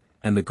blood,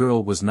 and the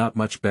girl was not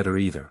much better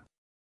either.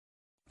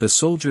 The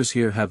soldiers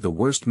here have the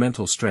worst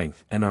mental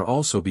strength and are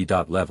also B.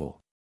 level.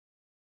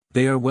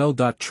 They are well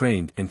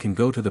trained and can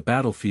go to the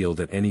battlefield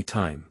at any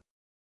time.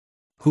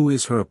 Who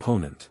is her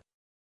opponent?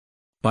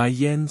 Bai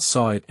Yan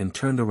saw it and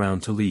turned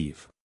around to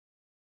leave.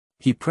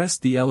 He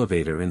pressed the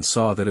elevator and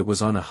saw that it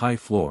was on a high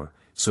floor,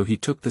 so he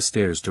took the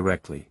stairs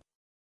directly.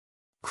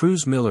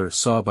 Cruz Miller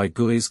saw Bai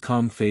Gui's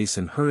calm face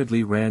and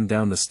hurriedly ran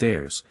down the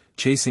stairs,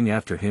 chasing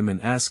after him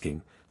and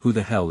asking, who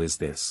the hell is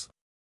this?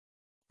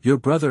 Your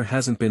brother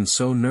hasn't been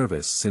so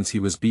nervous since he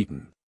was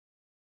beaten.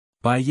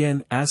 Bai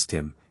Yan asked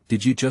him,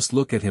 did you just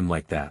look at him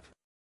like that?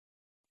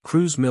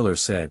 Cruz Miller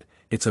said,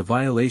 it's a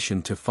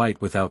violation to fight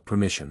without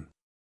permission.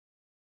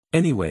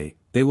 Anyway,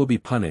 they will be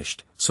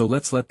punished, so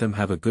let's let them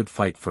have a good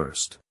fight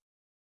first.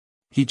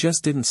 He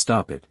just didn't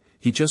stop it,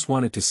 he just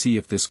wanted to see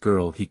if this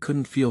girl he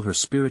couldn't feel her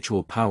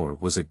spiritual power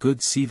was a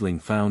good seedling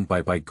found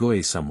by Bai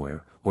Gui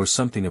somewhere, or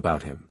something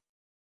about him.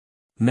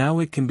 Now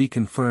it can be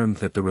confirmed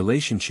that the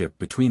relationship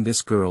between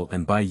this girl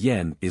and Bai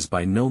Yan is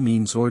by no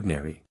means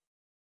ordinary.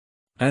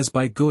 As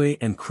Bai Gui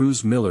and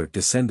Cruz Miller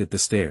descended the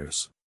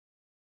stairs,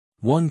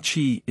 Wang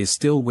Qi is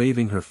still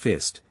waving her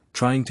fist,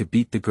 trying to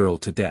beat the girl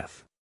to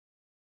death.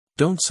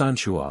 Don't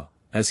Sanshua,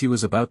 as he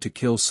was about to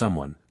kill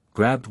someone,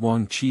 grabbed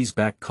Wang Qi's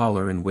back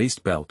collar and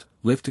waist belt,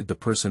 lifted the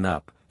person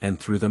up, and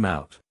threw them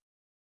out.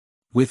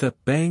 With a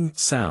bang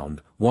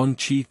sound, Wang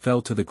Qi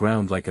fell to the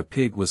ground like a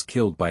pig was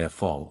killed by a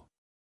fall.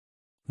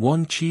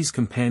 Wang Qi's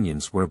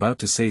companions were about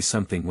to say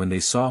something when they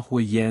saw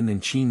Hui Yan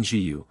and Qin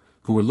Jiyu,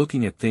 who were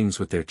looking at things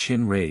with their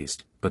chin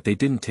raised, but they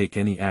didn't take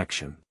any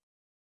action.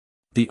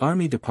 The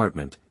Army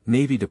Department,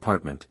 Navy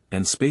Department,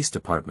 and Space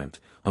Department,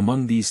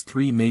 among these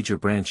three major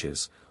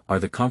branches, are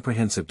the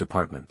Comprehensive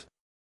Department.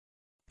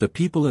 The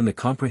people in the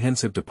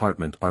Comprehensive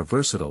Department are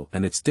versatile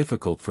and it's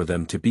difficult for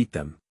them to beat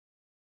them.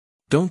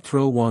 Don't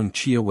throw Wang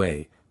Qi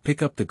away,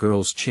 pick up the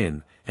girl's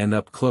chin, and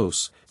up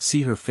close,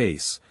 see her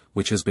face,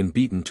 which has been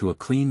beaten to a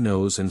clean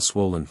nose and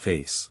swollen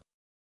face.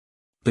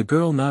 The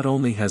girl not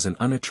only has an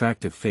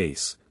unattractive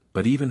face,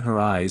 but even her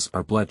eyes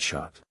are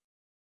bloodshot.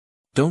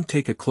 Don't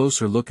take a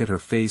closer look at her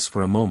face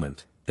for a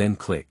moment, then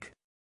click.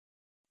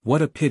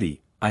 What a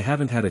pity, I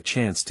haven't had a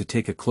chance to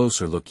take a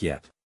closer look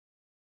yet.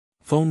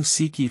 Feng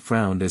Siqi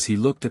frowned as he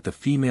looked at the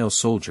female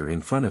soldier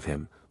in front of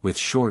him, with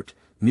short,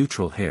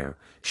 neutral hair,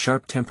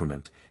 sharp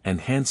temperament,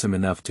 and handsome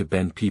enough to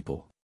bend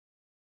people.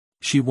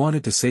 She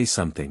wanted to say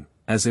something,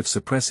 as if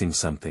suppressing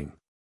something.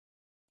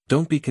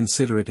 Don't be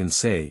considerate and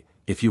say,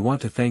 if you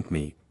want to thank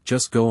me,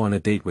 just go on a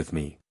date with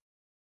me.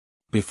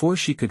 Before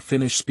she could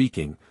finish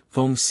speaking,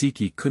 Feng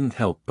Siqi couldn't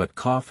help but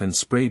cough and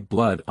sprayed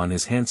blood on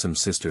his handsome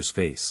sister's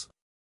face.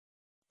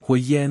 Hui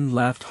Yan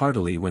laughed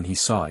heartily when he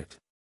saw it.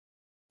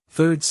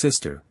 Third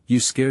sister, you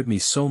scared me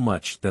so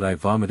much that I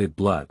vomited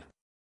blood.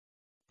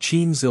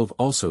 Qin Zilv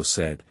also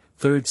said,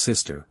 third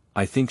sister,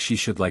 I think she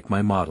should like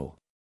my model.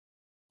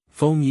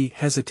 Feng Yi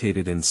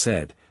hesitated and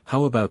said,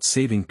 how about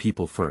saving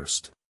people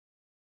first?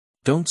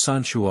 Don't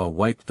Sanshua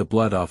wiped the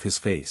blood off his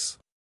face.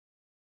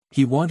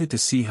 He wanted to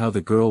see how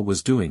the girl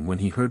was doing when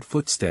he heard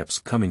footsteps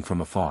coming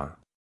from afar.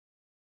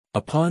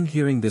 Upon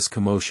hearing this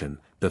commotion,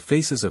 the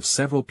faces of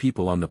several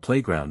people on the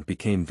playground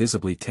became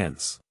visibly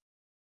tense.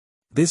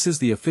 This is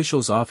the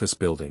official's office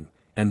building,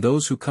 and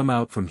those who come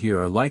out from here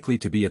are likely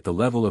to be at the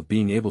level of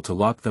being able to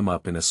lock them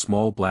up in a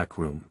small black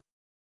room.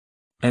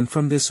 And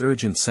from this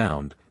urgent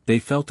sound, they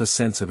felt a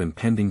sense of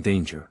impending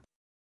danger.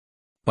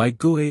 Bai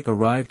Gui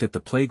arrived at the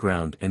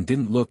playground and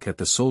didn't look at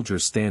the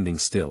soldiers standing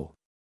still.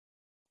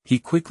 He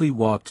quickly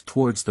walked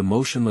towards the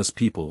motionless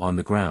people on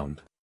the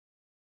ground.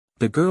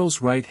 The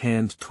girl's right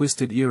hand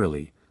twisted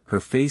eerily, her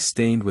face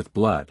stained with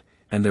blood,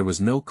 and there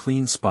was no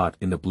clean spot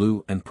in the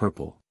blue and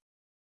purple.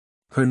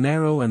 Her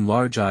narrow and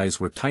large eyes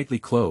were tightly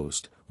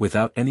closed,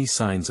 without any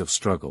signs of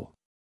struggle.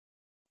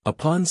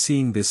 Upon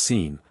seeing this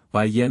scene,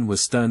 Bai Yan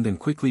was stunned and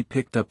quickly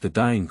picked up the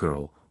dying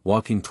girl,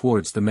 walking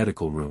towards the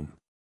medical room.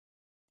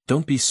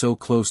 Don't be so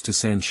close to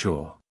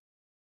Sanshua.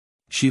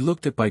 She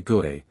looked at Bai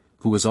Gui,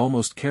 who was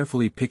almost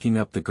carefully picking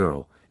up the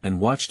girl, and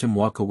watched him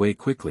walk away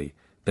quickly,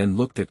 then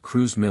looked at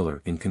Cruz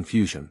Miller in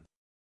confusion.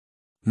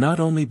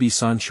 Not only Bi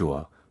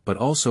Sanshua, but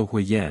also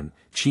Hui Yan,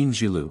 Qin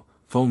Jilu,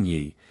 Feng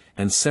Yi,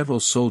 and several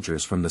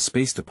soldiers from the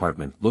Space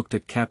Department looked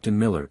at Captain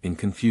Miller in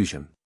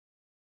confusion.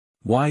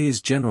 Why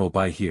is General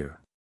Bai here?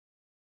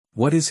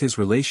 What is his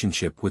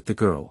relationship with the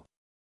girl?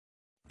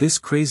 This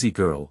crazy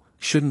girl,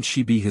 shouldn't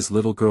she be his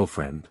little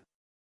girlfriend?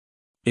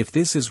 If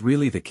this is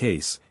really the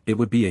case, it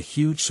would be a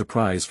huge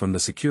surprise from the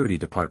security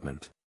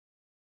department.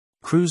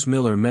 Cruz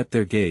Miller met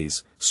their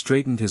gaze,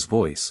 straightened his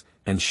voice,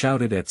 and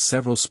shouted at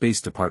several Space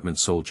Department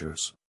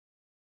soldiers.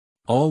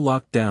 All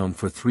locked down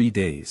for 3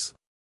 days.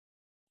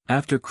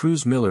 After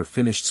Cruz Miller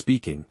finished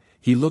speaking,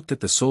 he looked at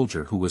the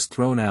soldier who was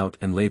thrown out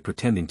and lay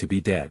pretending to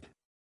be dead.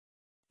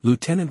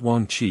 Lieutenant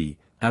Wang Qi,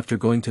 after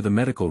going to the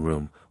medical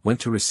room, went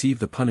to receive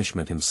the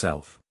punishment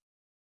himself.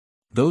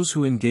 Those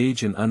who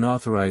engage in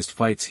unauthorized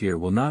fights here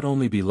will not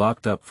only be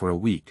locked up for a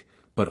week,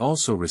 but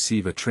also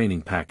receive a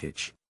training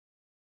package.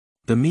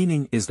 The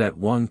meaning is that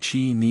Wang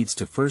Qi needs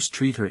to first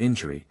treat her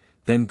injury,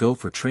 then go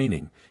for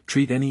training,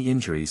 treat any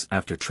injuries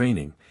after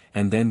training,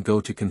 and then go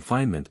to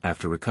confinement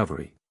after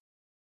recovery.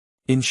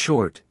 In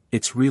short,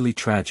 it's really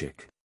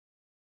tragic.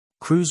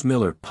 Cruz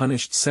Miller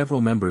punished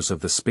several members of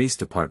the Space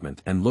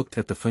Department and looked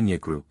at the Fenya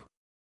group.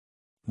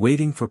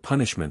 Waiting for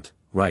punishment,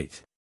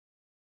 right?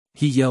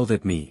 He yelled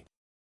at me.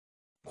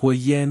 Hui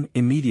Yan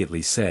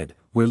immediately said,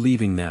 we're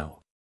leaving now.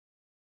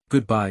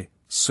 Goodbye,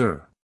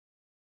 sir.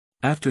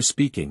 After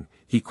speaking,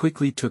 he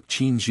quickly took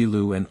Qin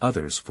Jilu and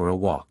others for a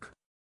walk.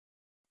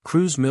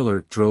 Cruz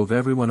Miller drove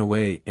everyone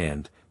away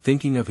and,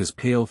 thinking of his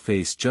pale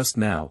face just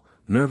now,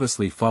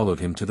 nervously followed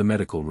him to the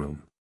medical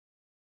room.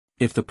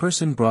 If the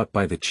person brought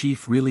by the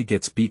chief really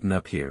gets beaten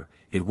up here,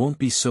 it won't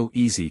be so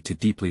easy to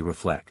deeply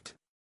reflect.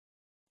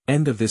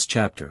 End of this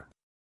chapter.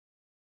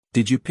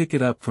 Did you pick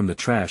it up from the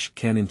trash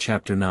can in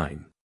chapter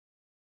 9?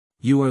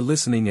 You are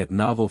listening at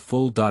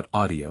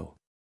novelfull.audio.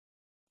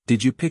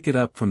 Did you pick it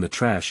up from the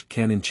trash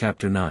can in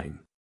chapter 9?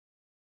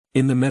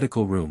 In the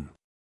medical room.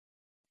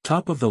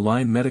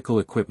 Top-of-the-line medical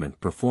equipment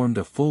performed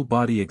a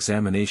full-body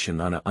examination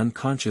on an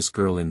unconscious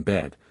girl in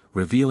bed,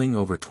 revealing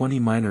over 20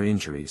 minor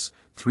injuries,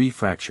 3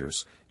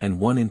 fractures, and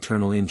 1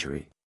 internal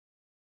injury.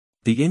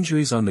 The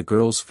injuries on the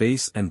girl's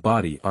face and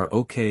body are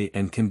okay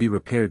and can be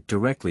repaired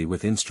directly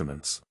with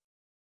instruments.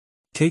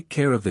 Take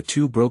care of the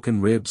 2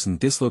 broken ribs and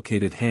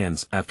dislocated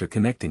hands after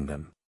connecting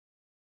them.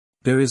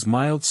 There is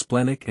mild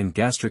splenic and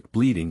gastric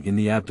bleeding in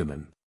the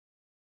abdomen.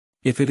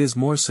 If it is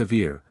more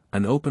severe,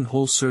 an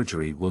open-hole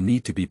surgery will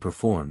need to be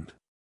performed.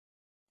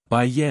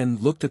 Bai Yan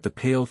looked at the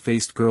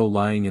pale-faced girl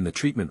lying in the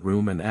treatment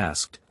room and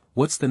asked,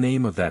 "What's the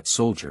name of that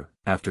soldier?"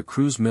 After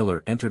Cruz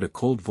Miller entered a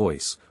cold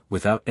voice,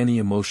 without any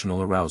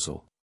emotional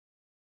arousal.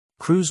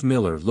 Cruz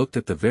Miller looked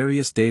at the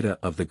various data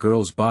of the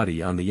girl's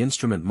body on the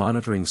instrument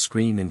monitoring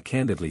screen and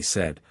candidly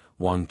said,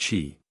 "Wang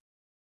Qi.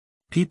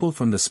 People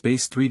from the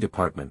Space 3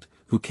 department,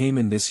 who came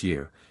in this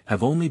year,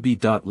 have only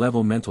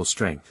B.level mental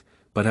strength,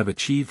 but have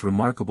achieved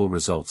remarkable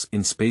results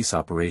in space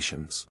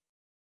operations.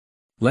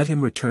 Let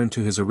him return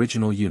to his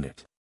original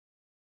unit."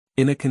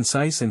 In a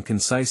concise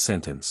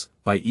sentence,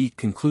 Bai Yi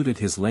concluded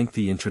his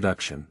lengthy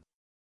introduction.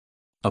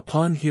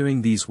 Upon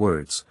hearing these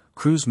words,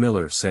 Cruz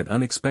Miller said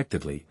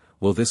unexpectedly,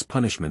 "Will this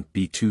punishment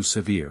be too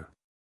severe?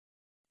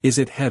 Is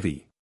it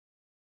heavy?"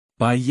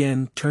 Bai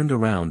Yan turned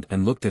around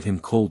and looked at him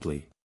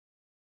coldly.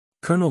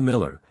 "Colonel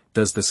Miller,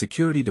 does the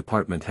security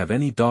department have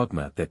any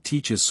dogma that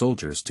teaches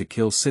soldiers to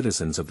kill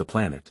citizens of the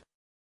planet?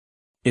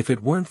 If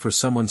it weren't for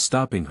someone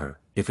stopping her,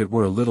 if it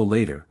were a little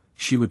later,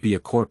 she would be a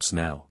corpse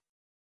now."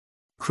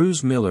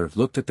 Cruz Miller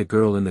looked at the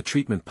girl in the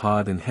treatment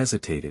pod and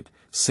hesitated,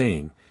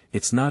 saying,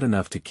 "It's not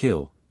enough to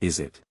kill, is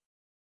it?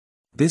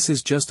 This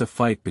is just a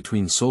fight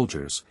between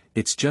soldiers,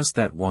 it's just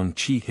that Wang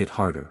Qi hit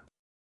harder."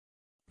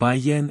 Bai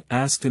Yan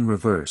asked in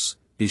reverse,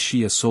 "Is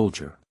she a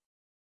soldier?"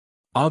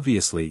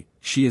 "Obviously,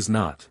 she is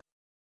not.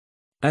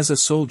 As a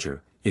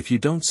soldier, if you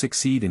don't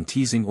succeed in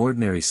teasing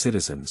ordinary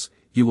citizens,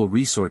 you will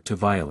resort to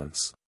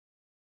violence.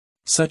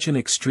 Such an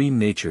extreme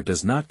nature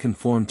does not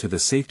conform to the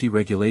safety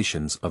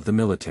regulations of the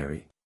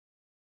military.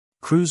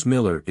 Cruz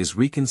Miller is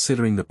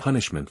reconsidering the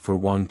punishment for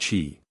Wang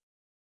Qi."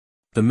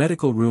 The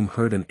medical room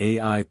heard an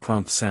AI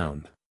prompt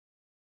sound.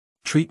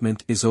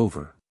 "Treatment is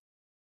over.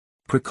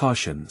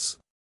 Precautions.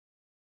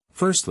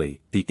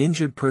 Firstly, the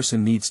injured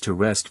person needs to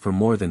rest for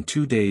more than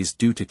 2 days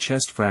due to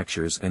chest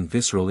fractures and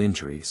visceral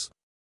injuries.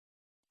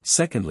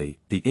 Secondly,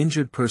 the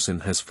injured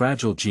person has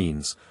fragile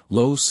genes,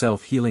 low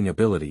self-healing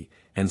ability,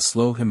 and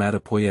slow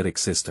hematopoietic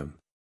system.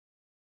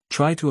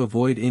 Try to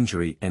avoid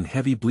injury and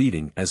heavy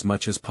bleeding as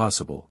much as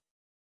possible."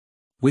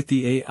 With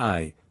the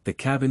AI, the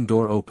cabin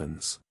door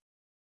opens.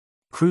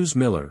 Cruz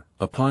Miller,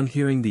 upon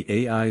hearing the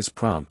AI's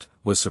prompt,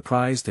 was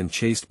surprised and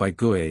chased by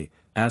Gue,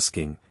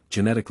 asking,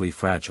 "Genetically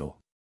fragile.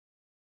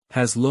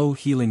 Has low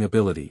healing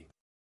ability.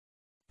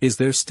 Is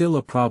there still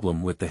a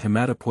problem with the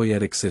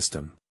hematopoietic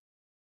system?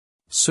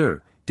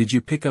 Sir, did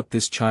you pick up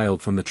this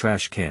child from the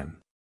trash can?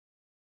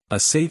 A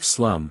safe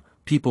slum,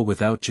 people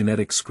without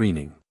genetic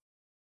screening.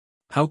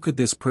 How could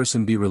this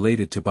person be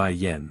related to Bai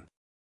Yan?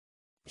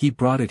 He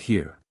brought it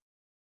here.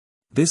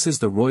 This is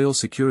the Royal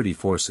Security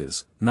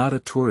Forces, not a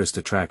tourist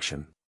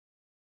attraction."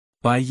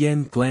 Bai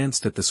Yan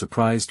glanced at the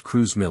surprised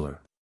Cruz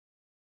Miller.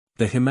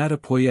 "The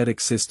hematopoietic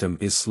system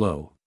is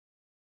slow,"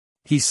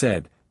 he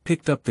said,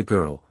 picked up the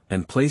girl,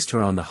 and placed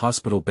her on the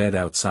hospital bed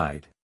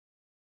outside.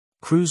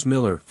 Cruz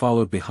Miller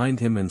followed behind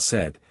him and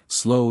said,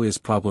 "Slow is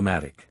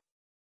problematic."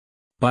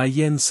 Bai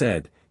Yan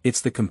said,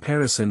 "It's the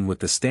comparison with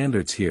the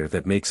standards here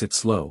that makes it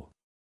slow.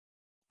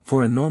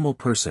 For a normal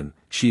person,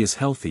 she is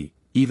healthy,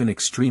 even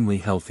extremely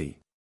healthy."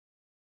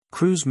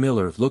 Cruz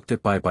Miller looked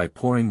at Bai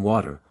pouring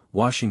water,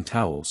 washing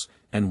towels,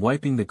 and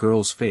wiping the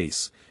girl's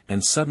face,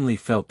 and suddenly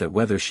felt that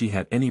whether she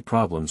had any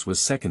problems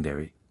was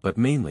secondary, but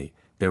mainly,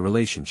 their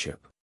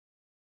relationship.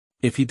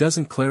 If he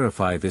doesn't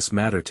clarify this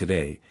matter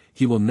today,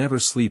 he will never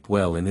sleep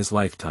well in his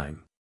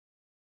lifetime.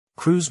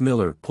 Cruz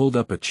Miller pulled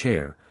up a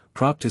chair,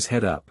 propped his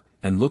head up,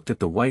 and looked at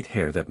the white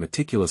hair that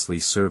meticulously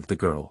served the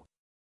girl.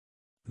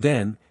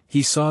 Then,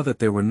 he saw that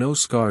there were no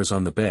scars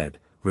on the bed,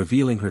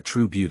 revealing her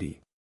true beauty.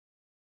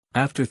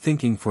 After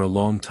thinking for a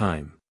long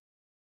time,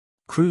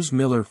 Cruz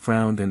Miller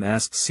frowned and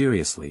asked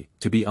seriously,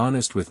 "To be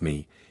honest with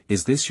me,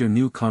 is this your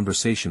new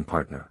conversation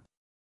partner?"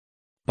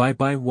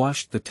 Bai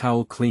washed the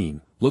towel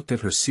clean, looked at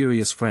her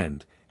serious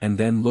friend, and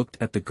then looked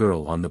at the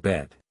girl on the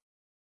bed.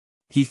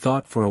 He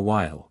thought for a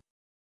while.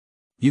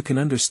 "You can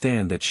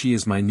understand that she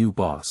is my new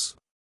boss."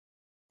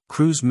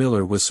 Cruz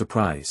Miller was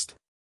surprised.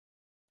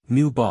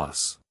 "New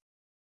boss?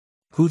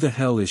 Who the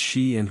hell is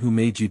she and who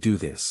made you do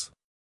this?"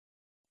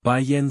 Bai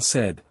Yan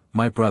said,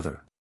 "My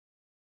brother.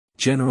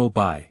 General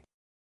Bai.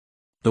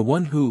 The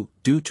one who,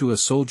 due to a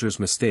soldier's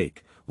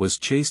mistake, was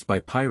chased by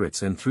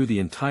pirates and threw the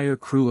entire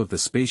crew of the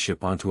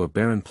spaceship onto a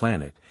barren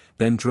planet,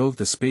 then drove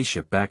the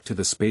spaceship back to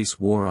the space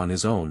war on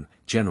his own,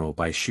 General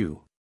Bai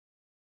Shu."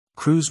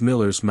 Cruz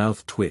Miller's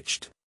mouth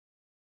twitched.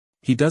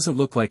 He doesn't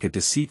look like a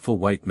deceitful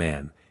white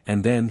man,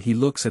 and then he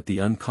looks at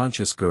the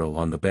unconscious girl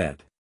on the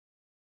bed.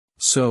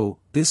 So,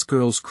 this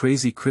girl's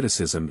crazy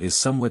criticism is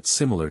somewhat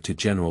similar to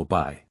General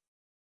Bai.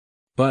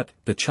 But,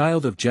 the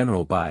child of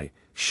General Bai,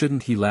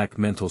 shouldn't he lack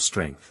mental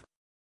strength?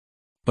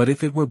 But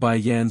if it were Bai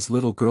Yan's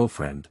little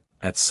girlfriend,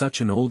 at such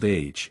an old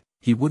age,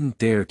 he wouldn't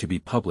dare to be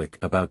public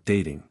about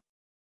dating.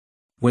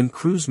 When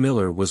Cruz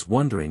Miller was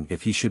wondering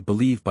if he should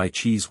believe Bai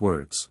Chi's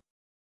words,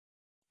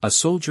 a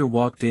soldier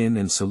walked in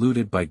and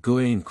saluted Bai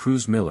Gui and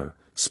Cruz Miller,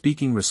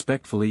 speaking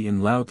respectfully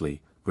and loudly,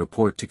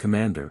 "Report to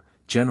Commander,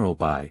 General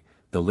Bai,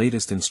 the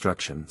latest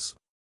instructions."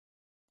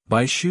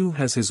 Bai Shu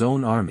has his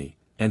own army,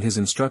 and his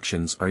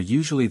instructions are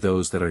usually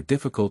those that are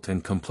difficult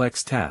and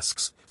complex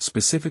tasks,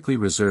 specifically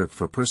reserved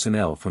for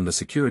personnel from the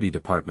security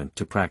department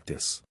to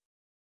practice.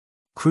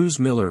 Cruz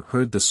Miller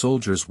heard the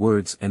soldier's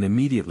words and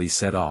immediately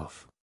set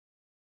off.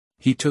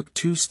 He took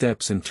 2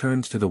 steps and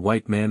turned to the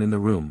white man in the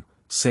room,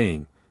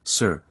 saying,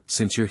 "Sir,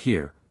 since you're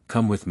here,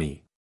 come with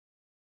me."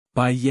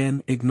 Bai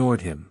Yen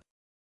ignored him.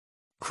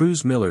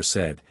 Cruz Miller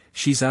said,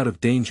 "She's out of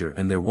danger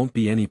and there won't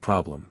be any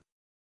problem."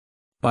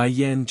 Bai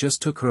Yen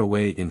just took her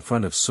away in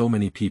front of so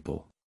many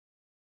people.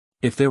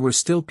 If there were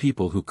still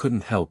people who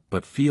couldn't help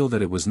but feel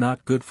that it was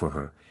not good for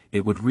her,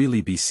 it would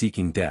really be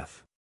seeking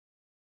death.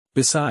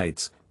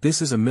 Besides, this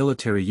is a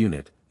military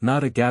unit,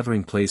 not a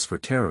gathering place for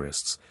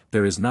terrorists,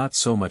 there is not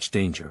so much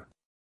danger.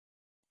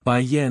 Bai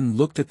Yen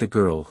looked at the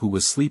girl who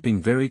was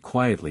sleeping very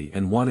quietly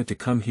and wanted to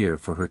come here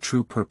for her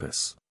true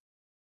purpose.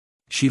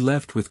 She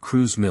left with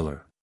Cruz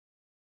Miller.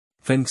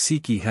 Feng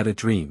Siqi had a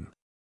dream.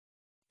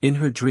 In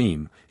her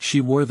dream, she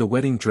wore the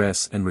wedding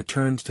dress and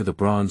returned to the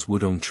bronze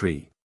wudong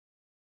tree.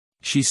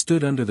 She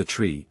stood under the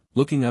tree,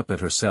 looking up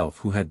at herself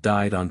who had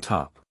died on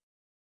top.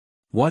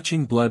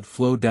 Watching blood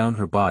flow down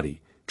her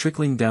body,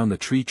 trickling down the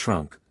tree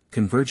trunk,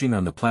 converging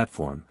on the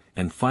platform,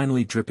 and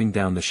finally dripping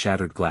down the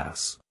shattered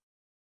glass.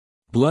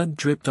 Blood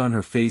dripped on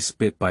her face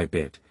bit by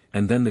bit,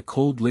 and then the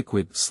cold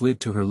liquid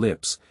slid to her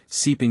lips,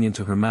 seeping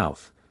into her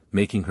mouth,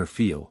 making her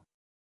feel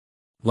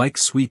like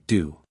sweet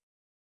dew.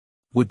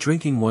 Would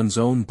drinking one's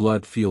own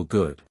blood feel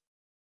good?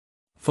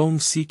 Feng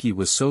Siqi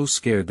was so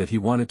scared that he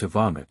wanted to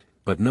vomit,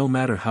 but no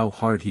matter how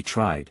hard he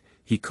tried,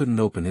 he couldn't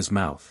open his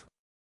mouth.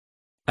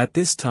 At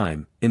this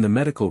time, in the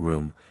medical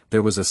room,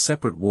 there was a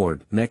separate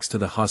ward next to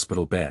the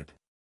hospital bed.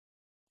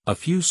 A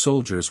few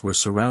soldiers were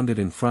surrounded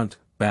in front,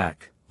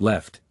 back,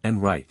 left,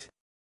 and right.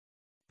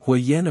 Hui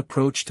Yen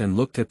approached and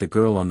looked at the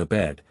girl on the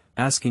bed,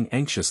 asking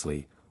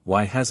anxiously,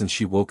 "Why hasn't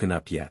she woken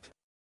up yet?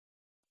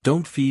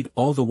 Don't feed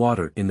all the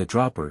water in the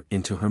dropper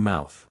into her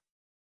mouth.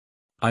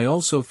 I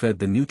also fed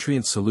the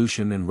nutrient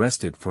solution and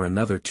rested for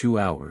another 2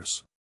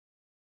 hours.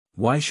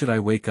 Why should I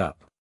wake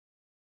up?"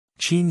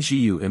 Qin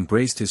Jiyu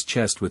embraced his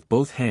chest with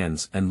both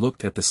hands and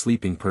looked at the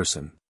sleeping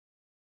person.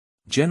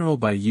 General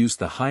Bai used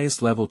the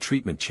highest level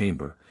treatment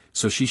chamber,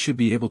 so she should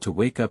be able to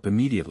wake up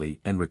immediately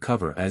and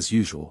recover as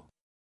usual.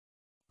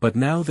 But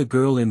now the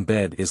girl in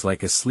bed is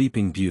like a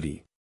sleeping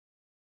beauty.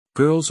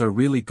 Girls are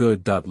really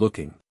good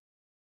looking.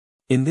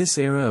 In this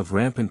era of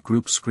rampant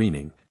group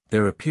screening,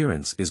 their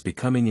appearance is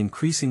becoming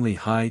increasingly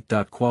high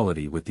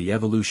quality with the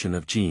evolution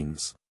of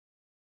genes.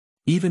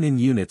 Even in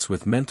units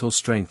with mental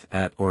strength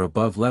at or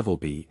above level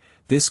B,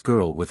 this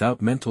girl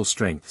without mental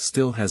strength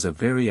still has a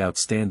very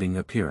outstanding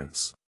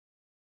appearance.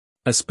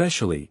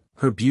 Especially,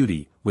 her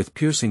beauty, with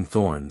piercing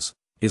thorns,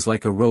 is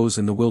like a rose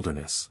in the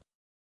wilderness.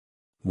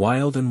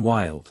 Wild and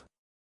wild.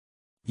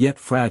 Yet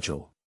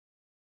fragile.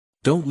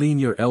 Don't lean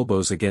your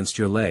elbows against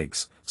your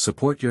legs,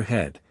 support your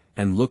head,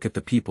 and look at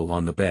the people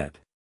on the bed.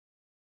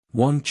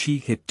 Wang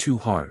Qi hit too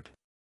hard.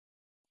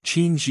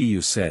 Qin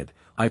Jiyu said,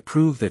 "I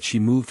prove that she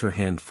moved her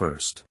hand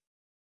first."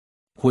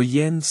 Hui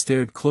Yen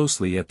stared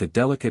closely at the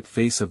delicate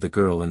face of the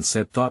girl and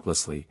said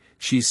thoughtlessly,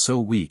 "She's so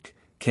weak,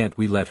 can't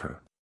we let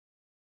her?"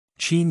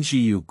 Qin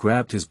Jiyu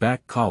grabbed his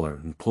back collar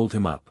and pulled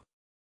him up.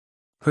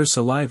 Her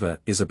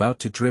saliva is about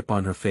to drip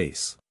on her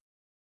face.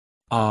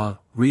 Ah,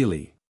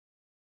 really?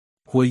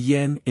 Hui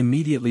Yen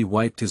immediately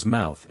wiped his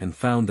mouth and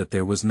found that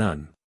there was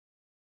none.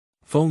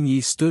 Feng Yi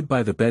stood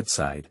by the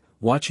bedside,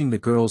 watching the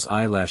girl's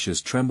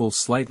eyelashes tremble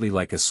slightly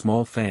like a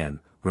small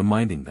fan,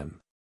 reminding them,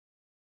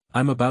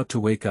 "I'm about to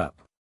wake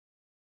up."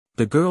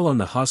 The girl on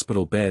the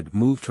hospital bed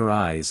moved her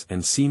eyes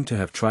and seemed to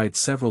have tried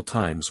several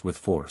times with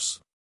force.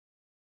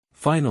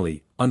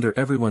 Finally, under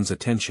everyone's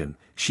attention,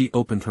 she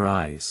opened her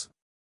eyes.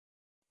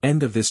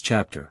 End of this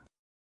chapter.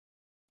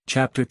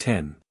 Chapter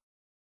 10.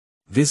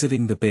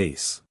 Visiting the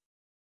Base.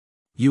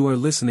 You are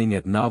listening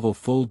at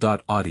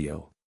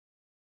novelfull.audio.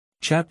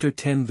 Chapter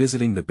 10.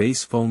 Visiting the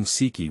base. Feng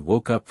Siqi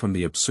woke up from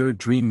the absurd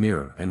dream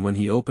mirror, and when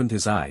he opened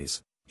his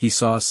eyes, he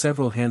saw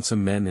several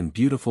handsome men and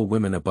beautiful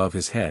women above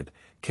his head,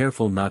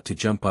 careful not to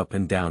jump up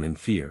and down in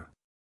fear.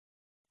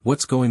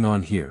 What's going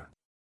on here?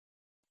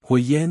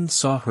 Hui Yen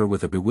saw her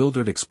with a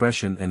bewildered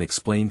expression and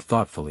explained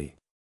thoughtfully.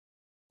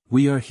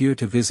 We are here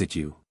to visit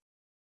you.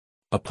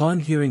 Upon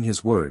hearing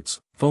his words,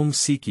 Feng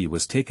Siqi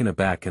was taken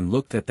aback and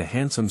looked at the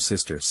handsome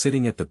sister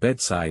sitting at the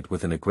bedside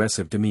with an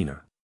aggressive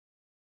demeanor.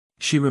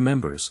 She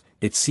remembers,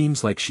 it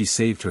seems like she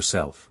saved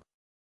herself.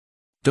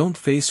 Don't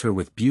face her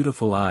with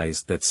beautiful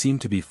eyes that seem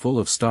to be full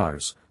of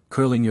stars,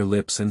 curling your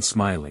lips and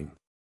smiling.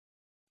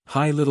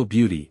 Hi little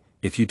beauty,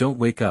 if you don't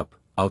wake up,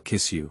 I'll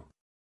kiss you.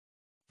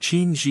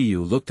 Qin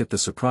Jiyu looked at the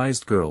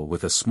surprised girl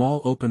with a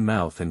small open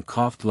mouth and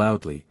coughed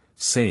loudly,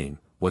 saying,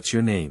 What's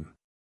your name?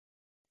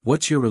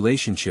 What's your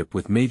relationship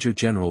with Major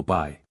General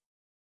Bai?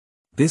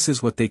 This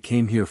is what they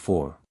came here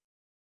for.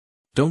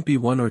 Don't be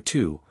one or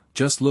two,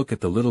 just look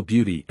at the little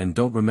beauty and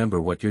don't remember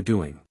what you're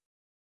doing.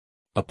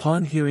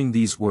 Upon hearing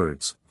these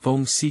words,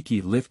 Feng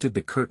Siqi lifted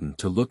the curtain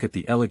to look at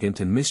the elegant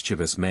and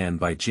mischievous man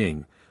by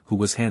Jing, who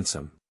was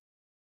handsome.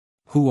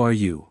 Who are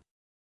you?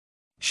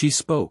 She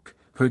spoke,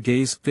 her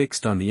gaze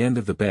fixed on the end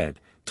of the bed,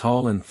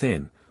 tall and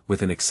thin,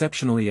 with an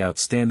exceptionally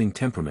outstanding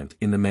temperament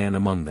in the man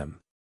among them.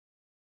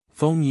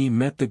 Feng Yi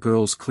met the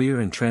girl's clear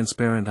and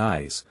transparent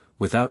eyes,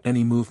 without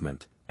any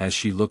movement, as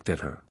she looked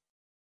at her.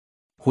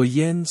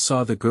 Huiyan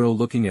saw the girl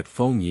looking at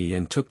Feng Yi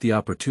and took the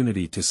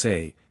opportunity to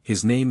say,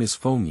 his name is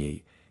Feng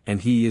Yi,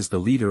 and he is the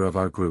leader of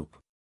our group.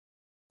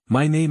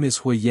 My name is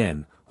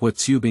Huiyan,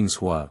 Huatsubing's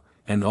Hua,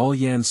 and all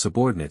Yan's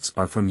subordinates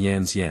are from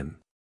Yan's Yan.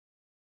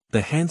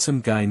 The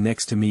handsome guy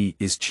next to me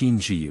is Qin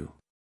Jiyu.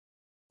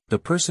 The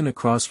person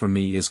across from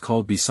me is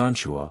called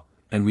Bisanshua,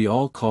 and we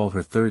all call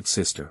her third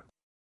sister.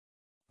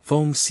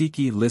 Feng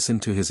Siqi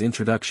listened to his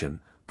introduction,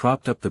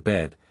 propped up the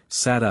bed,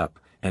 sat up,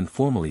 and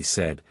formally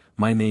said,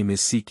 my name is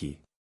Siqi.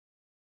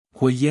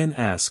 Huiyan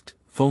asked,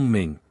 Feng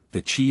Ming,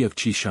 the Qi of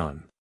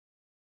Qishan.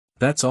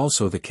 That's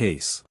also the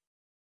case.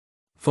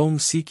 Feng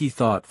Siqi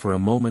thought for a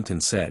moment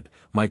and said,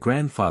 my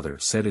grandfather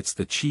said it's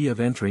the Qi of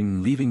entering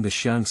and leaving the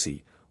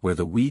Xiangxi, where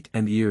the wheat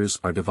and ears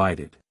are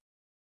divided.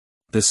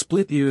 The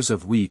split ears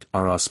of wheat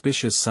are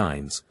auspicious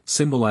signs,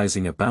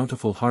 symbolizing a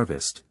bountiful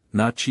harvest,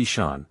 not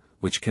Qishan,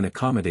 which can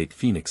accommodate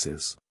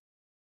phoenixes.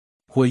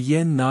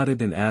 Huiyan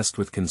nodded and asked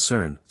with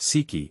concern,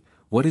 Siqi,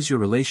 what is your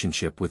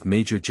relationship with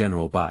Major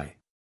General Bai?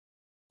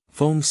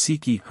 Feng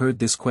Siqi heard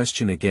this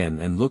question again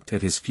and looked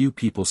at his few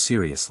people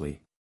seriously.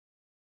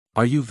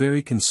 Are you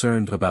very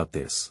concerned about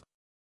this?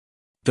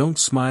 Don't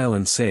smile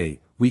and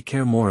say, we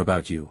care more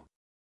about you.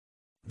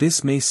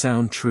 This may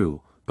sound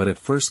true, but at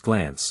first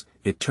glance,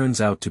 it turns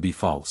out to be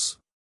false.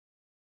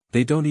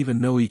 They don't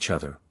even know each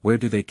other, where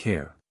do they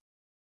care?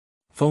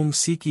 Feng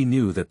Siqi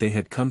knew that they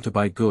had come to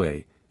Bai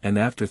Gui, and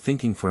after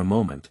thinking for a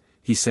moment,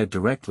 he said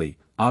directly,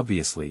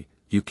 obviously,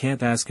 you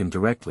can't ask him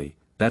directly,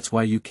 that's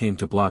why you came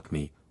to block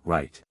me,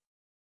 right?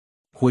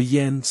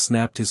 Huiyan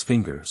snapped his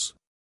fingers.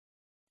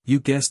 You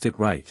guessed it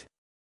right.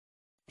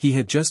 He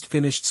had just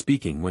finished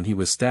speaking when he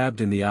was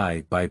stabbed in the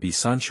eye by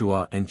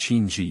Bisanshua and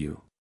Qin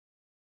Jiyu.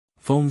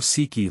 Feng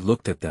Siqi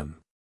looked at them.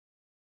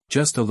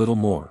 Just a little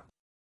more.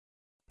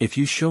 If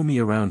you show me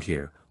around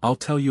here, I'll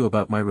tell you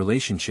about my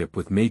relationship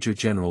with Major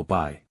General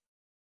Bai.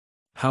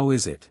 How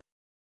is it?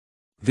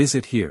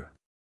 Visit here.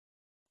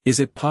 Is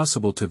it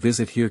possible to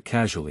visit here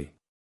casually?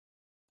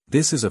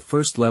 This is a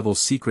first-level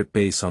secret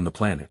base on the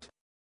planet.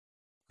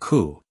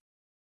 Cool.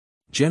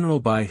 General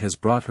Bai has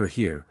brought her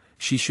here,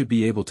 she should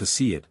be able to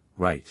see it,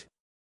 right?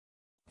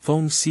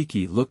 Feng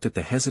Siqi looked at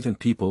the hesitant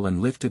people and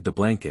lifted the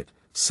blanket,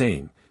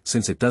 saying,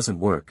 since it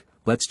doesn't work,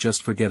 let's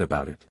just forget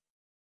about it.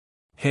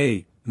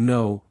 Hey,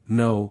 no,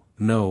 no,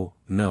 no,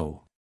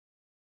 no.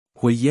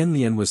 Huiyan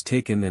Lian was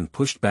taken and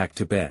pushed back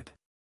to bed.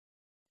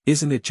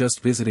 Isn't it just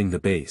visiting the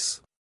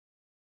base?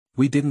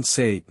 We didn't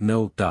say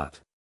no.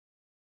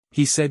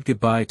 He said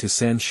goodbye to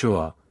San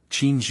Shua,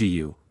 Qin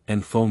Jiyu,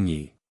 and Feng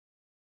Yi.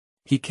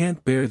 He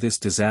can't bear this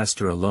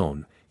disaster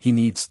alone, he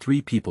needs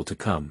 3 people to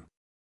come.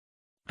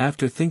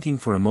 After thinking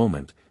for a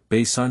moment,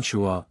 Bei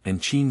Sanshua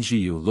and Qin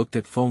Jiyu looked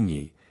at Feng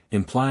Yi,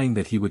 implying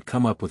that he would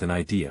come up with an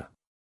idea.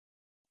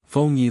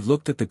 Feng Yi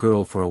looked at the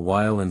girl for a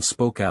while and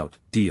spoke out,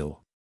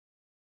 deal.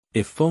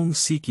 If Feng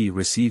Siqi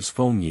receives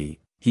Feng Yi,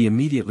 he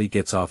immediately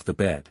gets off the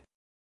bed.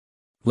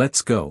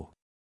 Let's go.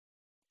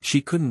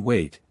 She couldn't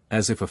wait,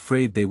 as if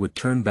afraid they would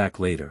turn back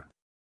later.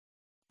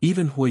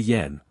 Even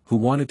Huiyan, who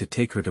wanted to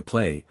take her to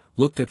play,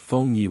 looked at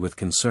Feng Yi with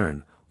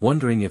concern,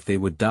 wondering if they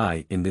would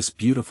die in this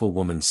beautiful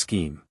woman's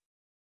scheme.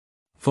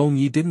 Feng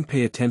Yi didn't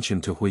pay attention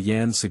to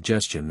Huiyan's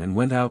suggestion and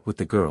went out with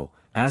the girl,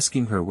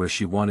 asking her where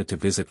she wanted to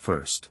visit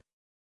first.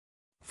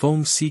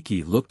 Feng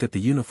Siqi looked at the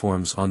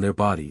uniforms on their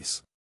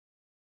bodies.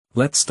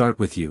 Let's start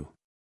with you.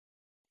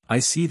 I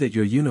see that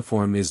your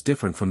uniform is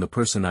different from the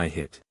person I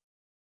hit.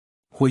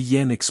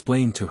 Huiyan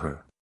explained to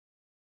her.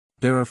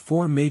 There are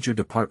 4 major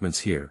departments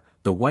here,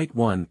 the white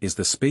one is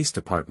the space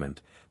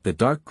department, the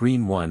dark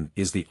green one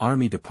is the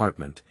army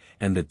department,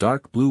 and the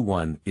dark blue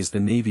one is the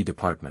navy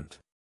department.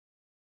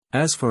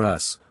 As for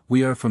us,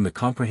 we are from the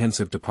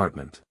comprehensive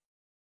department.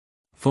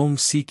 Feng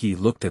Siqi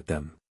looked at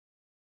them.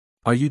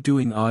 Are you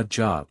doing odd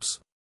jobs?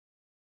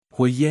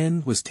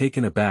 Huiyan was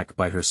taken aback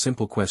by her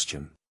simple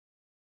question.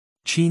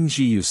 Qin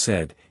Jiyu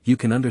said, you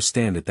can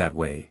understand it that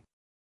way.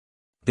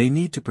 They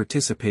need to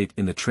participate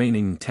in the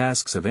training and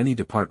tasks of any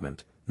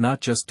department,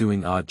 not just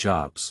doing odd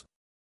jobs.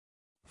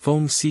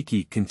 Feng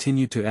Siqi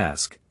continued to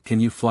ask, can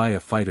you fly a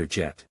fighter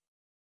jet?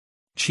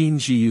 Qin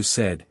Jiyu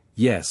said,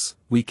 yes,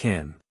 we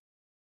can.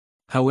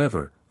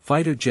 However,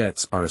 fighter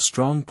jets are a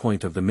strong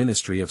point of the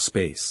Ministry of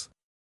Space.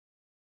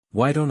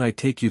 Why don't I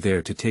take you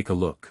there to take a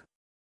look?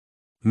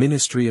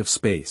 Ministry of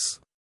Space.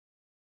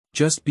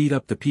 Just beat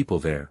up the people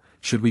there,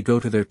 should we go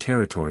to their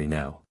territory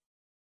now?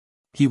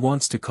 He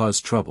wants to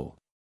cause trouble.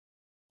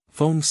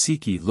 Feng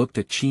Siqi looked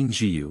at Qin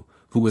Jiyu,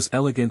 who was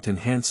elegant and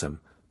handsome,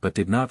 but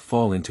did not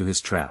fall into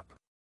his trap.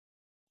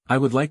 I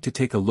would like to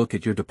take a look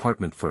at your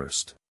department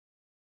first.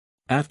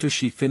 After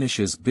she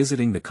finishes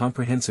visiting the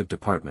comprehensive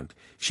department,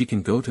 she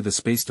can go to the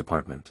space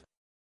department.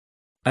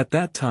 At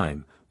that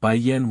time, Bai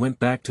Yan went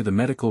back to the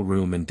medical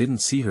room and didn't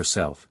see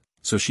herself,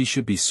 so she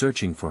should be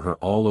searching for her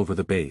all over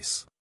the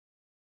base.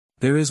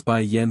 There is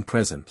Bai Yan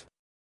present.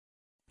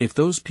 If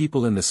those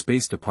people in the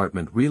space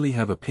department really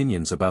have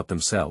opinions about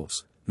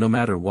themselves, no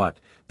matter what,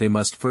 they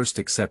must first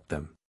accept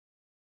them.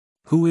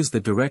 Who is the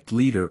direct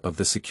leader of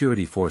the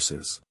security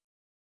forces?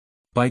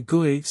 Bai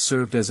Gui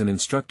served as an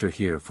instructor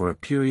here for a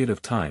period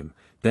of time,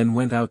 then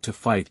went out to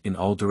fight in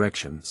all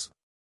directions.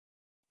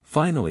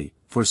 Finally,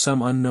 for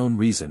some unknown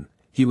reason,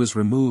 he was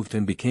removed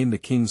and became the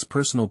king's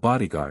personal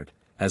bodyguard,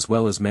 as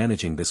well as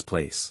managing this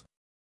place.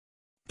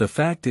 The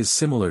fact is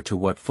similar to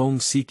what Feng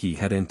Siqi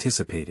had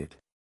anticipated.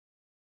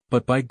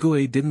 But Bai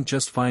Gui didn't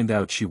just find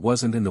out she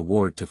wasn't in the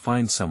ward to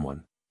find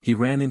someone, he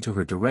ran into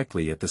her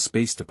directly at the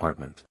space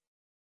department.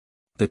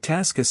 The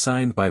task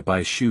assigned by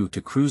Bai Shu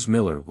to Cruz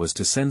Miller was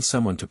to send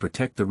someone to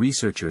protect the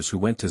researchers who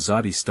went to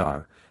Zodi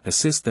Star,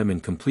 assist them in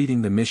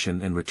completing the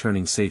mission and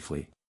returning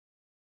safely.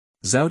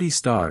 Zodi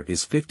Star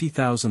is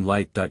 50,000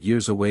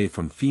 light-years away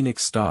from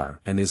Phoenix Star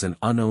and is an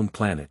unknown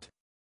planet.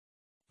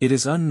 It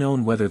is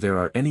unknown whether there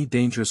are any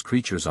dangerous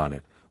creatures on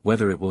it,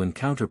 whether it will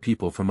encounter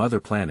people from other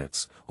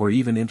planets, or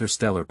even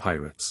interstellar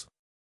pirates.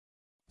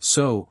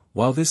 So,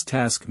 while this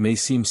task may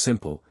seem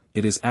simple,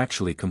 it is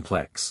actually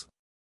complex.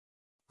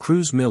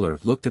 Cruz Miller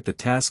looked at the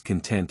task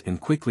content and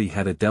quickly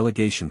had a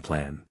delegation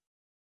plan.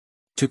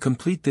 To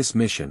complete this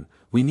mission,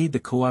 we need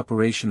the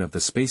cooperation of the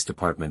Space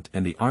Department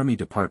and the Army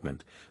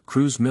Department,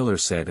 Cruz Miller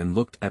said and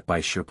looked at Bai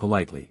Shu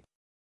politely.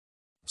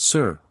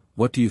 Sir,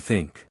 what do you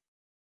think?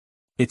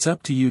 It's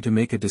up to you to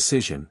make a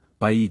decision,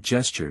 Bai Yi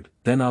gestured,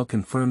 then I'll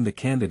confirm the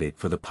candidate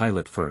for the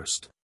pilot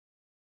first.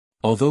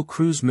 Although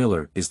Cruz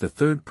Miller is the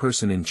third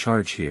person in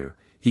charge here,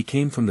 he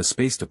came from the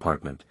Space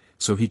Department,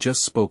 so he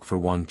just spoke for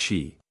Wang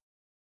Qi.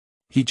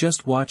 He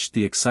just watched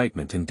the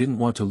excitement and didn't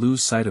want to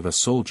lose sight of a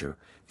soldier,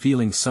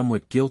 feeling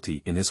somewhat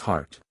guilty in his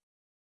heart.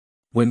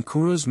 When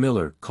Cruz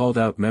Miller called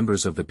out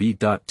members of the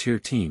B.Tier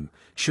team,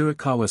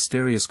 Shirakawa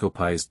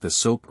stereoscopized the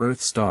SOAP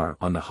Earth star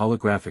on the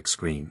holographic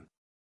screen.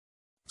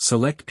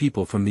 Select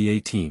people from the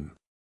A-team.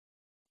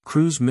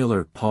 Cruz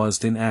Miller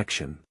paused in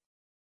action.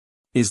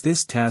 Is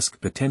this task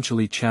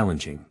potentially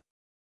challenging?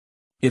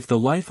 If the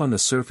life on the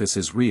surface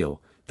is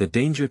real, the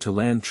danger to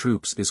land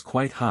troops is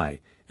quite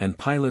high, and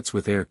pilots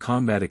with air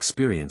combat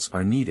experience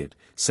are needed,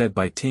 said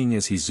Bai Ting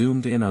as he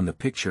zoomed in on the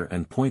picture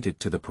and pointed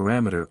to the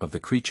parameter of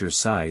the creature's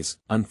size.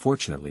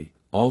 Unfortunately,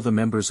 all the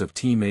members of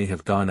Team A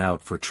have gone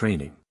out for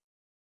training.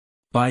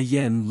 Bai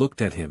Yan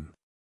looked at him.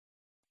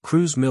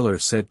 Cruz Miller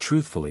said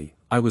truthfully,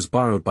 I was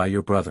borrowed by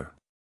your brother.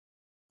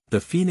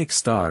 The Phoenix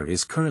Star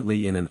is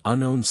currently in an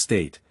unknown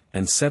state,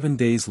 and 7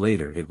 days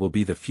later it will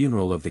be the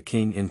funeral of the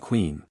king and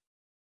queen.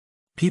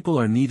 People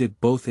are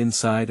needed both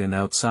inside and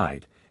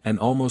outside, and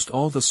almost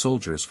all the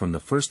soldiers from the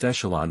first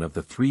echelon of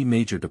the 3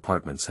 major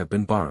departments have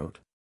been borrowed.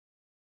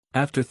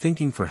 After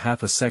thinking for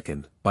half a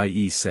second, Bai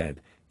Yi said,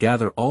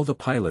 gather all the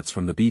pilots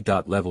from the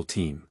B.level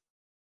team.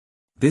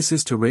 This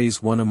is to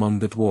raise one among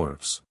the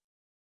dwarves.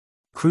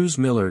 Cruz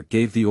Miller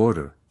gave the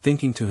order,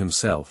 thinking to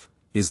himself,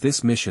 is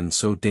this mission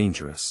so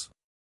dangerous?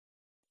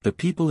 The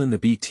people in the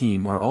B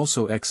team are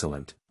also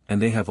excellent,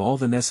 and they have all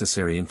the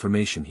necessary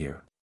information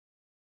here.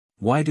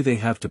 Why do they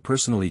have to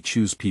personally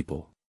choose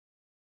people?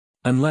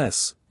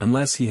 Unless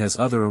he has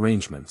other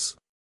arrangements.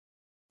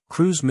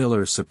 Cruz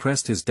Miller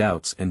suppressed his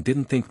doubts and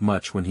didn't think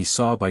much when he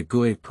saw Bai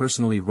Gui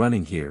personally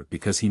running here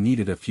because he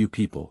needed a few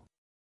people.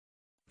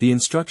 The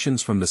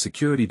instructions from the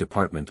security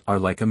department are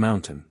like a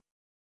mountain.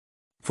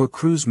 For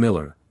Cruz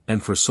Miller,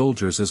 and for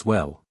soldiers as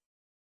well.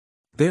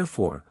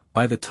 Therefore,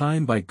 by the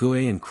time Bai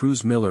Gui and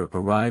Cruz Miller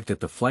arrived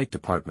at the flight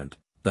department,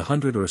 the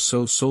 100 or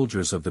so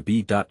soldiers of the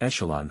B.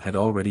 echelon had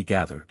already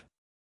gathered.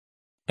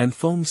 And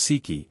Feng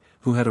Siqi,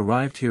 who had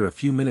arrived here a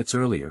few minutes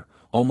earlier,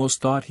 almost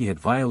thought he had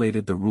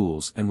violated the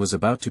rules and was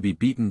about to be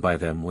beaten by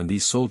them when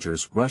these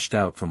soldiers rushed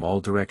out from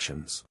all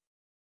directions.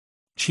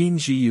 Qin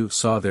Jiyu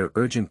saw their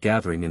urgent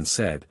gathering and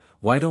said,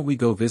 why don't we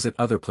go visit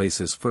other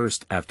places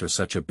first after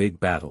such a big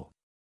battle?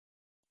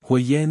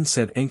 Hui Yan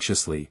said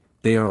anxiously,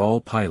 they are all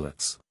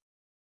pilots.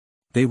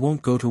 They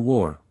won't go to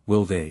war,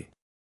 will they?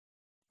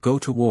 Go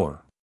to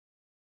war.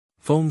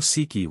 Feng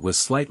Siqi was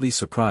slightly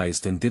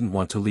surprised and didn't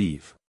want to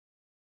leave.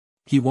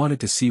 He wanted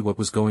to see what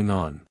was going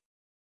on.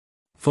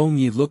 Feng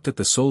Yi looked at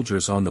the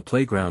soldiers on the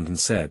playground and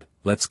said,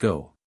 let's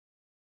go.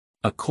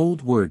 A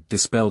cold word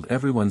dispelled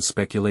everyone's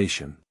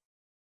speculation.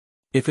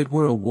 If it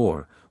were a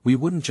war, we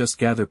wouldn't just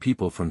gather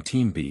people from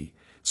Team B,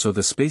 so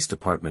the Space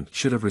Department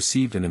should have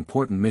received an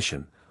important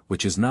mission,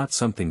 which is not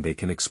something they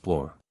can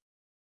explore.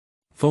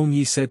 Feng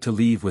Yi said to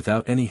leave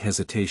without any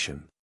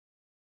hesitation.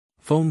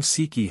 Feng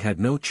Siqi had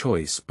no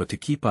choice but to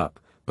keep up,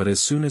 but as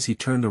soon as he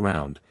turned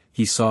around,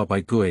 he saw Bai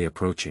Gui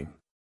approaching.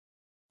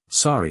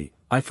 Sorry,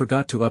 I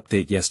forgot to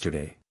update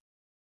yesterday.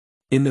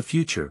 In the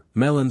future,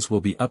 melons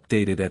will be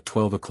updated at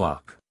 12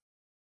 o'clock.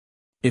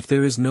 If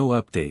there is no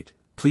update,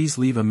 please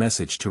leave a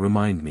message to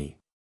remind me.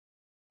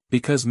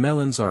 Because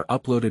melons are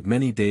uploaded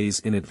many days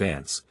in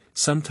advance,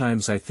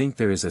 sometimes I think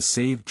there is a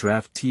saved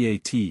draft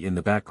TAT in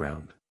the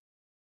background.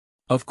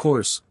 Of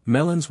course,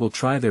 Melons will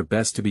try their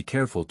best to be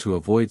careful to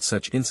avoid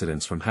such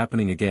incidents from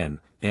happening again.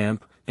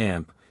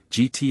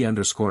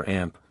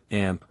 GT_amp,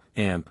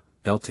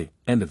 LT.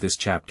 End of this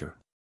chapter.